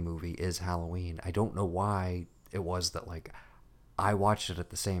gateway movie is Halloween. I don't know why it was that, like, I watched it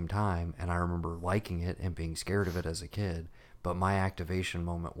at the same time, and I remember liking it and being scared of it as a kid, but my activation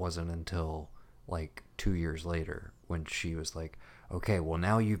moment wasn't until like 2 years later when she was like, okay, well,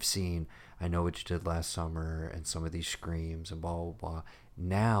 now you've seen I Know What You Did Last Summer and some of these screams and blah blah blah.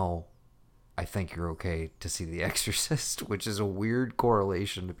 Now I think you're okay to see The Exorcist, which is a weird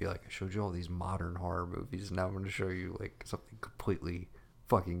correlation to be like, I showed you all these modern horror movies and now I'm going to show you like something completely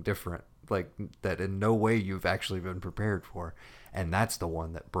fucking different, like that in no way you've actually been prepared for. And that's the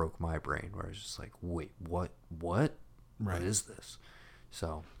one that broke my brain, where I was just like, wait, what Right. What is this?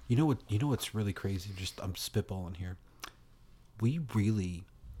 So you know what's really crazy? Just I'm spitballing here. We really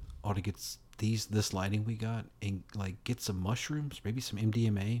ought to get this lighting we got and like get some mushrooms, maybe some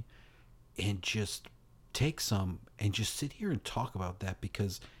MDMA, and just take some and just sit here and talk about that,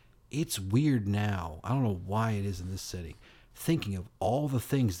 because it's weird now. I don't know why it is in this setting. Thinking of all the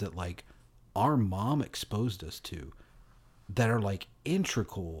things that like our mom exposed us to that are like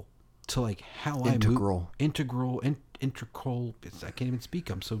integral to like how integral. I move. Integral. I can't even speak.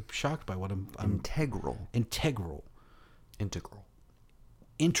 I'm so shocked by what I'm integral.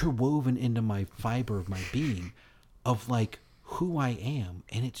 Interwoven into my fiber of my being of like who I am,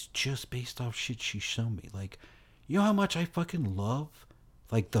 and it's just based off shit she's shown me. Like, you know how much I fucking love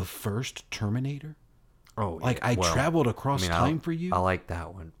like the first Terminator? Oh, yeah. Like I traveled across time for you. I like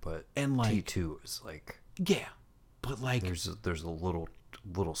that one, but and like T2 is like, yeah, but like there's a little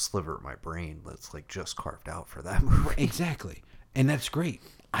sliver of my brain that's like just carved out for that movie. Exactly, and that's great.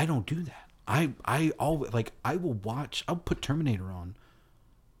 I don't do that. I always like I'll put Terminator on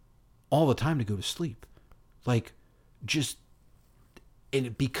all the time to go to sleep, like just,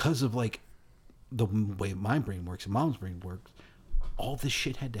 and because of like the way my brain works and Mom's brain works, all this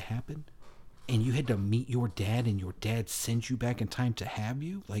shit had to happen. And you had to meet your dad, and your dad sends you back in time to have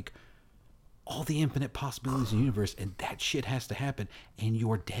you. Like, all the infinite possibilities in the universe, and that shit has to happen. And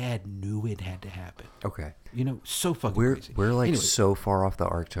your dad knew it had to happen. Okay. You know, so fucking crazy. We're like so far off the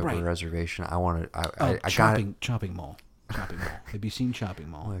ARKTOBER reservation. I want to. I Chopping Mall. Have you seen Chopping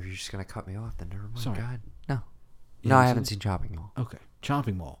Mall? Well, if you're just gonna cut me off, then never mind. Sorry. God, no. No, I haven't seen Chopping Mall. Okay,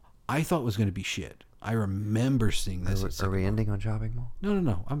 Chopping Mall. I thought was going to be shit. I remember seeing this. Are we ending on Chopping Mall?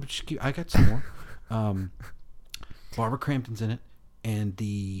 No. I got some more. Barbara Crampton's in it, and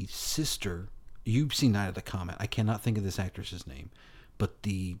the sister. You've seen Night of the Comet. I cannot think of this actress's name, but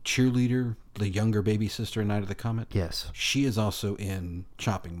the cheerleader, the younger baby sister in Night of the Comet. Yes, she is also in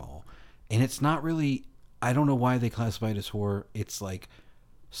Chopping Mall, and it's not really. I don't know why they classify it as horror. It's like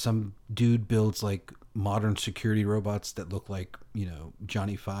some dude builds like modern security robots that look like,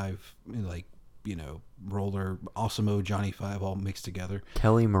 Johnny Five, like, Roller, Osimo, Johnny Five all mixed together.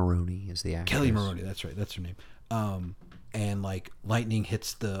 Kelly Maroney is the actress. Kelly Maroney, that's right, that's her name. And like lightning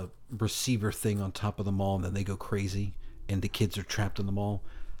hits the receiver thing on top of the mall, and then they go crazy, and the kids are trapped in the mall.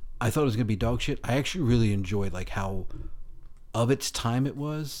 I thought it was gonna be dog shit. I actually really enjoyed like how of its time it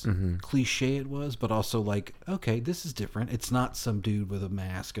was, cliche it was, but also like, okay, this is different. It's not some dude with a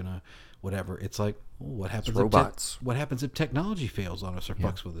mask and a whatever. It's like, what happens? Robots. What happens if technology fails on us or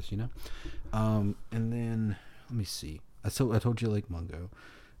fucks with us? And then let me see. I told you like Mungo.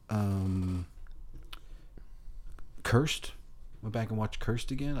 Cursed. Went back and watched Cursed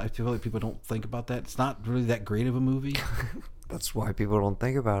again. I feel like people don't think about that. It's not really that great of a movie. That's why people don't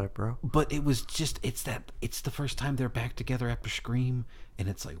think about it, bro. But it was just, it's the first time they're back together after Scream, and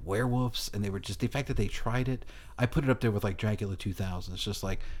it's like werewolves, and they were just, the fact that they tried it, I put it up there with like Dracula 2000. It's just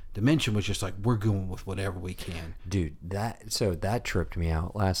like, Dimension was just like, we're going with whatever we can. Dude, that tripped me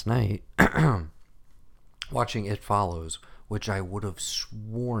out last night. Watching It Follows, which I would have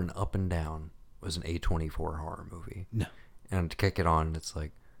sworn up and down was an A24 horror movie. No. And to kick it on, it's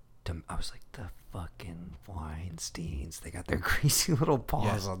like, I was like, the fucking Weinsteins, they got their greasy little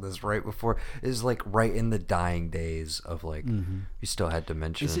paws on this right before. It was like right in the dying days of like, you still had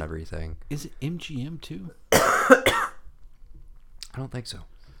Dimension and everything. Is it MGM too? I don't think so.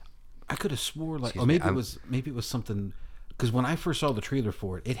 I could have swore like, maybe it was something, because when I first saw the trailer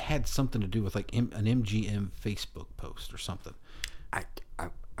for it, it had something to do with like an MGM Facebook post or something.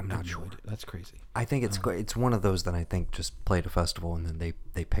 I'm not sure. That's crazy. I think it's one of those that I think just played a festival and then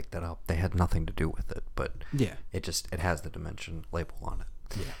they picked it up. They had nothing to do with it, but yeah, it has the Dimension label on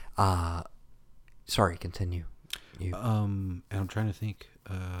it. Yeah. Sorry, continue. And I'm trying to think.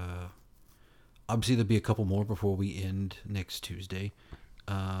 Obviously, there'll be a couple more before we end next Tuesday.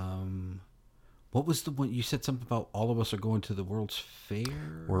 What was the one you said something about? All of us are going to the World's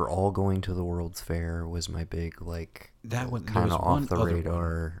Fair. We're all going to the World's Fair was my big like that one kind of off the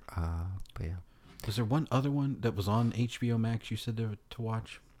radar. But yeah, was there one other one that was on HBO Max? You said to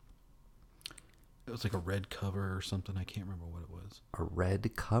watch. It was like a red cover or something. I can't remember what it was. A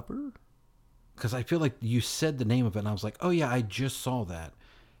red cover? Because I feel like you said the name of it, and I was like, oh yeah, I just saw that,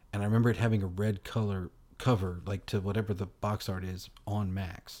 and I remember it having a red cover, like to whatever the box art is on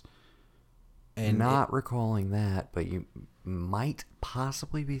Max. And not recalling that, but you might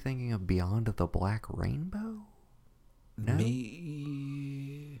possibly be thinking of Beyond the Black Rainbow? No?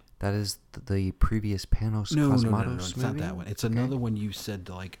 That is the previous Panos Cosmatos No, it's movie? not that one. It's another one you said,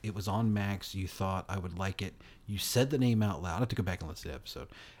 like, it was on Max, you thought I would like it. You said the name out loud. I have to go back and listen to the episode.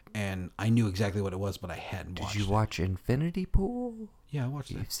 And I knew exactly what it was, but I hadn't watched it. Did you watch Infinity Pool? Yeah, I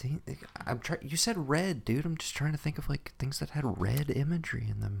watched it. You've seen... You said red, dude. I'm just trying to think of, like, things that had red imagery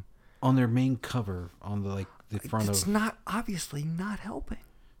in them. On their main cover, on the front it's not obviously not helping.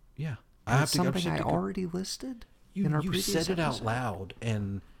 Yeah, I have something I already listed. You said it out loud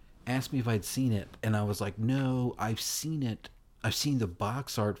and asked me if I'd seen it, and I was like, "No, I've seen it. I've seen the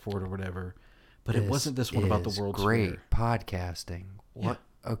box art for it or whatever." But it wasn't this one about the World's Fair. Great Podcasting. What?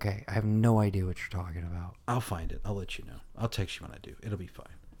 Yeah. Okay, I have no idea what you're talking about. I'll find it. I'll let you know. I'll text you when I do. It'll be fine.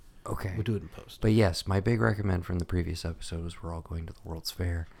 Okay, we'll do it in post. But yes, my big recommend from the previous episode was we're all going to the World's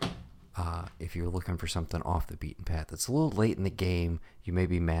Fair. If you're looking for something off the beaten path, it's a little late in the game. You may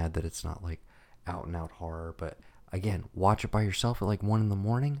be mad that it's not like out and out horror, but again, watch it by yourself at like 1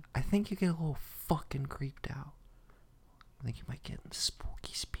 a.m. I think you get a little fucking creeped out. I think you might get in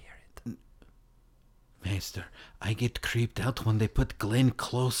spooky spirit. Master, I get creeped out when they put Glenn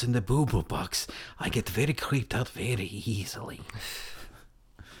Close in the boo-boo box. I get very creeped out very easily.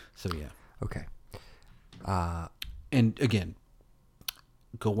 So yeah. Okay. And again,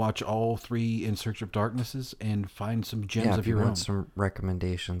 go watch all 3 In Search of Darknesses and find some gems of your own. If you want some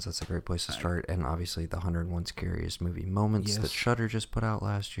recommendations, that's a great place to start. And obviously the 101 Scariest Movie Moments that Shudder just put out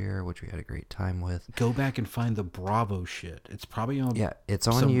last year, which we had a great time with. Go back and find the Bravo shit. It's probably on... Yeah, it's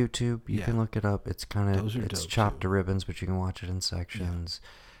on YouTube. You can look it up. It's kind of... It's chopped to ribbons, but you can watch it in sections.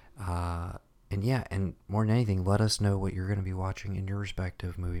 Yeah. And more than anything, let us know what you're going to be watching in your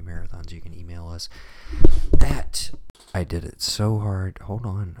respective movie marathons. You can email us. I did it so hard. Hold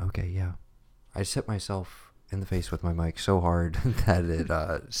on. Okay, yeah. I set myself in the face with my mic so hard that it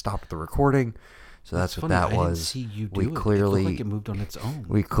stopped the recording. So that's what funny. that I was. didn't see you do We it. clearly It looked like it moved on its own.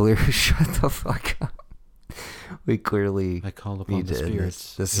 We clearly shut the fuck up. We clearly. I call upon the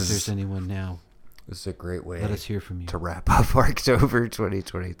spirits. This if is there's anyone now, this is a great way. let us hear from you. To wrap up ARKTOBER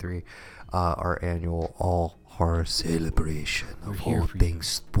 2023, our annual all horror celebration of all things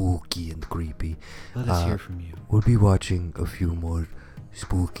spooky and creepy. Let us hear from you. We'll be watching a few more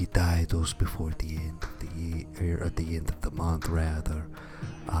spooky titles before the end of the year, or at the end of the month rather.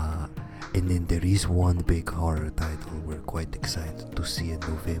 And then there is one big horror title we're quite excited to see in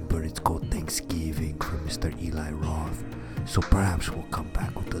November. It's called Thanksgiving from Mr. Eli Roth. So perhaps we'll come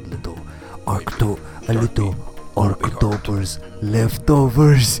back with a little ARKTOBER's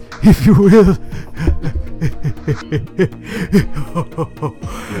leftovers, if you will. Welcome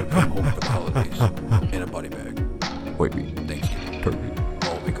home for the holidays in a body bag. Wait, Thanksgiving.